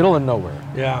was think like middle of nowhere.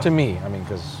 Yeah. To me, I mean,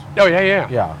 because... Oh yeah.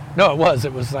 Yeah. No, it was.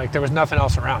 It was like there was nothing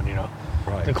else around.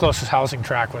 Right. The closest housing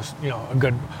track was a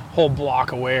good whole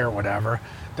block away or whatever.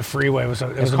 The freeway was.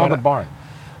 It was called about the barn.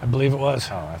 I believe it was.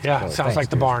 Oh, that's yeah. cool. It sounds Thanks, like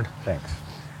the dude. barn. Thanks.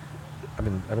 I've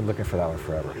been looking for that one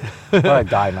forever. But I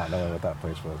died not knowing what that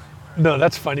place was. No,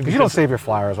 that's funny because You don't save your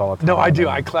flyers all the time. No, I do.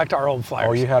 I collect our old flyers.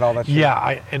 Oh, you had all that shit? Yeah,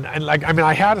 I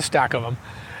had a stack of them,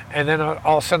 and then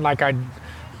all of a sudden, like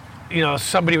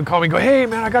somebody would call me and go, "Hey,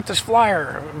 man, I got this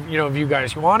flyer. Of you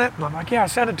guys, you want it?" And I'm like, "Yeah,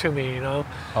 send it to me." Oh,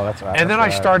 that's right. And then I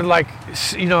started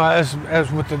as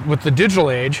with the digital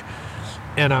age,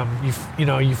 and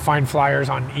you find flyers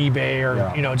on eBay or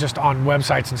just on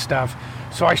websites and stuff.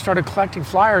 So I started collecting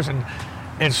flyers, and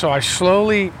so I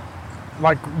slowly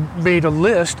made a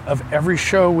list of every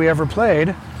show we ever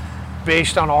played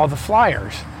based on all the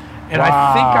flyers. And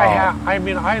wow. I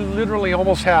think I literally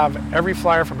almost have every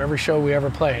flyer from every show we ever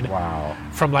played. Wow.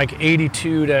 From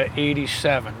 82 to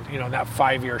 87, that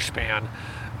 5-year span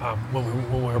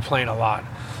when we were playing a lot.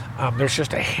 There's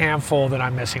just a handful that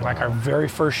I'm missing. Like our very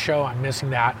first show, I'm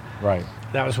missing that. Right.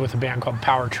 That was with a band called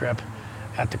Power Trip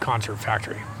at the Concert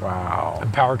Factory. Wow.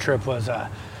 And Power Trip was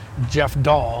Jeff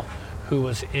Dahl, who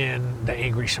was in the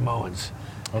Angry Samoans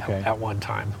at one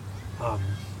time.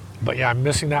 But yeah, I'm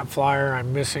missing that flyer.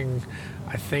 I'm missing,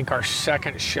 I think, our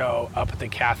second show up at the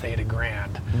Cathay de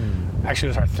Grand. Actually,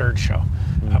 it was our third show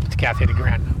up at the Cathay de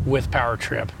Grand with Power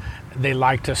Trip. They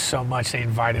liked us so much, they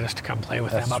invited us to come play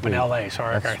with That's them up sweet. in LA.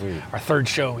 So Sweet. our third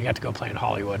show, we got to go play in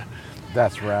Hollywood.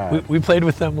 That's right. We played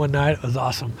with them one night. It was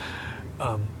awesome.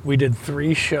 We did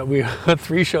 3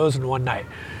 shows in one night.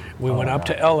 We went up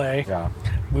to LA. Yeah.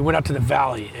 We went up to the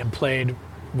Valley and played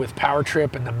with Power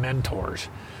Trip and the Mentors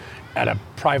at a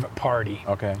private party.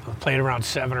 Okay. We played around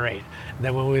 7 or 8. And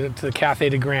then when we went to the Cathay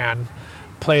de Grand,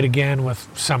 played again with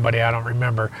somebody I don't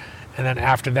remember. And then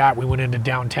after that, we went into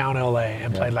downtown LA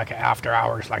and played like an after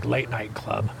hours, like late night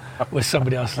club with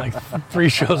somebody else, like 3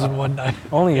 shows in one night.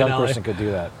 Only a young in LA. person could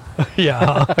do that.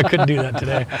 Yeah, I couldn't do that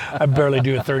today. I barely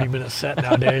do a 30-minute set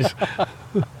nowadays.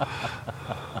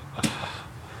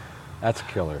 That's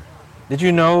killer. Did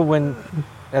you know when,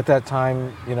 at that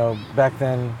time, back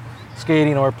then,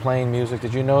 skating or playing music,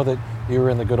 did you know that you were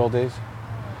in the good old days?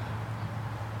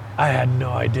 I had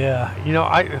no idea.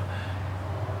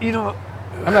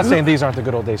 I'm not saying these aren't the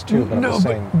good old days too, but I'm no, just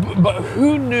saying. but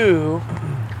who knew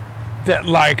that,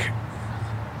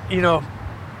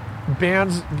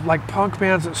 bands, like punk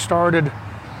bands that started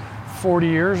 40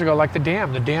 years ago, like the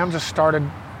Dam just started,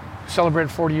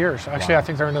 celebrated 40 years. Actually, Wow. I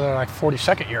think they're into their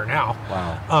 42nd year now.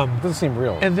 Wow. Doesn't seem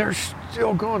real. And they're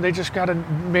still going. They just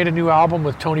made a new album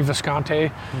with Tony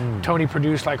Visconti. Tony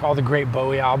produced like all the great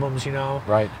Bowie albums,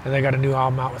 Right. And they got a new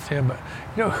album out with him. But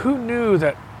who knew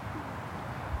that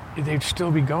they'd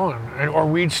still be going, or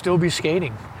we'd still be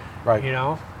skating? Right.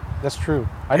 That's true.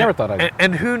 I never thought I'd.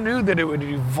 And who knew that it would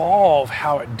evolve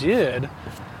how it did?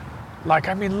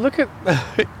 Look at,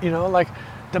 like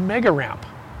the mega ramp.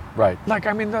 Right.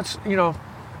 That's,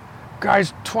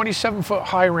 guys, 27-foot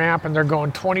high ramp, and they're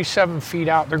going 27 feet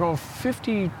out. They're going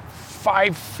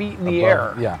 55 feet in the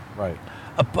air. Yeah, right.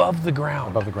 Above the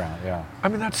ground. Above the ground, yeah.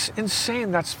 That's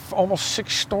insane. That's almost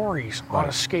 6 stories on a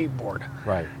Right. skateboard.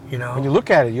 Right. You know? When you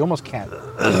look at it, you almost can't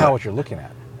tell what you're looking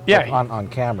at. Yeah. Like on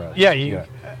camera. Yeah,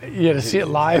 to see it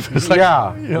live. It's like,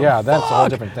 yeah, that's a whole fuck.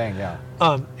 different thing, yeah.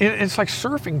 It's like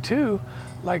surfing too,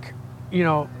 like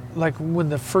when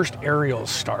the first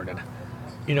aerials started,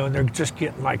 and they're just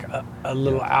getting like a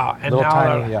little out, and Little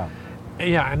now tiny,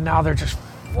 and now they're just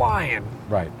flying,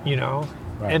 Right.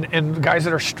 Right. and guys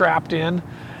that are strapped in,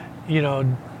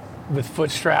 with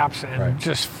foot straps and Right.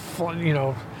 just,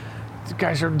 the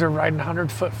guys they're riding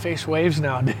 100-foot face waves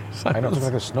nowadays. I know, it's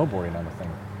like they're snowboarding on the thing.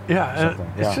 Yeah, and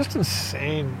something, it's yeah. just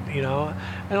insane, and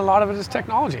a lot of it is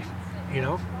technology,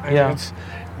 Yeah.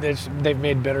 They've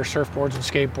made better surfboards and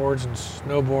skateboards and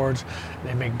snowboards.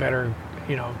 They make better,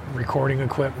 recording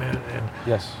equipment, and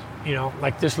Yes.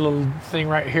 like this little thing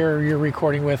right here you're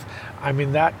recording with.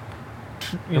 That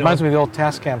Reminds me of the old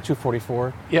Tascam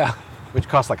 244, Yeah, which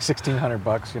cost like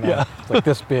 $1,600, Yeah. It's like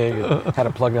this big, it had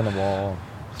a plug in the wall.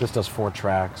 This does 4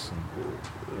 tracks. And,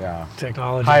 yeah.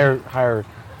 technology. Higher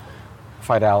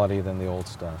fidelity than the old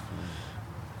stuff.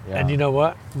 Yeah. And you know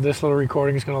what? This little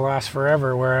recording is going to last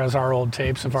forever, whereas our old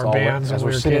tapes of It's our all- bands as when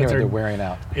we're we were sitting kids here, are, they're wearing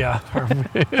out. yeah,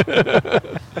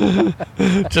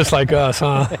 just like us,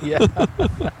 huh? Yeah.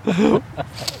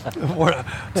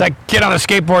 It's like, get on a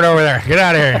skateboard over there. Get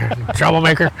out of here,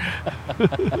 troublemaker.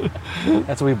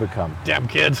 That's what we've become. Damn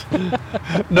kids.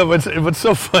 No, but what's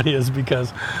so funny is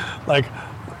because,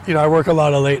 I work a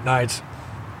lot of late nights,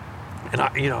 and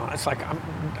it's like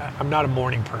I'm not a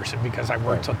morning person because I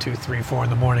work Right. till 2, 3, 4 in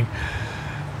the morning.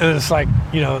 And it's like,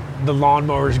 the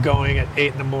lawnmower's going at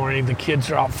 8 in the morning. The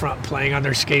kids are out front playing on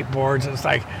their skateboards. And it's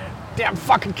like, damn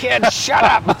fucking kids, shut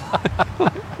up.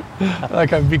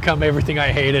 Like I've become everything I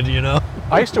hated,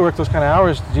 I used to work those kind of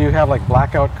hours. Do you have like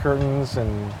blackout curtains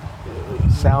and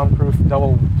soundproof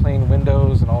double pane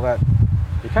windows and all that?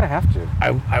 You kind of have to.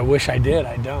 I wish I did.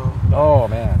 I don't. Oh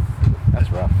man, that's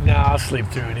rough. No, I'll sleep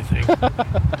through anything.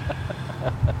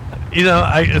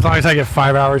 As long as I get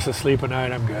 5 hours of sleep a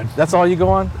night, I'm good. That's all you go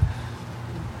on?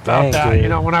 About Dang, that,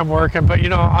 dude. when I'm working. But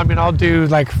I'll do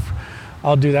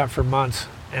that for months,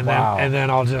 and Wow.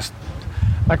 then I'll just,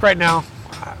 like right now,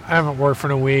 I haven't worked for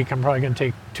a week. I'm probably gonna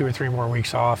take 2 or 3 more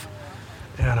weeks off,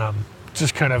 and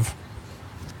just kind of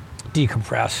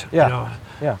decompress. Yeah.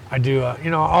 Yeah. I do.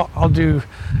 I'll do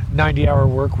 90-hour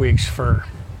work weeks for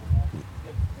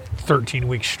 13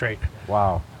 weeks straight.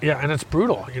 Wow. Yeah, and it's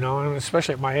brutal, and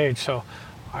especially at my age. So,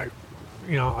 I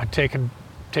take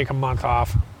a month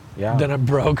off. Yeah. Then I'm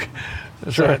broke.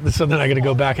 Sure. So then I got to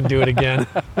go back and do it again.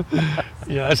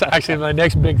 That's actually my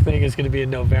next big thing is going to be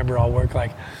in November. I'll work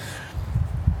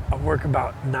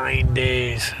about 9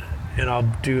 days, and I'll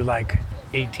do like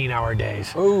 18-hour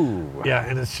days. Oh. Yeah,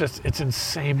 and it's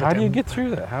insane. But How do you get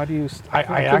through that? How do you? I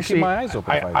couldn't actually keep my eyes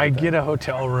open. if I did that. get a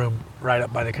hotel room right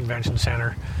up by the convention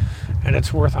center, and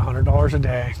it's worth $100 a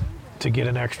day to get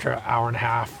an extra hour and a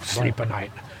half sleep a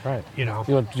night. Right. You know.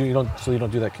 You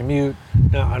don't do that commute.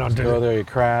 No, I don't do Go it. there, you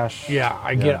crash. Yeah,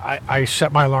 I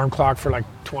set my alarm clock for like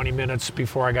 20 minutes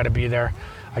before I got to be there.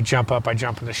 I jump up, I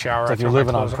jump in the shower. It's like I you're throw my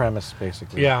living on clothes on. premise,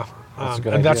 basically. Yeah, That's a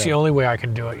good and that's idea. the only way I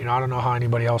can do it. You know, I don't know how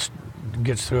anybody else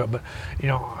gets through it, but you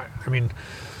know, I mean,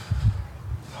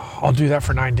 I'll do that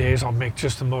for 9 days. I'll make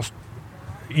just the most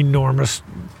enormous,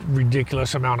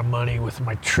 ridiculous amount of money with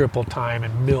my triple time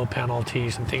and meal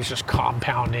penalties and things just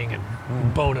compounding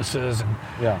and bonuses and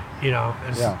Yeah. you know,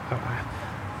 and Yeah.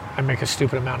 I make a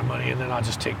stupid amount of money and then I'll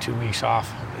just take 2 weeks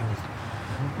off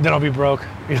and then I'll be broke.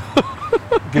 You know?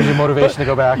 Gives you motivation to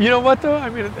go back. You know what though? I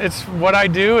mean, it's what I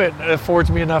do. It affords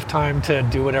me enough time to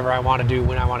do whatever I want to do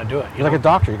when I want to do it. You're like a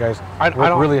doctor. You guys I work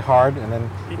don't- really hard, and then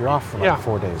you're off for like Yeah.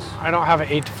 4 days. I don't have an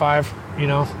 8 to 5. You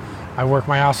know, I work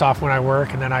my ass off when I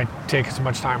work, and then I take as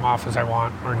much time off as I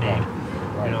want or need.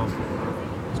 Right. You know.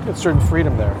 It's good, certain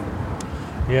freedom there.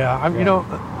 Yeah. Yeah. You know,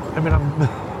 I mean,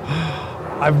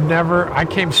 I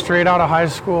came straight out of high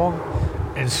school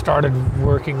and started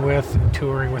working with and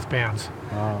touring with bands.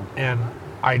 Wow. And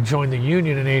I joined the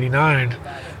union in '89,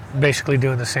 basically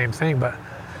doing the same thing. And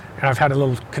I've had a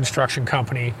little construction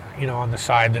company, you know, on the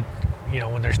side that, you know,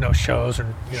 when there's no shows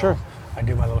and you Sure. know, I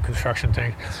do my little construction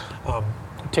thing.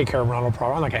 Take care of rental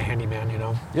property. I'm like a handyman, you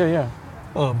know. Yeah.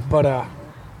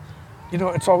 You know,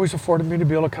 it's always afforded me to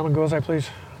be able to come and go as I please.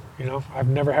 You know, I've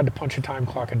never had to punch a time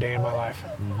clock a day in my life.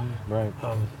 Right.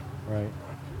 Um, Right.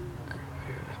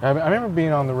 I remember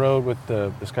being on the road with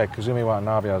this guy Kazumi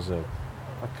Watanabe. I was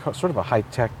sort of a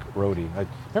high-tech roadie. I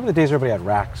remember the days everybody had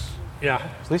racks. yeah.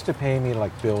 So they used to pay me to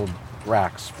like build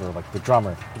racks for like the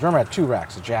drummer. The drummer had 2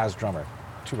 racks, a jazz drummer,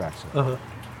 2 racks. Uh-huh.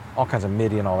 All kinds of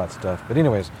MIDI and all that stuff. But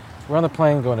anyways, we're on the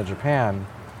plane going to Japan,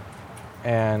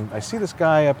 and I see this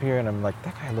guy up here, and I'm like,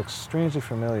 that guy looks strangely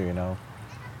familiar, you know.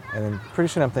 And then pretty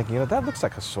soon I'm thinking, you know, that looks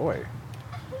like a soy.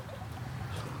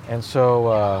 And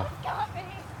so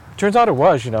turns out it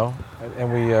was, you know.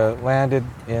 And we landed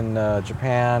in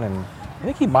Japan, and I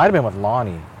think he might have been with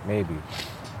Lonnie, maybe.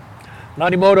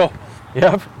 Nanimoto.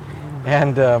 Yep.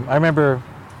 And I remember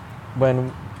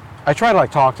when I tried to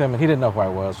like talk to him, and he didn't know who I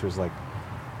was. He was like,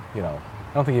 you know,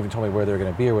 I don't think he even told me where they were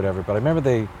going to be or whatever. But I remember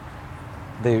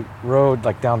they rode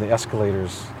like down the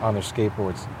escalators on their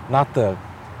skateboards, not the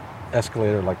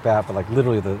escalator like that, but like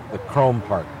literally the chrome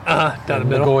part. Down the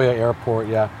middle. Nagoya Airport,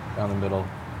 yeah, down the middle.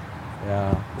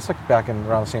 Yeah, it's like back in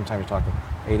around the same time you're talking,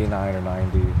 89 or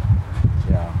 90.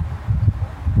 Yeah.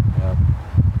 Yeah.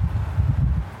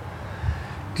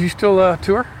 Do you still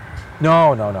tour?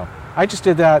 No. I just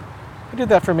did that. I did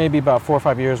that for maybe about 4 or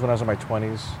 5 years when I was in my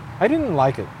 20s. I didn't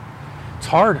like it. It's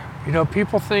hard. You know,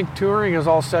 people think touring is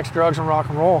all sex, drugs, and rock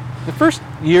and roll. The first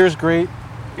year's great,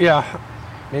 Yeah.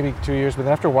 maybe 2 years, but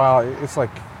then after a while, it's like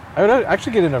I would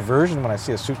actually get an aversion when I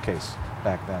see a suitcase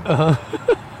back then.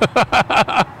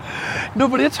 No,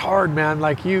 but it's hard, man.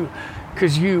 Like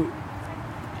because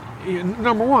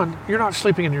number one, you're not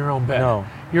sleeping in your own bed. No.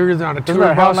 You're either on a Doesn't tour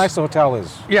matter how bus. nice the hotel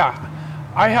is. Yeah.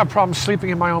 I have problems sleeping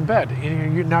in my own bed.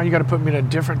 Now you got to put me in a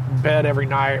different bed every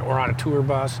night or on a tour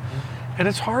bus. And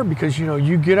it's hard because, you know,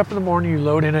 you get up in the morning, you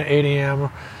load in at 8 a.m.,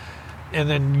 and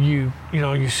then you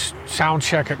sound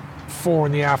check at 4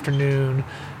 in the afternoon,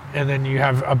 and then you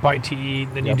have a bite to eat,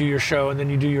 and then you do your show, and then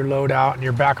you do your load out, and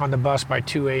you're back on the bus by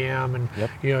 2 a.m., and,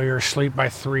 you know, you're asleep by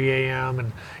 3 a.m.,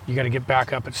 and you got to get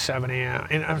back up at 7 a.m.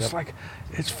 And it's like,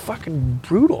 it's fucking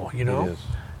brutal, you know? It is.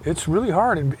 It's really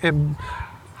hard. And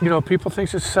you know, people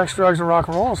think it's sex, drugs, and rock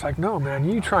and roll. It's like, no, man,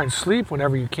 you try and sleep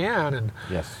whenever you can. And,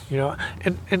 Yes. you know,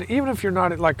 and even if you're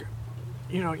not like,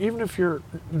 you know, even if you're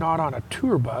not on a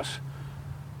tour bus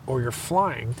or you're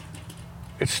flying,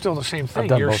 it's still the same thing. I've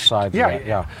done You're both sides of yeah, that,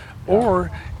 yeah. Or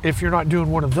if you're not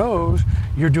doing one of those,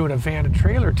 you're doing a van and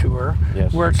trailer tour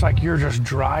Yes. where it's like you're just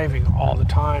driving all the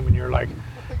time and you're like,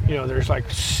 you know, there's like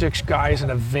 6 guys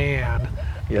in a van,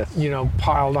 Yes. you know,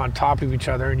 piled on top of each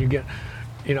other, and you get,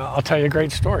 you know, I'll tell you a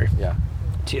great story. Yeah.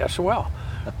 TSOL.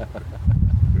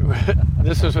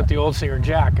 This was with the old singer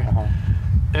Jack.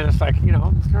 And it's like, you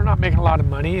know, they're not making a lot of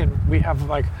money, and we have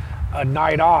like a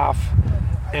night off,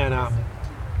 and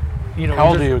you know. How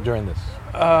old are you during this?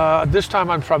 This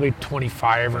time I'm probably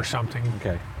 25 or something.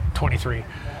 Okay. 23.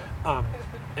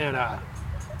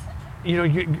 You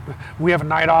know, we have a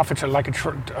night off. It's like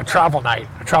a travel night,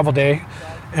 a travel day.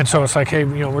 And so it's like, hey, you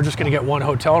know, we're just going to get one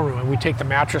hotel room, and we take the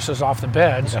mattresses off the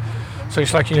beds. So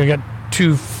it's like, you know, you get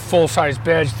 2 full-size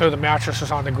beds, throw the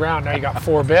mattresses on the ground. Now you got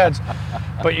 4 beds,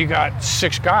 but you got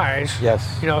 6 guys.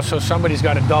 Yes. You know, so somebody's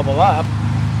got to double up.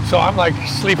 So I'm like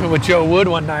sleeping with Joe Wood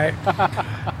one night,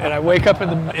 and I wake up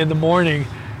in the morning,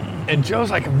 and Joe's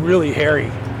like really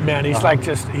hairy, man. He's like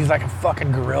he's like a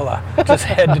fucking gorilla, just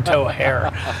head to toe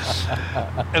hair.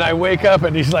 And I wake up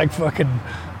and he's like fucking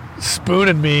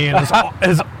spooning me, and his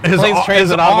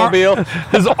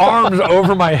arms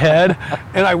over my head,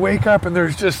 and I wake up and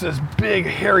there's just this big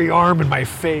hairy arm in my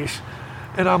face,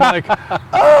 and I'm like,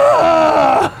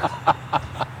 ah!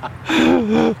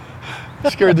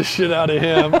 Scared the shit out of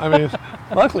him. I mean,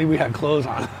 luckily we had clothes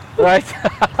on. Right.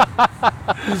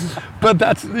 But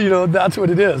that's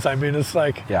what it is. I mean, it's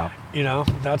like,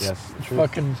 that's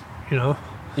fucking,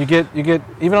 You get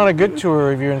even on a good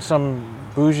tour, if you're in some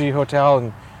bougie hotel,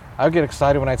 and I would get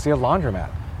excited when I'd see a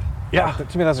laundromat. Yeah.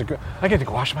 To me, that's I get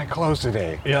to wash my clothes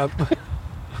today. Yeah.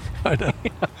 I know.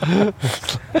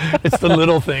 It's the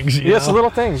little things. Yeah, it's the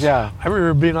little things. Yeah. I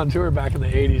remember being on tour back in the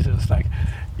 '80s, and it's like,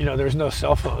 there's no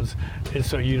cell phones, and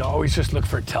so you'd always just look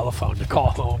for a telephone to call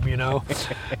home,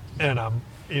 And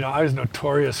I was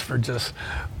notorious for just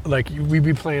like we'd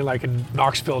be playing like in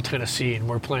Knoxville, Tennessee, and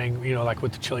we're playing, like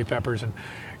with the Chili Peppers, and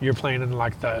you're playing in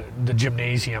like the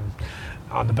gymnasium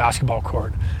on the basketball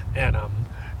court, and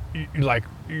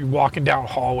you're walking down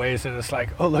hallways, and it's like,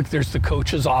 oh look, there's the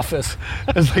coach's office.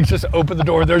 It's like, just open the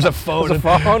door, there's a phone. There's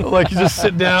a phone. Like, you just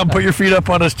sit down, put your feet up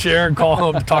on his chair, and call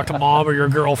home to talk to mom or your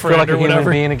girlfriend, feel like or a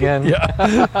whatever. Human being again.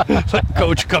 Yeah. Like,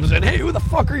 coach comes in, hey, who the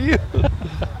fuck are you?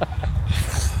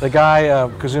 The guy,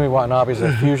 Kazumi Watanabe, is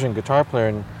a fusion guitar player,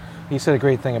 and he said a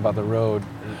great thing about the road.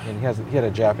 And he had a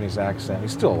Japanese accent.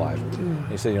 He's still alive.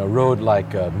 He said, road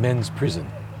like men's prison.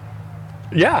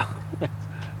 Yeah,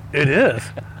 it is.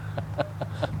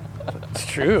 It's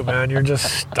true, man. You're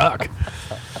just stuck.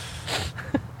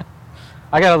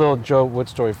 I got a little Joe Wood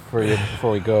story for you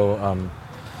before we go.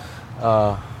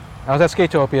 I was at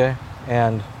Skatopia,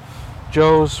 and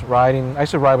Joe's riding. I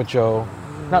used to ride with Joe.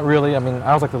 Not really. I mean,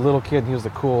 I was like the little kid, and he was the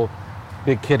cool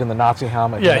big kid in the Nazi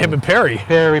helmet. Yeah, him and Perry.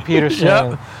 Perry Peterson.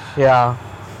 Yep. Yeah.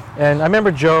 And I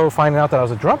remember Joe finding out that I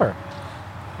was a drummer.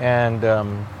 And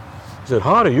he said,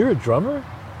 Hada, you're a drummer?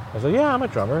 I said, yeah, I'm a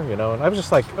drummer, And I was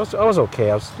just like, I was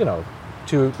okay. I was,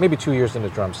 maybe 2 years into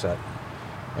the drum set.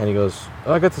 And he goes,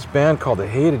 I got this band called The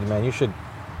Hated, man. You should,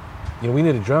 we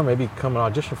need a drummer. Maybe come and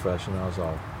audition for us. And I was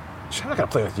all, I'm not going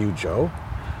to play with you, Joe.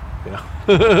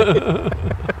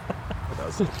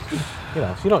 So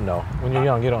you don't know. When you're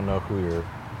young, you don't know who you're.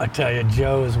 I tell you,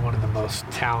 Joe is one of the most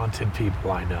talented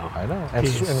people I know. I know. And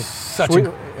He's such sweet,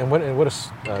 a what a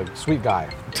sweet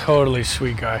guy. Totally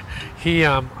sweet guy. He,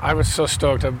 I was so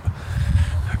stoked.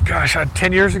 Gosh,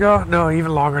 10 years ago? No,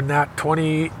 even longer than that.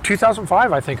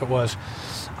 2005, I think it was.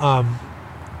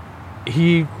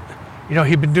 He'd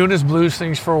been doing his blues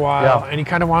things for a while, and he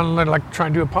kind of wanted to try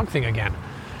and do a punk thing again.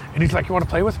 And he's like, you want to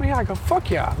play with me? I go,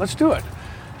 fuck yeah, let's do it.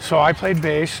 So I played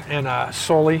bass, and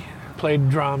Soli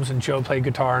played drums, and Joe played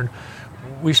guitar. And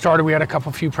we had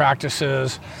a few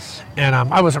practices, and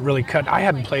I wasn't really cut. I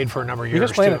hadn't played for a number of years. You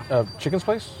just played at Chicken's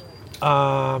Place?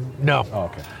 No.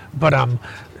 Oh, okay. But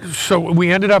so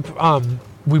we ended up,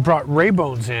 we brought Ray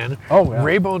Bones in. Oh, yeah.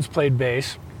 Ray Bones played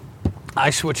bass. I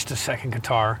switched to second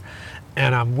guitar.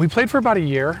 And we played for about a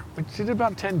year. We did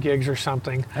about 10 gigs or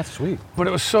something. That's sweet. But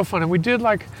it was so fun. And we did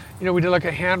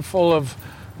a handful of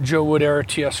Joe Wood era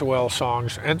TSOL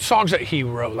songs, and songs that he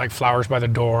wrote, like Flowers by the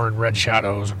Door and Red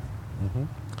Shadows. Mm-hmm.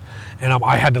 And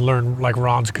I had to learn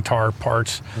Ron's guitar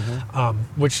parts,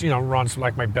 which, Ron's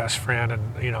like my best friend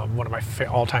and, one of my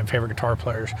all-time favorite guitar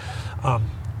players.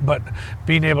 But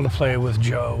being able to play with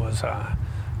Joe was,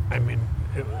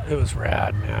 it was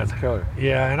rad, man. That's killer.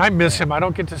 Yeah, and I miss him. I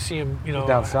don't get to see him, He's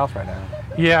down south right now.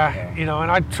 Yeah, and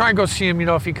I try and go see him,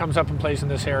 if he comes up and plays in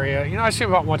this area. I see him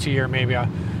about once a year, maybe. I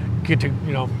get to,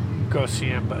 go see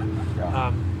him. But,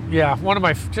 one of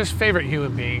my just favorite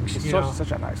human beings. He's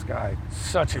such a nice guy.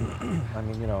 Such a...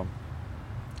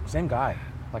 same guy.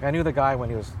 Like, I knew the guy when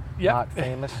he was not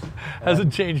famous.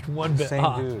 Hasn't changed one bit.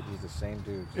 Same dude. He's the same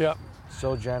dude. Yep.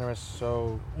 So generous,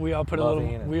 so we all put a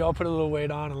little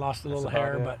weight on and lost a little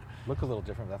hair, but look a little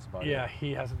different. That's about it. Yeah,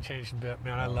 he hasn't changed a bit,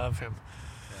 man. I love him.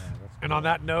 Yeah, and on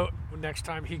that note, next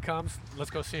time he comes, let's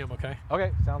go see him, okay?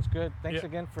 Okay, sounds good. Thanks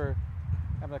again for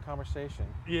having a conversation.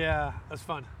 Yeah, that's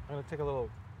fun. I'm gonna take a little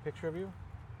picture of you.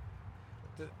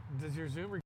 Does your Zoom